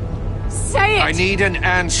 Say it! I need an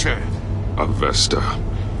answer. Avesta.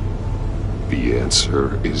 The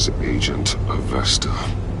answer is Agent Avesta.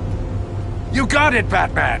 You got it,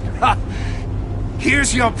 Batman! Ha!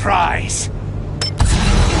 Here's your prize.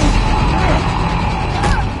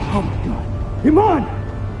 Oh my god. Iman!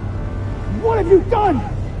 What have you done?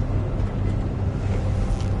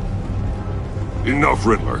 Enough,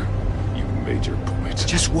 Riddler. You made your point.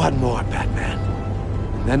 Just one more, Batman.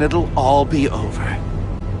 Then it'll all be over.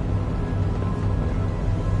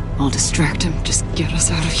 I'll distract him. Just get us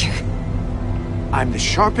out of here. I'm the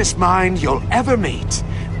sharpest mind you'll ever meet.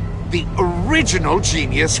 The original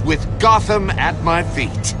genius with Gotham at my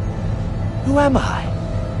feet. Who am I?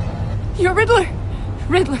 You're Riddler.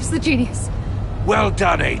 Riddler's the genius. Well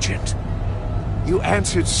done, Agent. You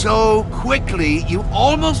answered so quickly, you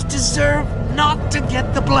almost deserve not to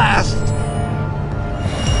get the blast.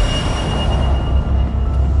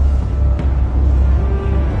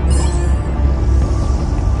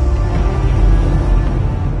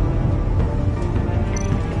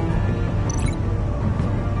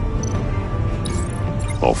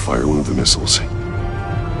 I'll fire one of the missiles.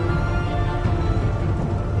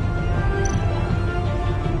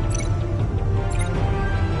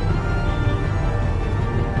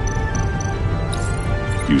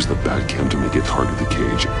 Use the Batcam to make it target the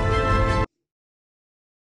cage.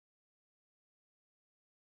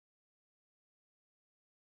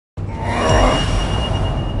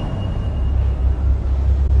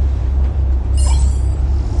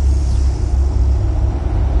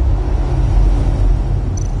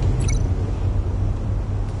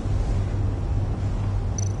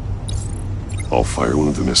 I'll fire one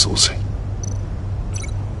of the missiles.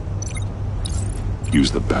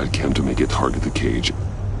 Use the Batcam to make it target the cage.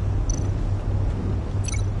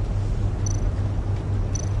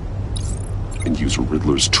 And use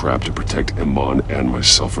Riddler's trap to protect Iman and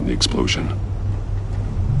myself from the explosion.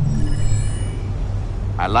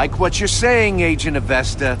 I like what you're saying, Agent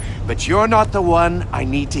Avesta, but you're not the one I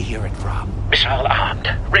need to hear it from. Missile armed,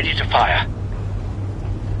 ready to fire.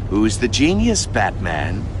 Who's the genius,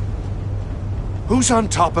 Batman? Who's on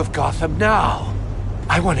top of Gotham now?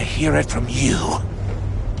 I want to hear it from you.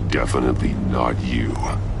 Definitely not you.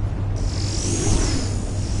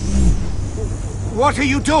 What are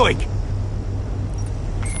you doing?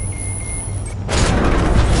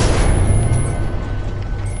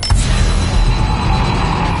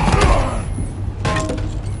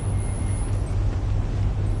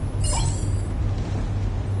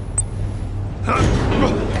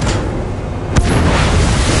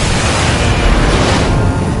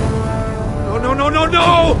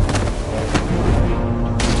 No!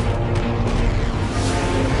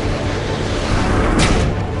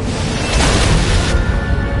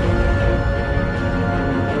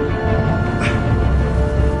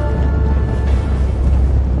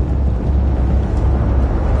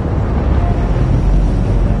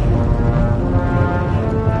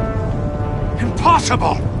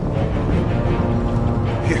 Impossible!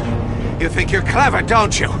 You think you're clever,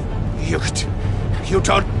 don't you? You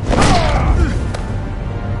don't...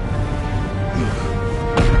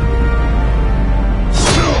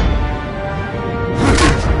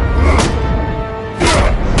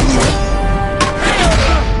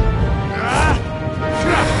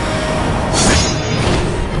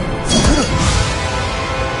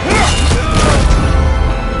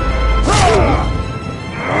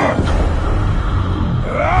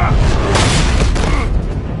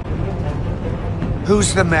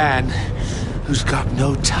 Who's the man who's got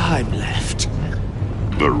no time left?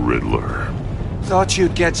 The Riddler. Thought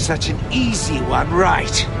you'd get such an easy one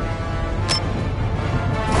right.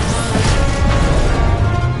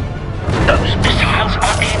 Those missiles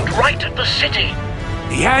are aimed right at the city.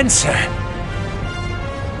 The answer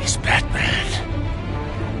is Batman.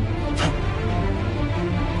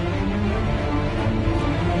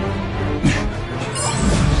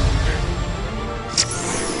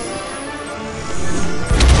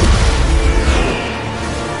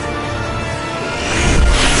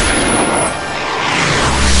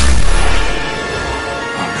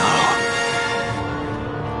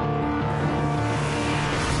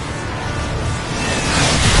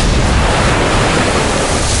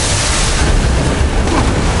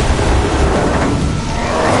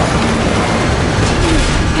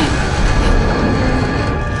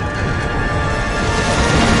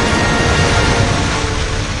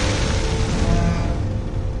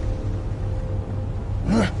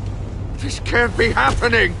 This can't be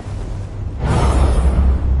happening!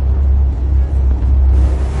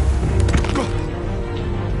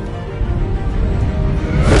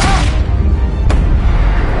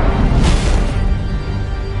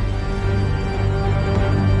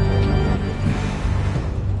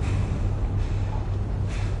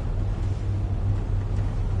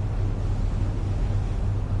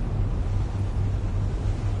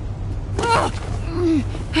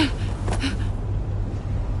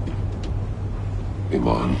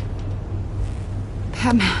 Iman.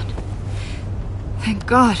 Batman. Thank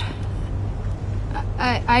God.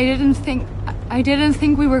 I didn't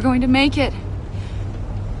think we were going to make it.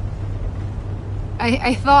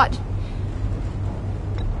 I thought...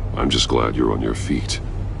 I'm just glad you're on your feet.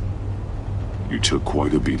 You took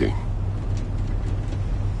quite a beating.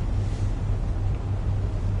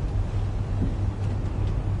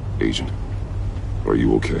 Agent, are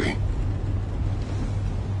you okay?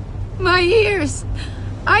 My ears!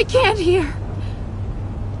 I can't hear!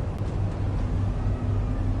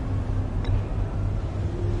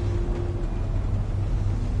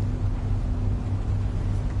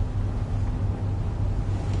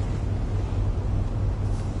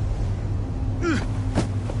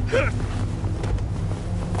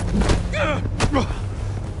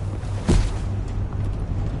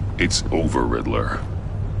 It's over, Riddler.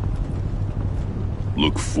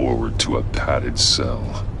 Look forward to a padded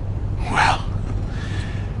cell. Well,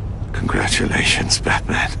 congratulations,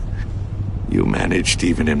 Batman. You managed,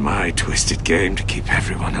 even in my twisted game, to keep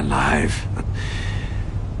everyone alive.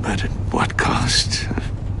 But at what cost?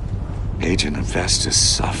 Agent Avestus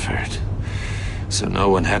suffered, so no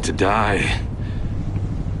one had to die.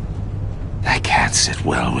 That can't sit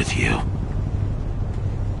well with you.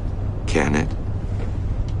 Can it?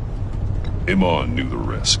 Iman knew the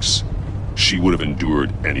risks. She would have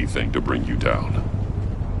endured anything to bring you down.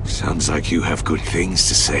 Sounds like you have good things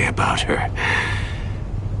to say about her.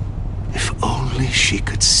 If only she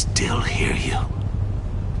could still hear you.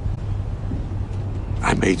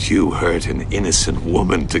 I made you hurt an innocent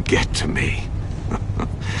woman to get to me.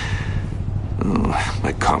 Oh,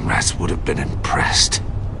 my comrades would have been impressed.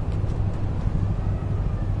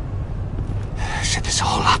 I set this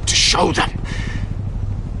all up to show them.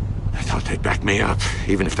 I thought they'd back me up,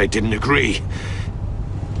 even if they didn't agree.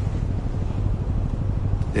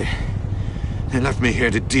 They left me here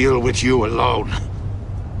to deal with you alone.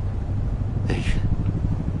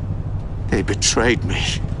 They betrayed me.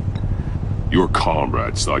 Your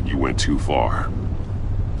comrades thought you went too far.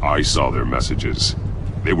 I saw their messages.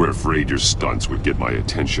 They were afraid your stunts would get my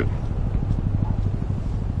attention.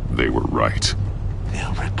 They were right.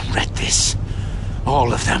 They'll regret this.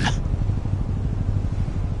 All of them.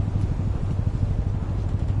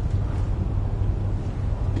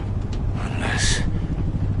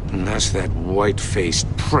 Unless that white-faced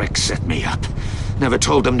prick set me up. Never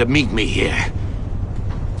told them to meet me here.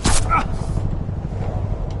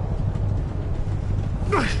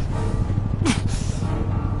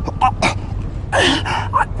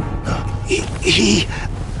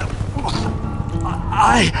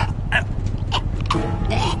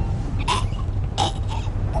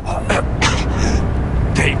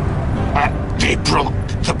 They broke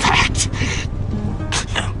the pact.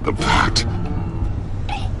 The pact?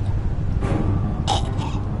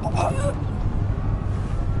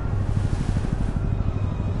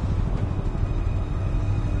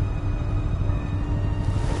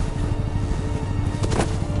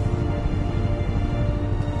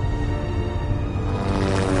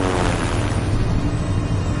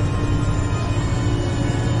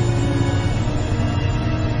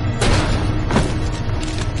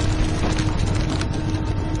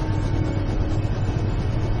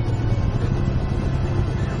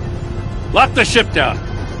 Lock the ship down,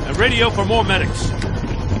 and radio for more medics.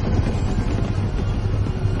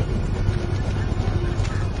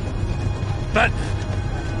 But...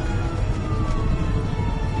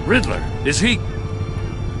 Riddler, is he...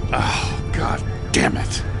 Oh, God damn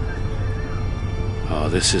it. Oh,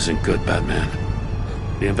 this isn't good, Batman.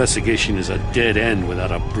 The investigation is a dead end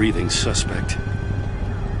without a breathing suspect.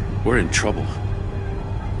 We're in trouble.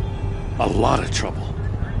 A lot of trouble.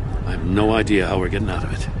 I have no idea how we're getting out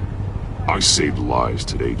of it. I saved lives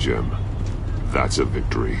today, Jim. That's a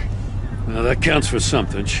victory. Well, that counts for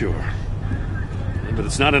something, sure. But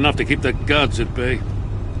it's not enough to keep the gods at bay.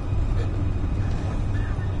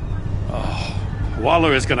 Oh,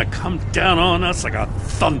 Waller is gonna come down on us like a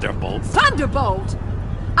thunderbolt. Thunderbolt?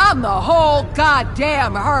 I'm the whole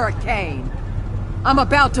goddamn hurricane. I'm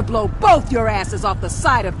about to blow both your asses off the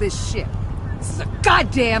side of this ship. This is a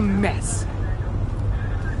goddamn mess.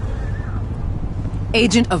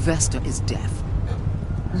 Agent Avesta is deaf.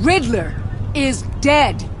 Riddler is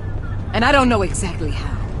dead. And I don't know exactly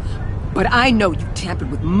how. But I know you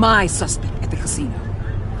tampered with my suspect at the casino.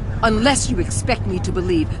 Unless you expect me to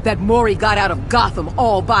believe that Mori got out of Gotham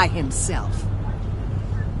all by himself.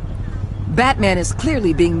 Batman is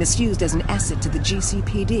clearly being misused as an asset to the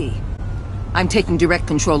GCPD. I'm taking direct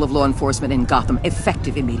control of law enforcement in Gotham,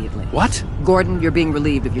 effective immediately. What? Gordon, you're being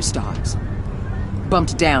relieved of your stars.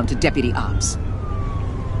 Bumped down to Deputy Ops.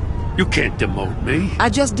 You can't demote me. I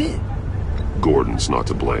just did. Gordon's not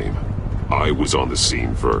to blame. I was on the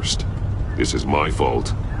scene first. This is my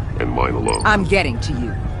fault, and mine alone. I'm getting to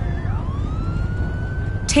you.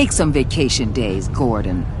 Take some vacation days,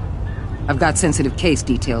 Gordon. I've got sensitive case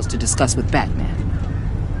details to discuss with Batman.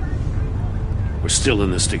 We're still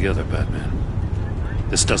in this together, Batman.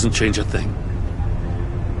 This doesn't change a thing.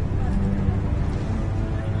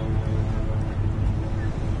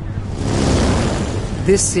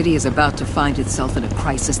 This city is about to find itself in a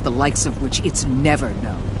crisis the likes of which it's never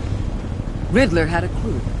known. Riddler had a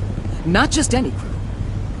crew. Not just any crew.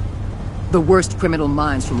 The worst criminal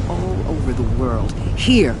minds from all over the world,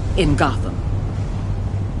 here in Gotham.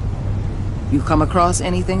 You come across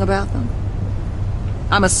anything about them?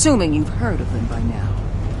 I'm assuming you've heard of them by now.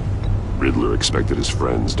 Riddler expected his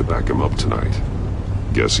friends to back him up tonight.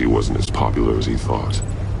 Guess he wasn't as popular as he thought.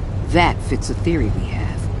 That fits a theory we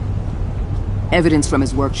have. Evidence from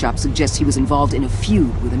his workshop suggests he was involved in a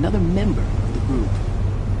feud with another member of the group.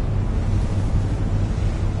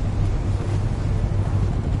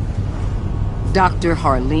 Dr.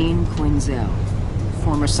 Harleen Quinzel,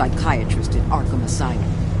 former psychiatrist at Arkham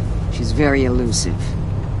Asylum. She's very elusive.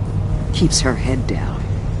 Keeps her head down.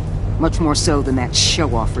 Much more so than that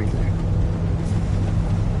show-off Riddler.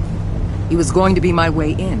 He was going to be my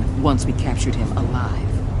way in once we captured him alive.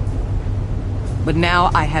 But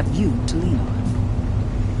now I have you to lean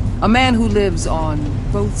on. A man who lives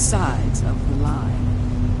on both sides of the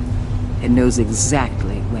line and knows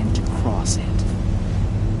exactly when to cross it.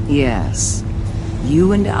 Yes,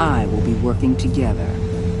 you and I will be working together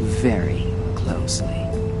very closely.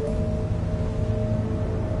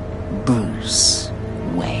 Bruce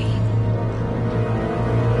Wayne.